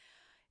 like,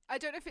 I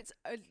don't know if it's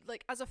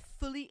like, as a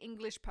fully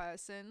English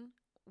person,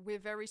 we're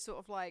very sort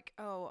of like,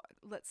 oh,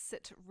 let's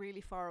sit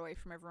really far away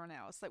from everyone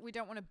else. Like, we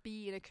don't want to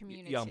be in a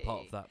community. Yeah, I'm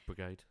part of that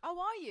brigade. Oh,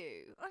 are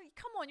you? I mean,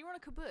 come on, you're on a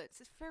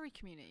kibbutz. It's very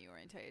community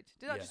orientated.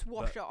 Did that just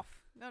wash off?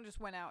 That just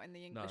went out in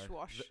the English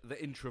wash.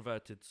 The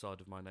introverted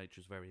side of my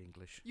nature is very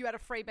English. You had a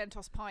Frey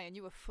Bentos pie and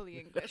you were fully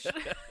English.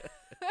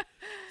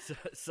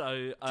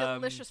 so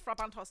delicious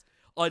Frabantos.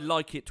 I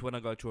like it when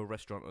I go to a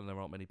restaurant and there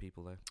aren't many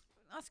people there.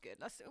 That's good.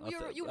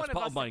 You're one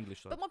part of my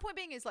English side. But my point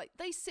being is, like,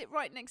 they sit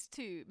right next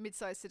to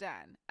mid-sized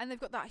sedan, and they've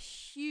got that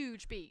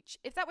huge beach.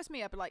 If that was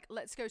me, I'd be like,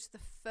 let's go to the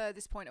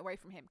furthest point away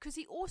from him, because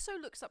he also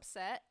looks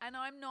upset, and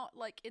I'm not,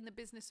 like, in the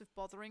business of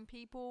bothering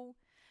people.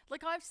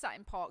 Like, I've sat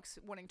in parks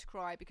wanting to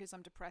cry because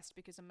I'm depressed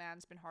because a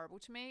man's been horrible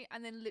to me,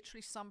 and then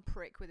literally some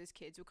prick with his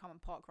kids will come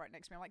and park right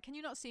next to me. I'm like, can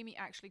you not see me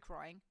actually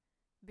crying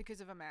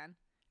because of a man?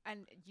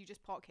 And you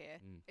just park here.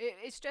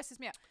 It stresses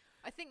me out.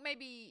 I think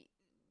maybe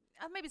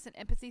it's an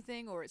empathy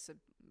thing, or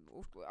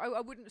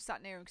I wouldn't have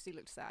sat near him because he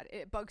looked sad.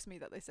 It bugs me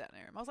that they sat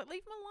near him. I was like,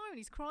 leave him alone.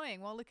 He's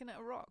crying while looking at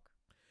a rock.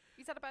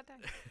 He's had a bad day.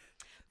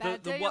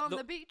 Bad day on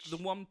the beach. The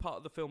one part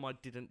of the film I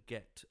didn't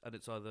get, and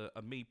it's either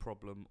a me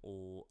problem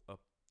or a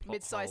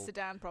mid-sized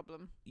sedan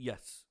problem.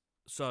 Yes.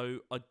 So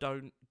I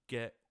don't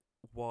get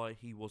why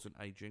he wasn't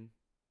aging.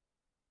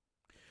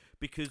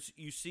 Because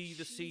you see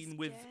the scene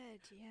with... Dead,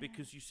 yeah.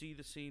 Because you see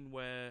the scene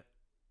where,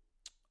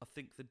 I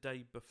think the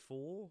day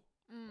before,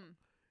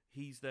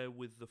 he's there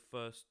with the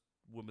first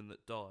woman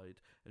that died,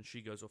 and she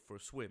goes off for a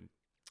swim.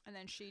 And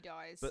then she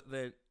dies. But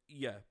then,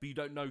 but you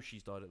don't know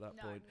she's died at that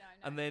point. No.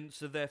 And then,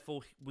 so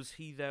therefore, was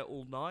he there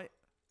all night?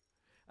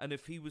 And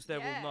if he was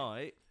there all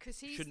night,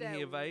 shouldn't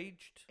he have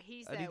aged?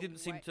 He didn't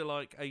seem to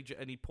like age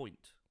at any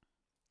point.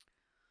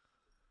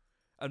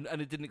 And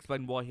it didn't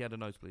explain why he had a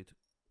nosebleed.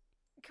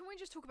 Can we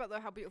just talk about though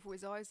how beautiful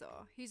his eyes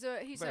are? He's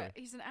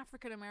an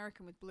African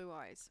American with blue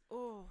eyes.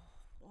 Oh,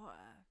 what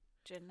a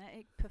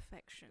genetic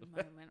perfection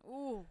moment.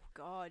 Oh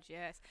God,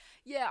 yes.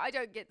 Yeah, I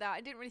don't get that.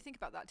 I didn't really think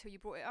about that till you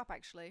brought it up.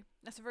 Actually,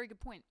 that's a very good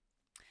point.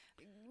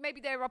 Maybe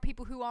there are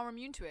people who are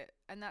immune to it,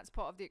 and that's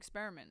part of the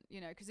experiment,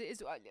 you know, because it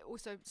is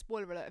also,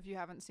 spoiler alert, if you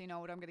haven't seen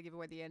Old, I'm going to give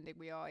away the ending.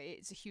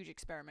 It's a huge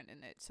experiment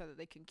in it so that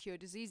they can cure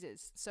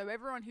diseases. So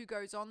everyone who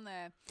goes on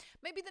there,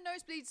 maybe the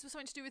nosebleeds were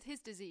something to do with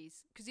his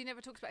disease, because he never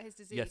talks about his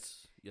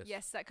disease.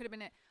 Yes, that could have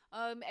been it.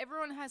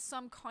 Everyone has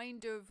some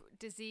kind of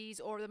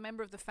disease, or the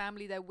member of the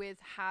family they're with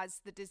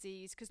has the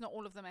disease, because not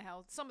all of them are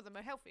healthy. Some of them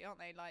are healthy, aren't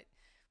they? Like,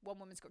 one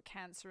woman's got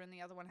cancer and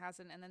the other one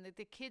hasn't, and then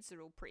the kids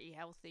are all pretty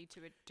healthy to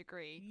a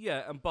degree.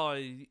 Yeah, and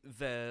by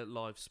their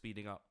lives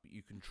speeding up,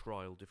 you can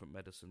trial different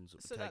medicines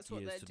that so would that's take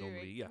what years they're to doing.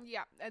 normally.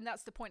 Yeah, and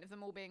that's the point of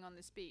them all being on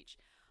this beach.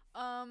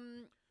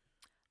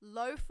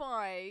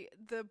 Lo-fi,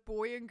 the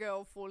boy and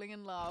girl falling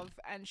in love,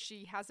 and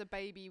she has a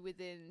baby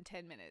within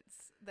 10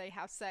 minutes. They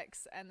have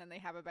sex and then they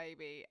have a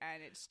baby,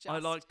 and it's just... I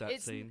liked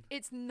that scene.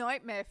 It's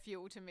nightmare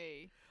fuel to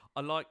me. I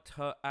liked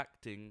her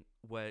acting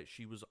where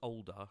she was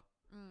older,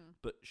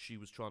 but she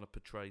was trying to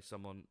portray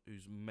someone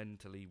who's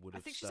mentally would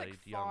have stayed young. I think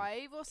she's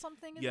like 5 or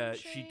something, Yeah,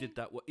 she? she did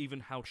that. Even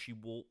how she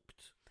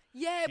walked.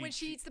 Yeah, when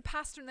she eats the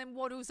pasta and then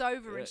waddles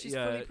over and she's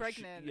fully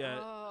pregnant.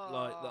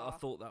 I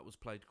thought that was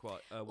played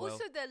quite well.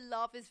 Also, their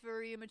love is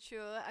very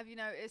immature. Have you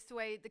noticed the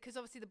way, because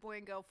obviously the boy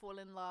and girl fall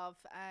in love,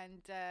 and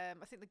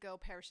I think the girl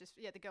perishes.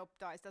 Yeah, the girl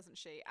dies, doesn't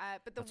she?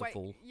 But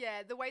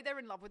the way they're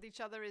in love with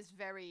each other is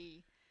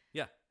very...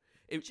 Yeah.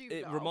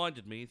 It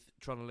reminded me,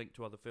 trying to link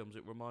to other films,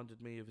 it reminded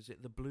me of, is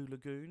it The Blue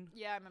Lagoon?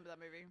 Yeah, I remember that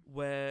movie.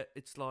 Where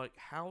it's like,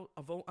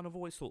 I've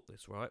always thought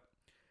this, right?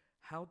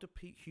 How do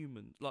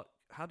humans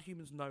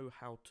know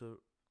how to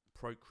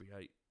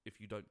procreate if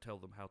you don't tell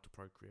them how to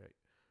procreate?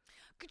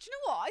 Do you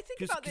know what? I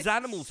think about this. Because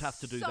animals have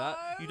to do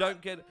that. You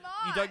don't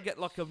get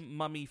like a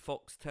mummy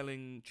fox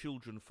telling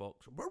children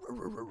fox,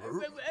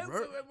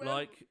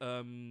 like,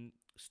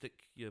 stick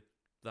your...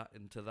 that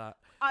into that.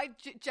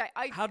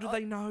 How do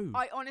they know?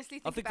 I honestly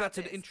think that's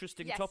an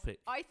interesting topic.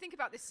 I think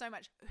about this so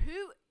much.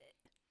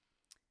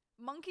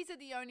 Monkeys are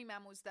the only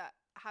mammals that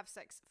have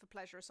sex for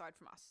pleasure aside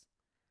from us.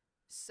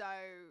 So,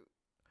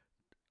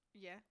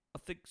 yeah. I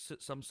think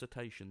some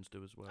cetaceans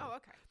do as well. Oh,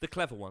 okay. The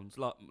clever ones,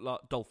 like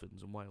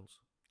dolphins and whales.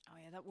 Oh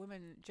yeah, that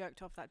woman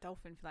jerked off that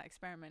dolphin for that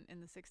experiment in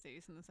the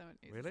 60s and the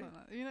 70s. Really? Like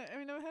have you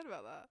never heard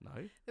about that?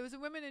 No. There was a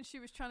woman and she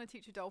was trying to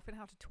teach a dolphin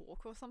how to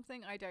talk or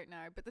something. I don't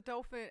know. But the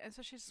dolphin, and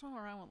so she swam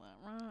around with it.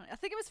 Right. I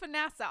think it was for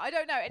NASA. I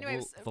don't know.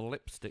 Anyway, the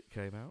lipstick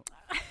came out.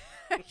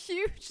 A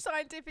huge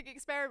scientific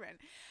experiment.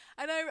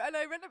 And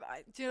I read about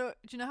it. Do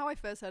you know how I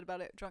first heard about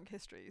it? Drunk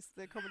Histories,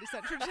 the Comedy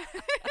Central.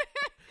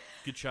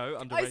 Good show,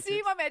 underrated. I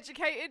seem I'm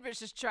educated, but it's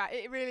just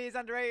it really is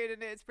underrated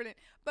and it's brilliant.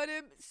 But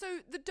so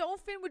the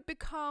dolphin would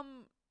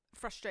become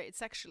frustrated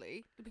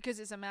sexually because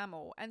it's a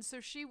mammal, and so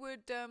she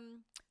would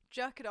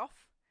jerk it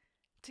off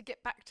to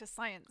get back to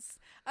science.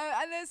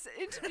 And there's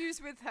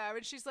interviews with her,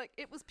 and she's like,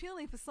 it was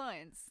purely for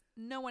science.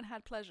 No one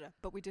had pleasure,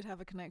 but we did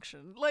have a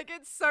connection. Like,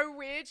 it's so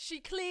weird. She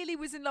clearly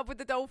was in love with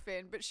the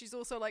dolphin, but she's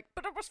also like,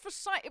 but it was for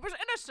science. It was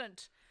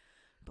innocent,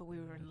 but we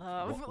were in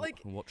love.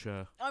 Watch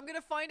her. I'm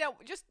gonna find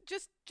out.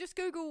 Just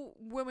Google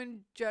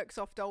woman jerks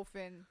off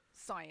dolphin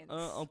science.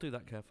 I'll do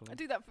that carefully. I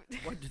do that.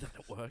 Why did that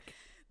not work?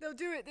 They'll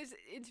do it. There's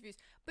interviews,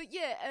 but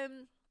yeah,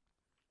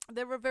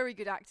 there were very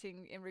good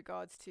acting in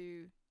regards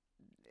to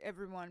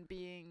everyone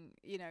being,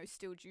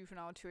 still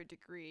juvenile to a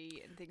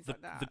degree and things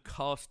like that. The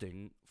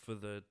casting for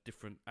the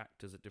different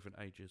actors at different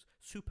ages,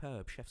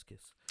 superb, chef's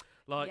kiss.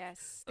 Like,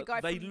 yes, the guy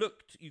they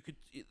looked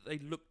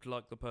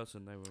like the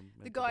person they were meant to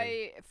be. The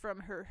guy from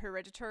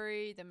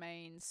Hereditary, the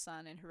main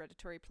son in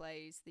Hereditary,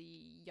 plays the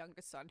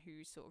younger son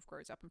who sort of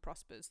grows up and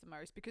prospers the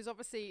most. Because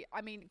obviously,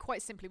 I mean,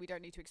 quite simply, we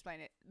don't need to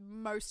explain it.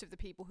 Most of the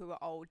people who are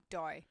old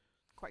die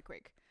quite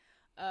quick.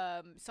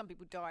 Some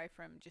people die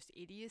from just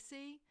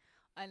idiocy.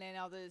 and then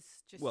others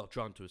just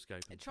trying to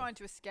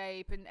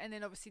escape. And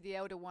then obviously the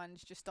elder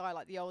ones just die.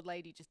 Like the old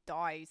lady just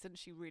dies, doesn't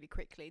she, really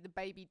quickly? The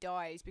baby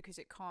dies because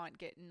it can't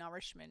get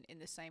nourishment in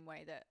the same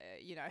way that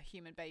a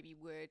human baby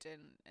would,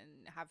 and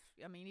have.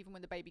 I mean, even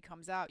when the baby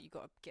comes out, you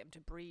got to get them to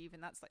breathe,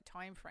 and that's like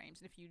time frames.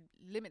 And if you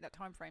limit that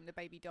time frame, the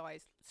baby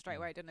dies straight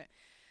away, doesn't it?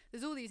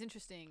 There's all these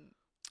interesting.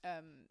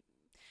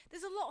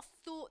 There's a lot of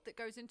thought that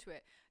goes into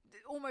it.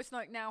 Almost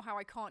like now how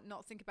I can't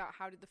not think about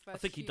how did the first. I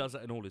think he does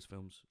that in all his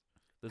films.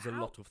 There's a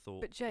lot of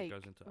thought. But Jake,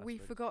 that goes into we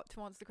forgot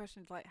to answer the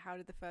question like, how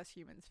did the first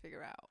humans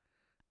figure out?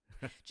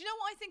 Do you know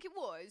what I think it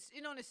was?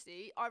 In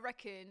honesty, I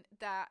reckon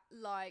that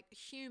like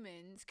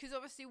humans, because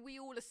obviously we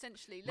all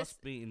essentially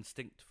must be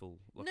instinctful.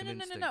 Like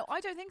no. I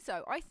don't think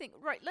so. I think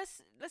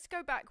let's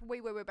go back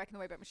way back in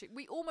the Wayback Machine.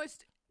 We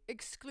almost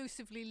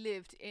exclusively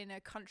lived in a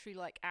country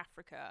like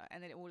Africa,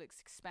 and then it all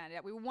expanded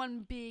out. We were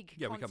one big.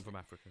 Yeah, we come from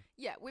Africa.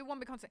 Yeah, we're one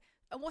big continent.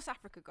 And what's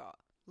Africa got?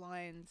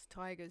 Lions,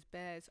 tigers,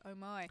 bears. Oh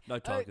my! No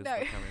tigers. No.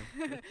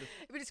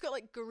 But But it's got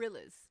like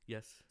gorillas.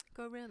 Yes.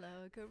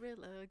 Gorilla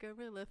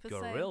for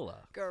Gorilla. sale.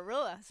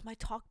 Gorilla. It's my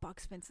talk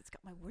box, Vince. It's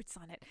got my words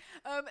on it.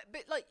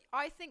 But like,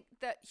 I think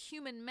that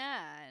human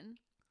man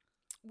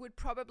would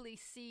probably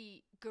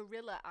see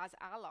gorilla as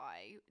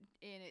ally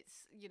in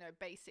its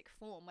basic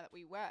form that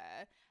we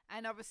were,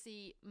 and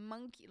obviously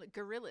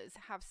gorillas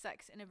have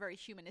sex in a very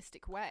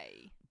humanistic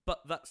way.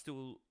 But that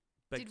still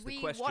begs the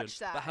question. Watch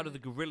that? But how do the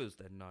gorillas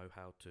then know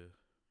how to?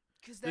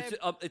 Because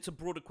it's a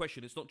broader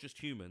question. It's not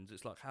just humans.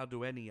 It's like, how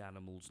do any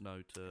animals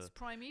know to it's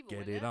primeval,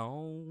 get it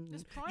on?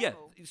 It's primal. Yeah,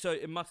 so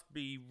it must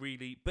be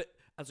really. But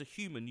as a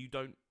human, you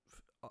don't.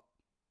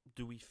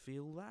 Do we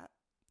feel that?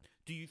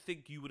 Do you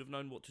think you would have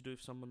known what to do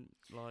if someone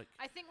like?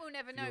 I think we'll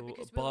never know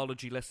because a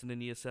biology lesson in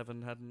year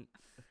 7 hadn't.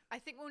 I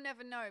think we'll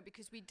never know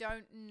because we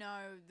don't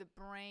know the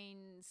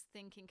brain's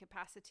thinking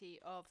capacity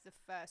of the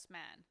first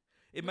man.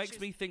 It makes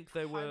me think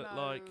they were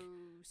like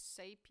Homo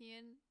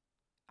sapien.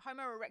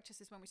 Homo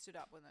erectus is when we stood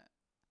up, wasn't it?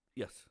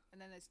 Yes.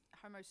 And then there's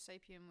Homo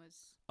sapien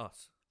was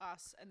us.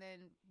 And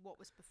then what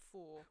was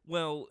before?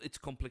 Well, it's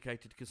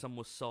complicated because some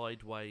were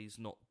sideways,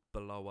 not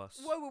below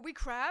us. Whoa, were we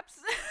crabs?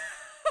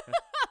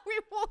 We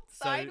walked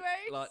sideways.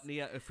 Like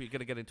if we're going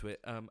to get into it,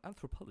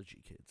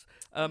 anthropology kids.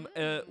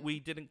 We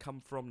didn't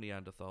come from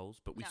Neanderthals,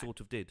 but we sort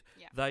of did.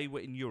 Yeah. They were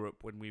in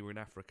Europe when we were in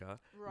Africa.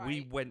 Right.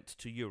 We went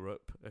to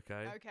Europe.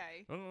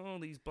 Okay. Oh,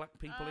 these black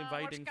people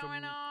invading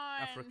from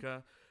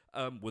Africa.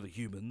 Were the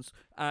humans,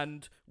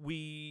 and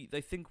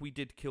they think we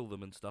did kill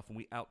them and stuff, and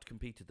we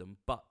outcompeted them.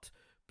 But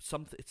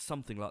it's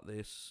something like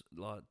this.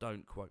 Like,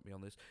 don't quote me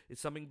on this.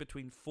 It's something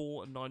between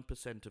 4 and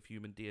 9% of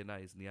human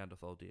DNA is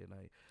Neanderthal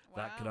DNA. Wow.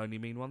 That can only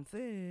mean one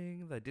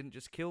thing: they didn't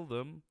just kill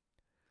them.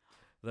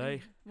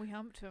 We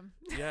humped them.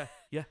 Yeah.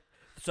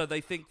 So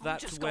they think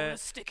that's just where gonna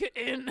stick it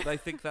in. They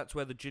think that's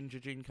where the ginger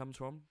gene comes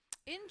from.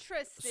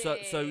 Interesting. So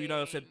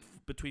I said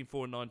between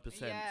 4 and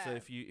 9%. Yeah. So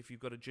if you've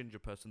got a ginger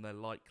person, they're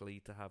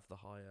likely to have the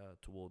higher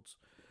towards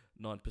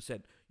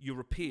 9%.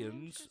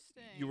 Europeans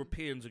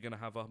are going to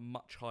have a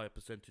much higher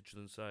percentage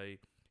than say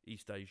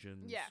East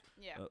Asians.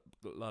 Yeah.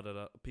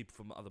 People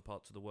from other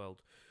parts of the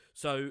world.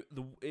 So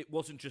it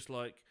wasn't just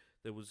like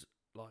there was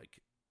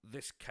like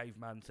this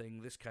caveman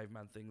thing, this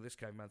caveman thing, this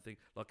caveman thing,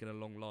 like in a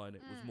long line.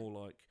 It was more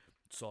like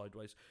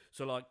sideways.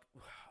 So like.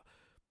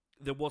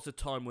 There was a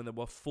time when there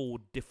were 4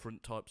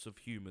 different types of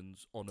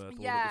humans on Earth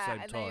all at the same time.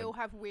 Yeah, and they all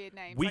have weird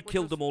names. We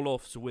killed them all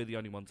off, so we're the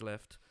only ones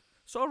left.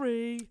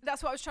 Sorry.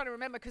 That's what I was trying to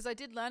remember, because I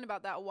did learn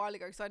about that a while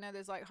ago, because I know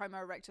there's like Homo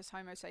erectus,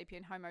 Homo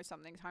sapien, Homo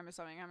something. I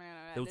mean,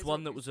 there was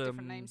one that was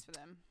different names for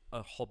them.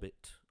 A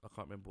hobbit. I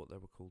can't remember what they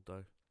were called,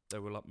 though. They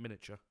were like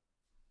miniature.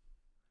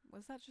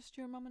 Was that just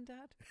your mum and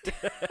dad?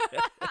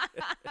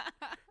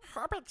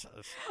 Hobbits.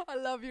 I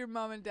love your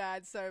mum and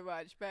dad so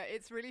much, but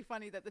it's really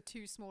funny that the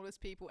 2 smallest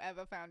people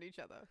ever found each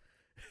other.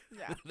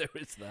 Yeah. There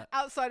is that.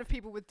 Outside of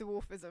people with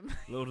dwarfism.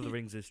 Lord of the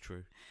Rings is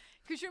true.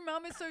 Because your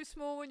mum is so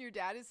small and your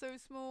dad is so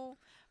small.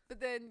 But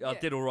then... I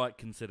did all right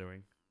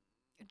considering.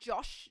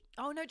 Josh.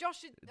 Oh, no,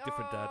 Josh is...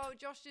 Different dad. Oh,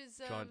 Josh is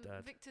Giant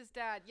dad. Victor's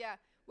dad. Yeah.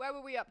 Where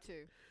were we up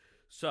to?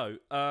 So,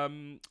 I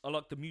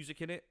like the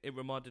music in it. It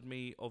reminded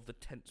me of the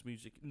tense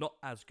music. Not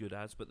as good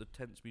as, but the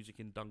tense music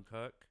in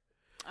Dunkirk.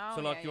 Oh,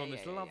 so, you're on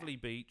this lovely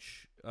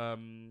beach.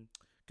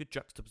 Good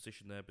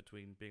juxtaposition there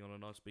between being on a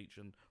nice beach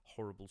and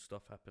horrible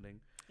stuff happening.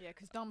 Yeah,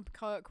 because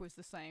Dunkirk was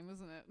the same,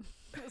 wasn't it?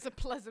 It was a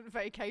pleasant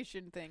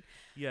vacation thing.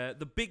 Yeah,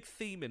 the big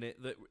theme in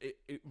it that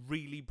it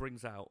really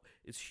brings out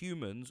is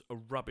humans are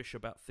rubbish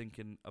about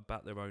thinking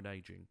about their own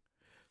aging.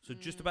 So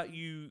just about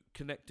you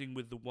connecting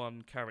with the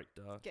one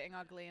character. Getting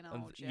ugly and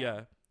old,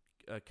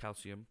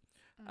 calcium.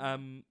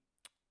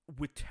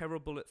 We're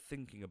terrible at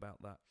thinking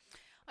about that.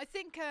 I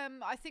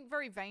think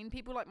very vain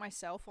people like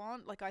myself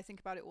aren't. Like, I think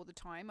about it all the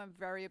time. I'm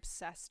very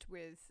obsessed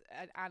with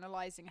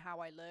analysing how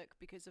I look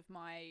because of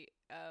my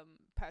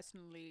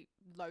personally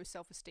low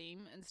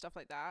self-esteem and stuff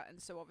like that.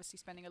 And so obviously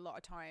spending a lot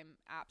of time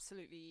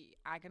absolutely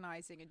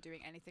agonising and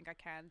doing anything I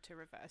can to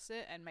reverse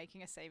it and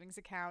making a savings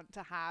account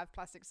to have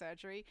plastic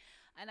surgery.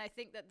 And I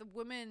think that the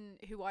woman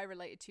who I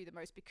related to the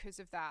most because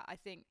of that, I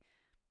think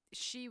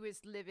she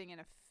was living in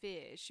a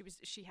fear.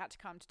 She had to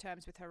come to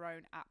terms with her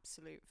own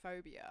absolute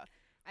phobia,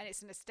 and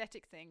it's an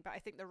aesthetic thing. But I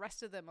think the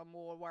rest of them are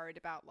more worried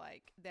about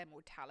like their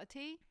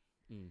mortality.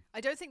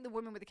 I don't think the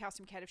woman with the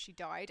calcium cared if she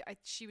died.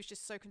 She was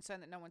just so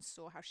concerned that no one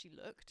saw how she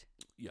looked.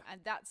 Yeah.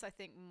 And that's, I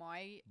think,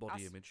 my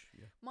body image.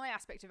 Yeah. My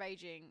aspect of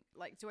aging.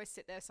 Like, do I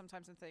sit there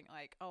sometimes and think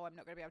like, oh, I'm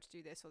not going to be able to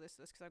do this or this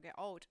because I'll get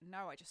old?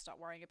 No, I just start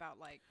worrying about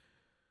like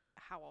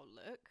how I'll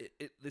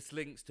look. This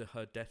links to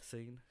her death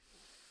scene.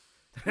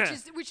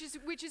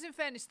 which is in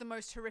fairness the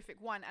most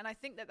horrific one, and I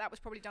think that was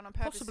probably done on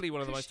purpose. Possibly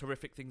one of the most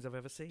horrific things I've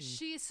ever seen.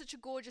 She is such a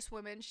gorgeous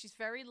woman. She's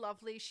very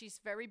lovely. She's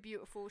very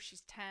beautiful.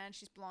 She's tan.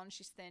 She's blonde.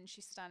 She's thin.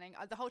 She's stunning.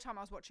 The whole time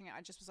I was watching it,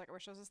 I just was like, I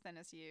wish I was as thin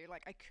as you.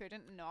 Like, I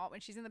couldn't not. When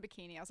she's in the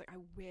bikini, I was like, I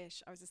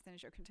wish I was as thin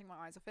as you. I couldn't take my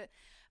eyes off it.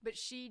 But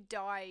she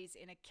dies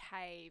in a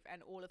cave,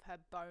 and all of her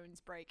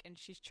bones break, and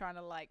she's trying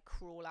to like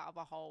crawl out of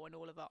a hole, and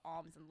all of her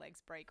arms and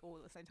legs break all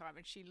at the same time,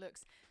 and she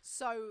looks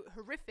so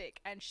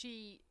horrific, and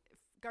she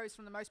goes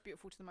from the most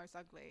beautiful to the most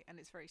ugly, and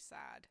it's very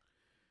sad.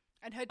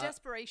 And her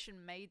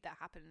desperation made that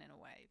happen in a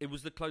way. It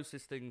was the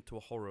closest thing to a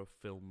horror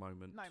film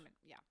moment.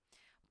 Yeah.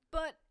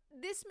 But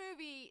this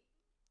movie,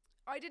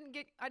 I didn't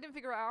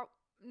figure it out.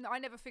 No, I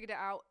never figured it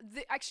out.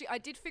 Actually, I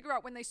did figure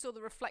out when they saw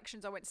the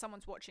reflections. I went,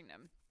 someone's watching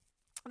them.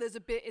 There's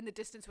a bit in the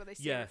distance where they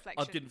see a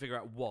reflection. I didn't figure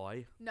out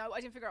why. No, I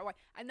didn't figure out why.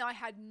 And I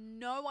had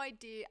no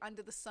idea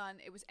under the sun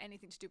it was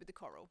anything to do with the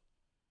coral.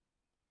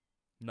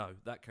 No,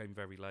 that came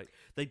very late.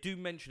 They do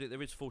mention it.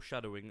 There is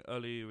foreshadowing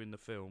earlier in the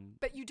film.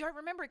 But you don't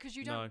remember it because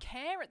you don't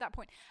care at that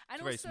point.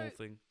 And it's a very small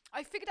thing.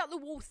 I figured out the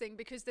wall thing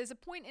because there's a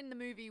point in the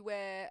movie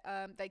where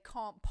they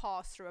can't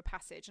pass through a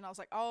passage. And I was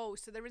like, oh,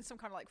 so they're in some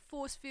kind of like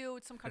force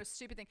field, some kind of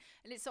stupid thing.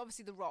 And it's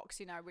obviously the rocks,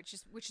 you know, which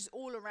is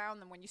all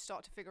around them. When you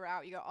start to figure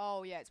out, you go,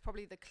 oh, yeah, it's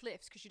probably the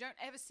cliffs. Because you don't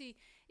ever see,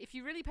 if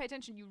you really pay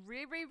attention, you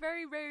very,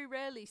 very, very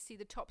rarely see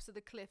the tops of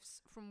the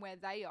cliffs from where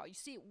they are. You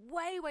see it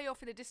way, way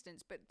off in the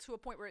distance, but to a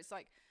point where it's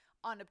like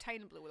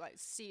unobtainable, like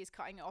sea is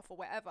cutting it off or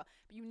whatever,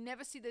 but you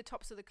never see the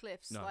tops of the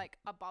cliffs like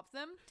above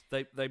them.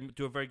 They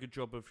do a very good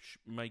job of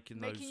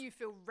making you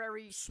feel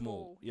very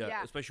small.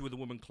 Yeah, especially with the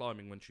woman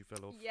climbing when she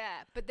fell off.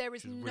 Yeah, but there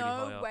is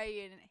no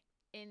way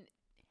in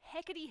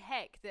heckety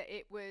heck that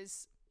it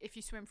was, if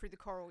you swim through the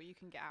coral you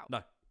can get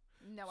out.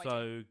 No idea.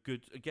 So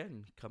good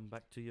again. Come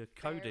back to your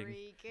coding.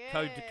 Very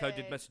good.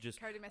 Coded messages.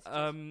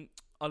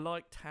 I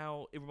liked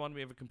how it reminded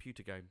me of a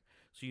computer game.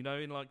 So, you know,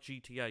 in like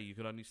GTA, you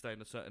can only stay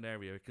in a certain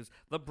area because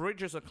the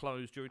bridges are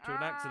closed due to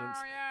an accident.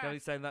 Yeah. You can only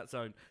stay in that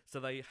zone. So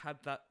they had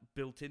that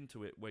built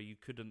into it where you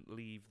couldn't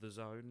leave the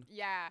zone.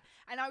 Yeah.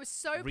 And I was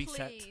so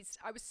pleased.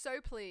 I was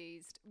so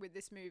pleased with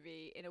this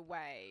movie in a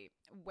way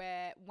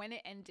where when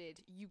it ended,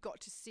 you got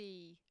to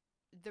see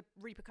the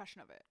repercussion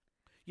of it.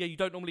 Yeah, you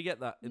don't normally get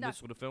that in this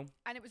sort of film.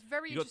 And it was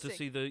very interesting.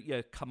 You got to see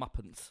the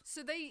comeuppance.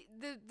 So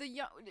the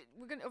young,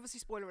 we're going to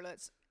obviously spoiler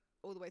alerts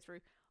all the way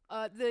through.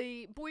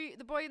 The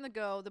boy and the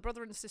girl, the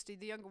brother and the sister,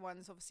 the younger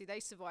ones, obviously they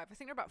survive. I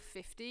think they're about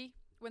 50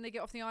 when they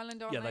get off the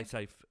island, aren't they? Yeah, they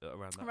say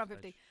around that. Around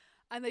 50.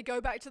 And they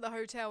go back to the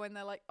hotel and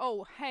they're like,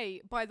 oh,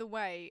 hey, by the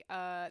way,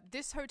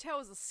 this hotel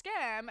is a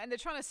scam and they're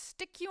trying to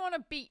stick you on a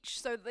beach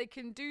so that they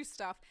can do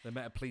stuff. They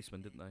met a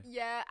policeman, didn't they?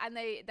 Yeah, and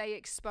they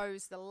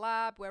expose the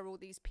lab where all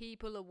these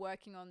people are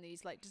working on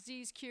these like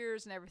disease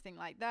cures and everything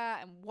like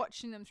that and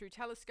watching them through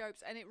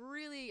telescopes. And it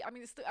really, I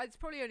mean, it's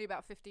probably only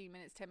about 15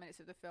 minutes, 10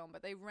 minutes of the film,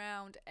 but they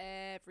round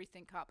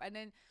everything up. And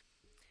then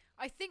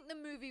I think the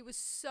movie was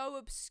so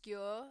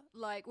obscure,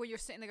 like where you're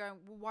sitting there going,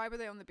 well, why were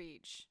they on the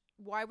beach?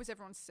 Why was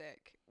everyone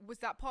sick? Was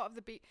that part of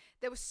the beat?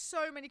 There were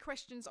so many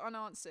questions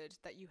unanswered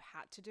that you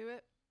had to do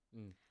it.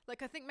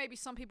 Like, I think maybe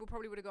some people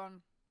probably would have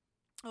gone,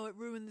 oh, it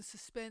ruined the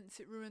suspense.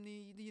 It ruined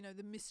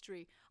the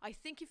mystery. I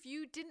think if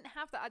you didn't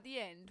have that at the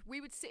end,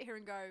 we would sit here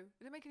and go,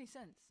 did it make any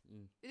sense?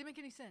 Did it make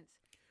any sense?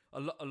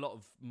 A lot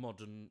of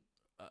modern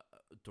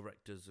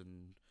directors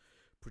and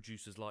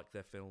producers like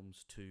their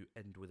films to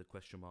end with a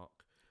question mark.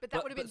 But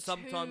that would have been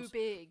too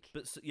big.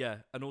 But yeah,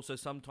 and also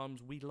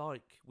sometimes we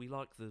like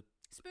the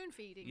spoon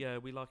feeding. Yeah,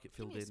 we like it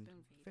filled in.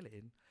 Fill it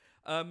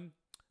in.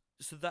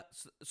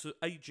 So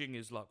aging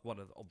is like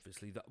one of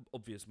the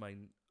obvious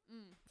main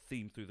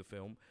theme through the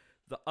film.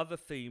 The other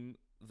theme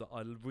that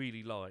I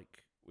really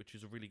like, which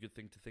is a really good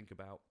thing to think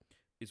about,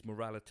 is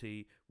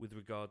morality with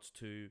regards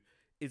to,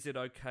 is it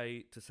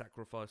okay to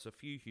sacrifice a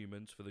few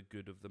humans for the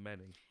good of the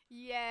many?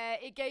 Yeah,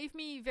 it gave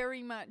me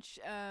very much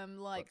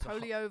like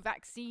polio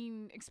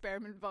vaccine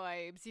experiment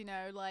vibes, you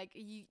know, like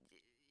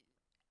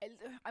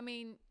I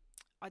mean,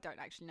 I don't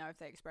actually know if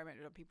they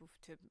experimented on people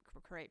to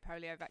create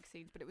polio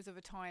vaccines, but it was of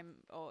a time,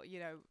 or you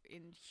know,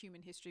 in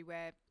human history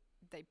where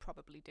they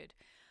probably did.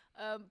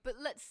 But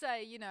let's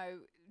say, you know,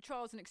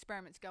 trials and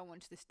experiments go on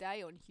to this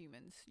day on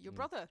humans. Your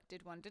brother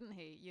did one, didn't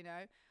he? You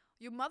know,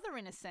 your mother,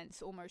 in a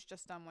sense, almost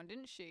just done one,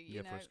 didn't she?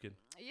 You know? For a skin.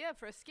 Yeah,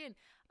 for a skin.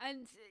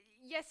 And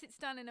yes, it's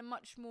done in a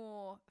much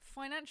more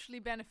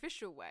financially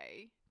beneficial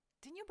way.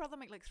 Didn't your brother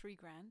make like $3,000?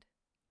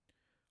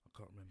 I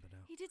can't remember now.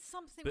 He did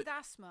something with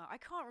asthma. I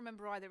can't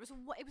remember either. It was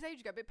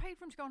ages ago, but it paid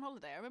for him to go on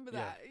holiday. I remember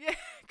that. Yeah,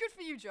 good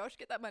for you, Josh.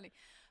 Get that money.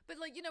 But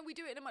like, you know, we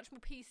do it in a much more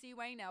PC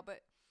way now.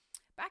 But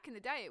back in the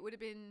day, it would have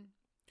been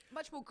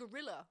much more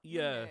guerrilla.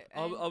 Yeah,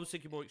 I And- was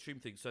thinking more extreme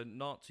things. So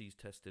Nazis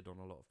tested on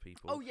a lot of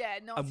people. Oh yeah,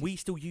 Nazis. And we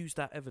still use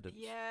that evidence.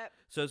 Yeah.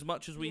 So as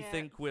much as we Yeah.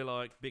 think we're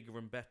like bigger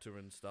and better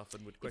and stuff,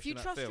 and would If question you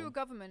that trust film, your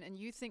government and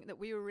you think that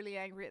we were really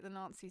angry at the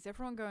Nazis,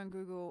 everyone go and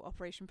Google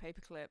Operation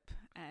Paperclip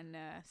and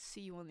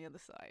see you on the other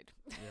side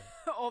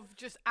of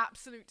just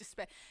absolute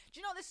despair. Do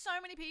you know there's so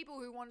many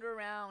people who wander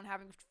around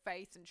having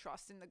faith and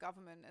trust in the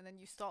government, and then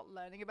you start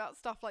learning about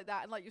stuff like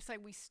that, and like you're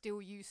saying, we still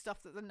use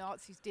stuff that the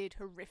Nazis did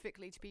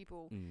horrifically to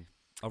people.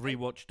 I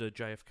rewatched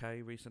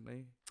JFK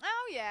recently.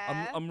 Oh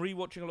yeah. I'm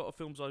rewatching a lot of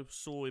films I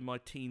saw in my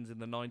teens in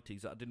the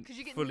 90s that I didn't 'Cause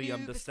you get fully new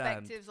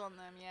understand. perspectives on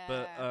them, yeah.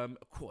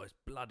 But it's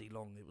bloody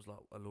long. It was like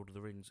a Lord of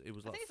the Rings. It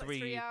was I like think it's like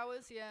 3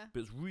 hours, yeah. But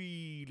it's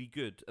really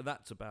good, and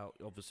that's about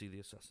obviously the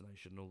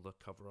assassination, all the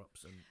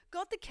cover-ups, and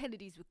God, the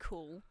Kennedys were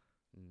cool.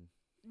 You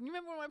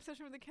remember my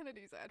obsession with the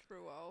Kennedys I had for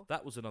a while?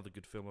 that was another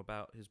good film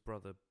about his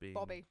brother being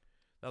Bobby.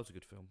 That was a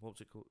good film. What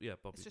was it called? Yeah,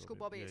 Bobby. It's just called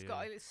Bobby. Yeah, It's yeah.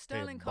 got a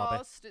sterling Hey, Bobby.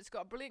 cast. It's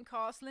got a brilliant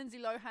cast. Lindsay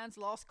Lohan's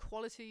last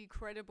quality,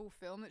 credible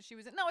film that she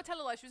was in. No, I tell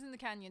a lie. She was in The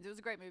Canyons. It was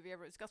a great movie.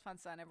 It's Gus Van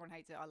Sant. Everyone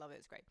hates it. I love it.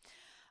 It's great.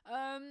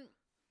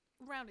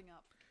 Rounding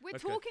up. We're Okay.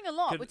 talking a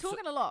lot. We're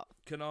talking a lot.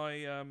 Can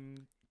I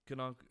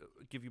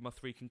give you my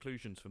 3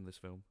 conclusions from this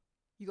film?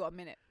 You got a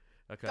minute.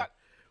 Okay. Go.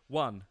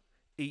 1,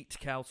 eat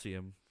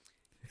calcium.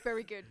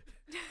 Very good.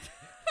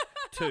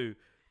 2,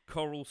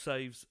 coral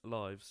saves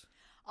lives.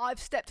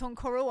 I've stepped on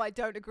coral. I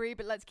don't agree,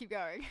 but let's keep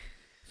going.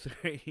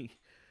 3,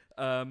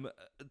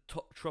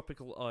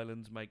 tropical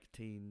islands make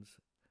teens.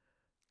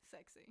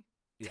 Sexy.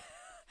 Yeah.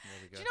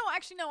 There we go. Do you know what?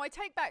 Actually, no. I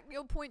take back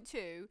your point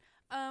too.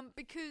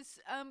 Because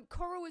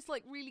coral is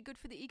like really good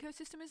for the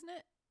ecosystem, isn't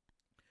it?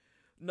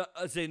 No,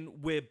 as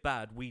in we're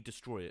bad. We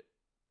destroy it.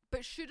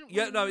 But shouldn't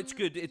Yeah, we? no, it's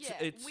good. It's yeah,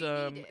 it's we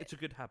need it's it. a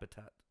good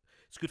habitat.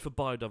 It's good for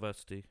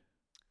biodiversity.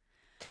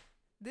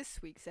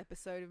 This week's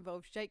episode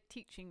involves Jake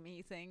teaching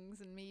me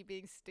things and me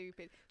being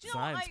stupid. Do you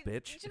Science, know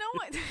what bitch. Do you know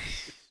what?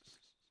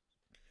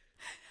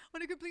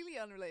 On a completely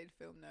unrelated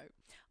film note,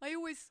 I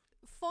always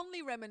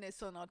fondly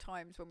reminisce on our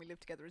times when we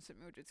lived together in St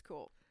Mildred's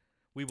Court.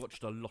 We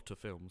watched a lot of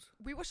films.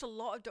 We watched a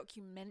lot of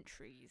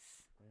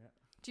documentaries. Yeah.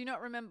 Do you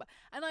not remember?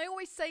 And I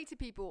always say to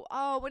people,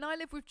 oh, when I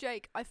lived with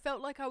Jake, I felt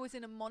like I was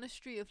in a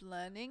monastery of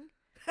learning.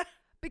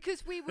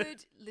 Because we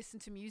would listen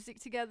to music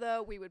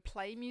together, we would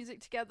play music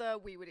together,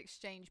 we would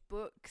exchange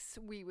books,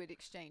 we would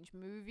exchange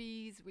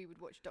movies, we would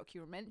watch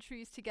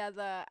documentaries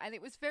together. And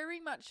it was very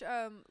much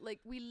like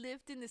we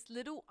lived in this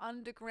little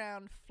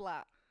underground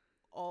flat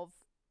of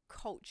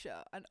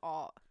culture and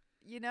art,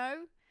 you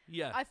know?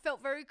 Yeah. I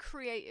felt very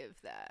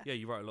creative there. Yeah,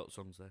 you write a lot of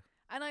songs there.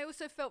 And I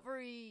also felt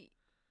very,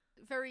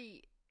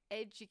 very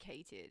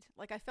educated.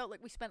 Like I felt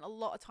like we spent a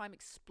lot of time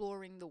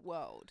exploring the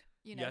world,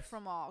 you know, Yes.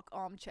 from our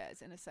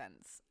armchairs in a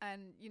sense.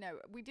 And, you know,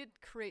 we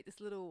did create this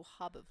little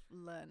hub of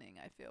learning,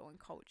 I feel, and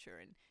culture.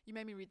 And you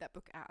made me read that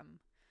book, Atom.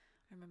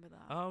 I remember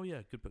that. Oh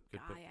yeah, good book. Good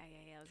book. Yeah.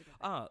 It was a good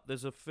book.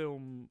 There's a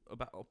film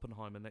about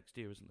Oppenheimer next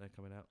year, isn't there,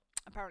 coming out?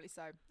 Apparently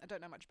so. I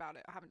don't know much about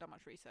it. I haven't done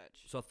much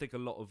research. So I think a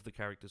lot of the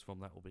characters from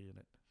that will be in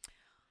it.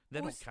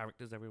 They're not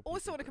characters, they're real people.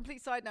 Also, on a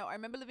complete side note, I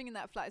remember living in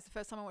that flat. It's the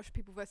first time I watched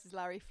People vs.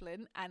 Larry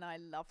Flynn, and I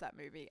love that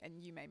movie,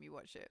 and you made me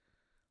watch it.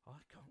 I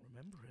can't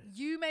remember it.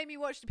 You made me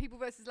watch the People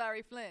vs.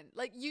 Larry Flynn.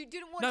 Like, you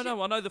didn't watch it.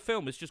 No, I know the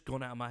film. It's just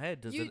gone out of my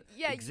head as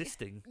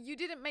existing. You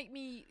didn't make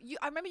me...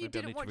 I remember you Maybe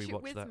I didn't need watch to it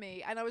rewatch with that.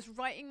 me, and I was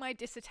writing my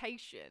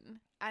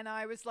dissertation, and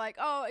I was like,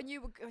 oh, and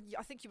you were...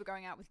 I think you were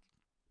going out with...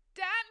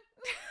 Dan?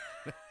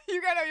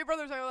 You go, no, your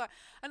brother was like all that.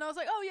 And I was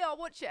like, oh, yeah, I'll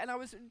watch it. And I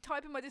was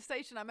typing my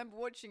dissertation. I remember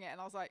watching it, and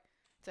I was like,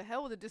 to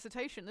hell with the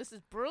dissertation. This is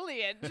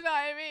brilliant. Do you know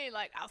what I mean?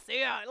 Like, I'll see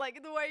ya.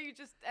 Like, the way you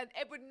just... And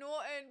Edward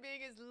Norton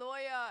being his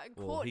lawyer. And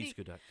Well, Courtney... he's a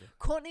good actor.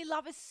 Courtney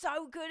Love is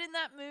so good in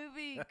that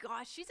movie.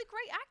 Gosh, she's a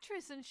great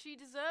actress, and she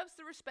deserves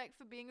the respect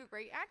for being a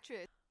great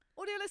actress.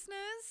 Audio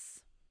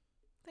listeners,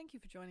 thank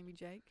you for joining me,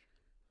 Jake.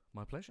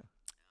 My pleasure.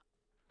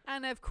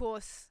 And of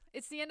course,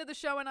 it's the end of the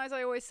show, and as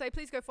I always say,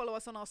 please go follow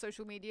us on our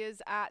social medias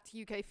at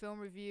UK Film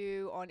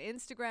Review on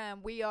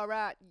Instagram. We are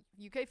at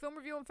UK Film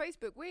Review on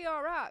Facebook. We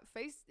are at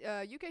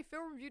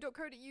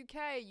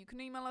ukfilmreview.co.uk. You can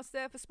email us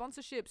there for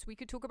sponsorships. We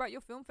could talk about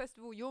your film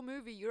festival, your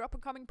movie, your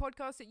up-and-coming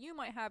podcast that you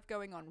might have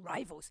going on,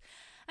 Rivals.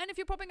 And if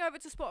you're popping over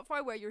to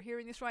Spotify where you're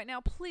hearing this right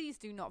now, please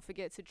do not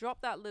forget to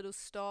drop that little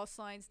star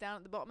signs down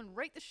at the bottom and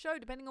rate the show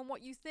depending on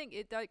what you think.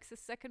 It takes a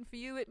second for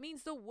you. It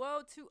means the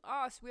world to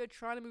us. We're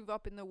trying to move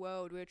up in the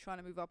world. We're trying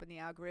to move up in the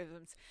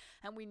algorithms,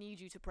 and we need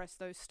you to press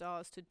those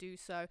stars to do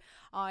so.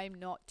 I'm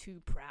not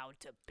too proud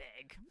to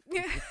beg.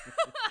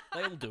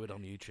 They all do it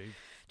on YouTube.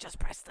 Just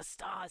press the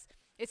stars.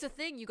 It's a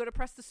thing. You got to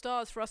press the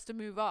stars for us to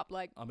move up.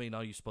 Like, I mean,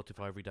 I use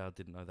Spotify every day. I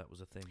didn't know that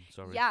was a thing.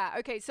 Sorry. yeah,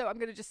 okay, so I'm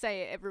going to just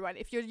say it, everyone.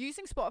 If you're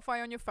using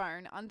Spotify on your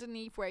phone,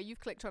 underneath where you've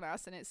clicked on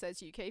us and it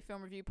says UK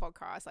Film Review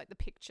Podcast, like the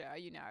picture,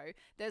 you know,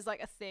 there's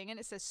like a thing and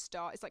it says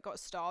star. It's like got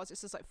stars. It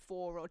says like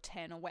 4 or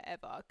 10 or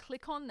whatever.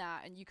 Click on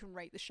that and you can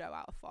rate the show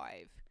out of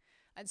 5.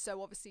 And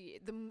so obviously,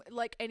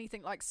 like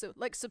anything like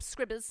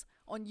subscribers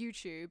on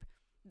YouTube,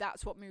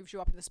 that's what moves you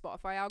up in the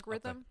Spotify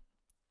algorithm.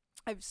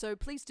 So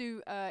please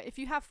do, if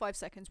you have 5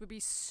 seconds, we'd be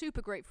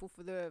super grateful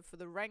for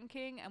the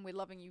ranking, and we're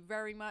loving you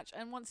very much.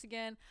 And once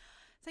again,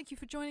 thank you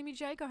for joining me,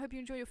 Jake. I hope you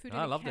enjoy your food.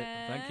 I loved it.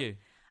 Thank you.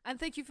 And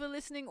thank you for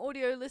listening,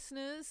 audio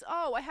listeners.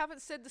 Oh, I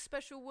haven't said the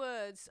special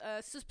words.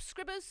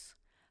 Subscribers,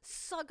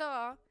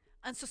 saga,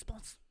 and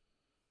suspense.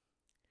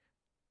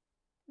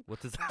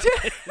 What does that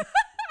mean?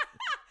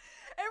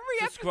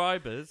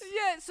 Subscribers.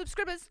 Yeah,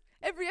 subscribers.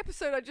 Every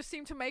episode, I just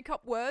seem to make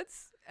up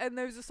words, and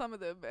those are some of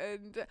them.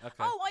 And Okay.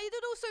 I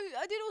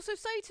did also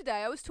say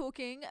today, I was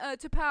talking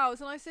to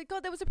pals, and I said,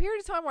 God, there was a period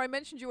of time where I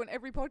mentioned you on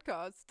every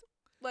podcast.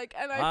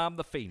 I'm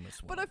the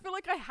famous one. But I feel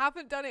like I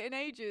haven't done it in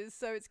ages,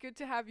 so it's good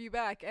to have you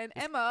back. And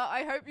Emma,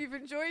 I hope you've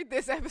enjoyed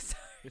this episode,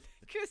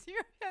 because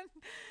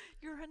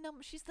you're her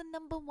number. She's the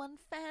number one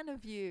fan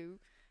of you.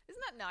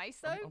 Isn't that nice,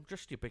 though? I'm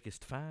just your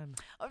biggest fan.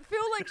 I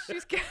feel like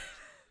she's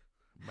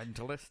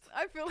Mentalist.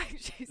 I feel like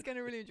she's going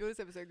to really enjoy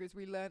this episode because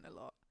we learnt a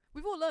lot.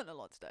 We've all learnt a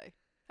lot today,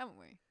 haven't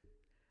we?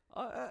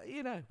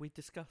 We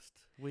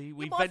discussed. We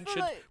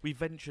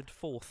ventured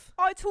forth.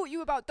 I taught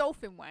you about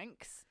dolphin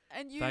wanks,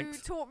 and you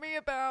Thanks. taught me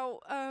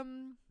about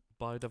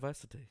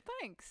Biodiversity.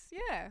 Thanks.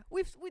 Yeah.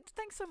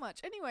 Thanks so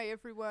much. Anyway,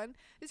 everyone,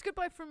 it's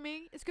goodbye from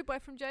me. It's goodbye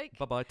from Jake.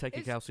 Bye-bye. Take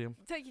your calcium.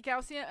 Take your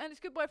calcium. And it's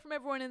goodbye from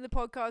everyone in the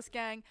podcast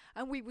gang.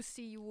 And we will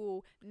see you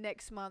all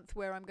next month,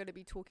 where I'm going to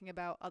be talking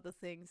about other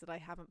things that I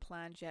haven't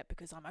planned yet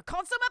because I'm a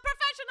consummate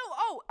professional.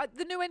 Oh,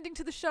 the new ending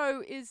to the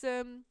show is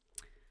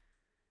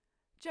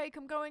Jake,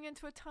 I'm going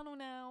into a tunnel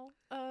now.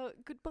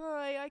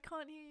 Goodbye. I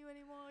can't hear you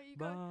anymore.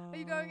 Are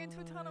you going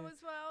into a tunnel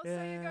as well? Yeah.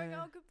 So you're going,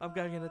 oh, goodbye. I'm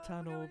going in a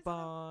tunnel.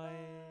 Bye.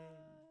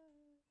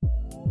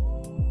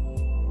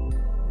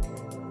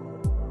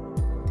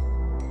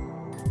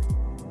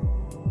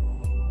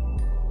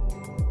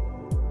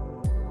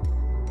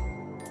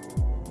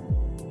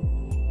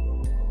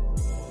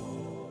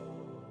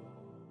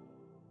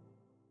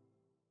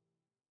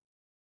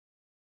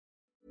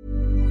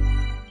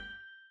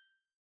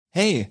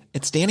 Hey,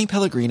 it's Danny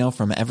Pellegrino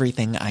from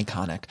Everything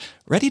Iconic.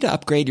 Ready to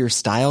upgrade your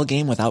style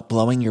game without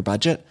blowing your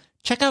budget?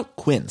 Check out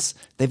Quince.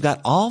 They've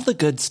got all the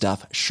good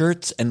stuff,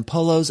 shirts and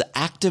polos,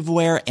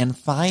 activewear, and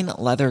fine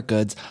leather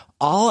goods,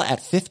 all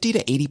at 50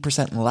 to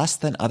 80% less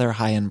than other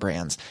high-end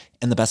brands.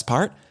 And the best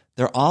part?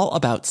 They're all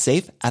about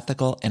safe,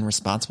 ethical, and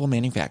responsible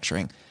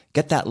manufacturing.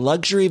 Get that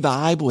luxury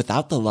vibe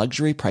without the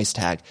luxury price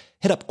tag.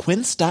 Hit up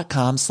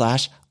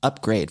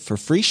quince.com/upgrade for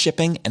free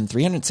shipping and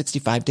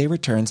 365-day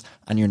returns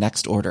on your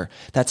next order.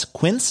 That's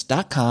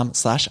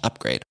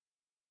quince.com/upgrade.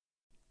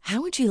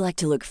 How would you like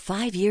to look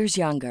 5 years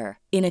younger?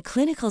 In a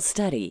clinical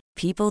study,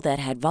 people that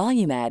had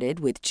volume added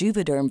with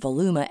Juvederm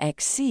Voluma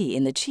XC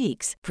in the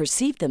cheeks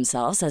perceived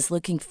themselves as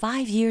looking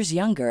 5 years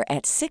younger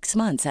at 6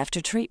 months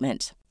after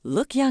treatment.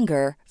 Look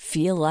younger,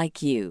 feel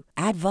like you.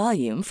 Add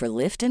volume for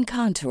lift and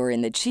contour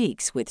in the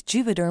cheeks with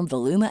Juvederm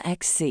Voluma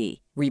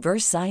XC.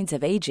 Reverse signs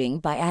of aging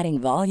by adding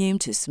volume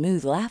to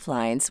smooth laugh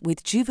lines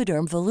with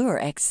Juvederm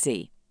Volure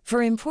XC.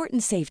 For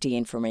important safety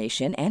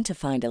information and to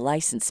find a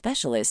licensed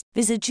specialist,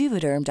 visit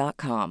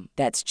Juvederm.com.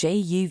 That's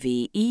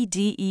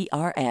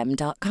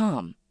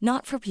JUVEDERM.com.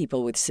 Not for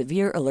people with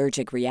severe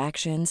allergic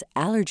reactions,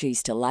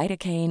 allergies to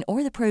lidocaine,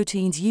 or the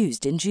proteins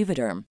used in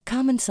Juvederm.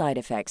 Common side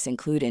effects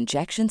include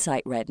injection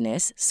site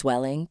redness,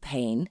 swelling,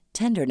 pain,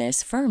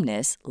 tenderness,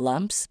 firmness,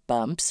 lumps,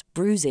 bumps,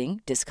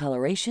 bruising,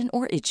 discoloration,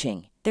 or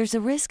itching. There's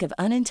a risk of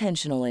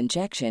unintentional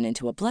injection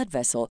into a blood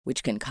vessel,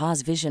 which can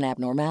cause vision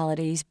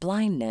abnormalities,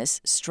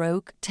 blindness,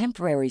 stroke,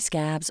 temporary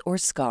scabs, or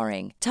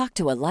scarring. Talk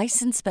to a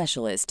licensed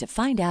specialist to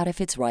find out if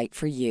it's right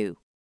for you.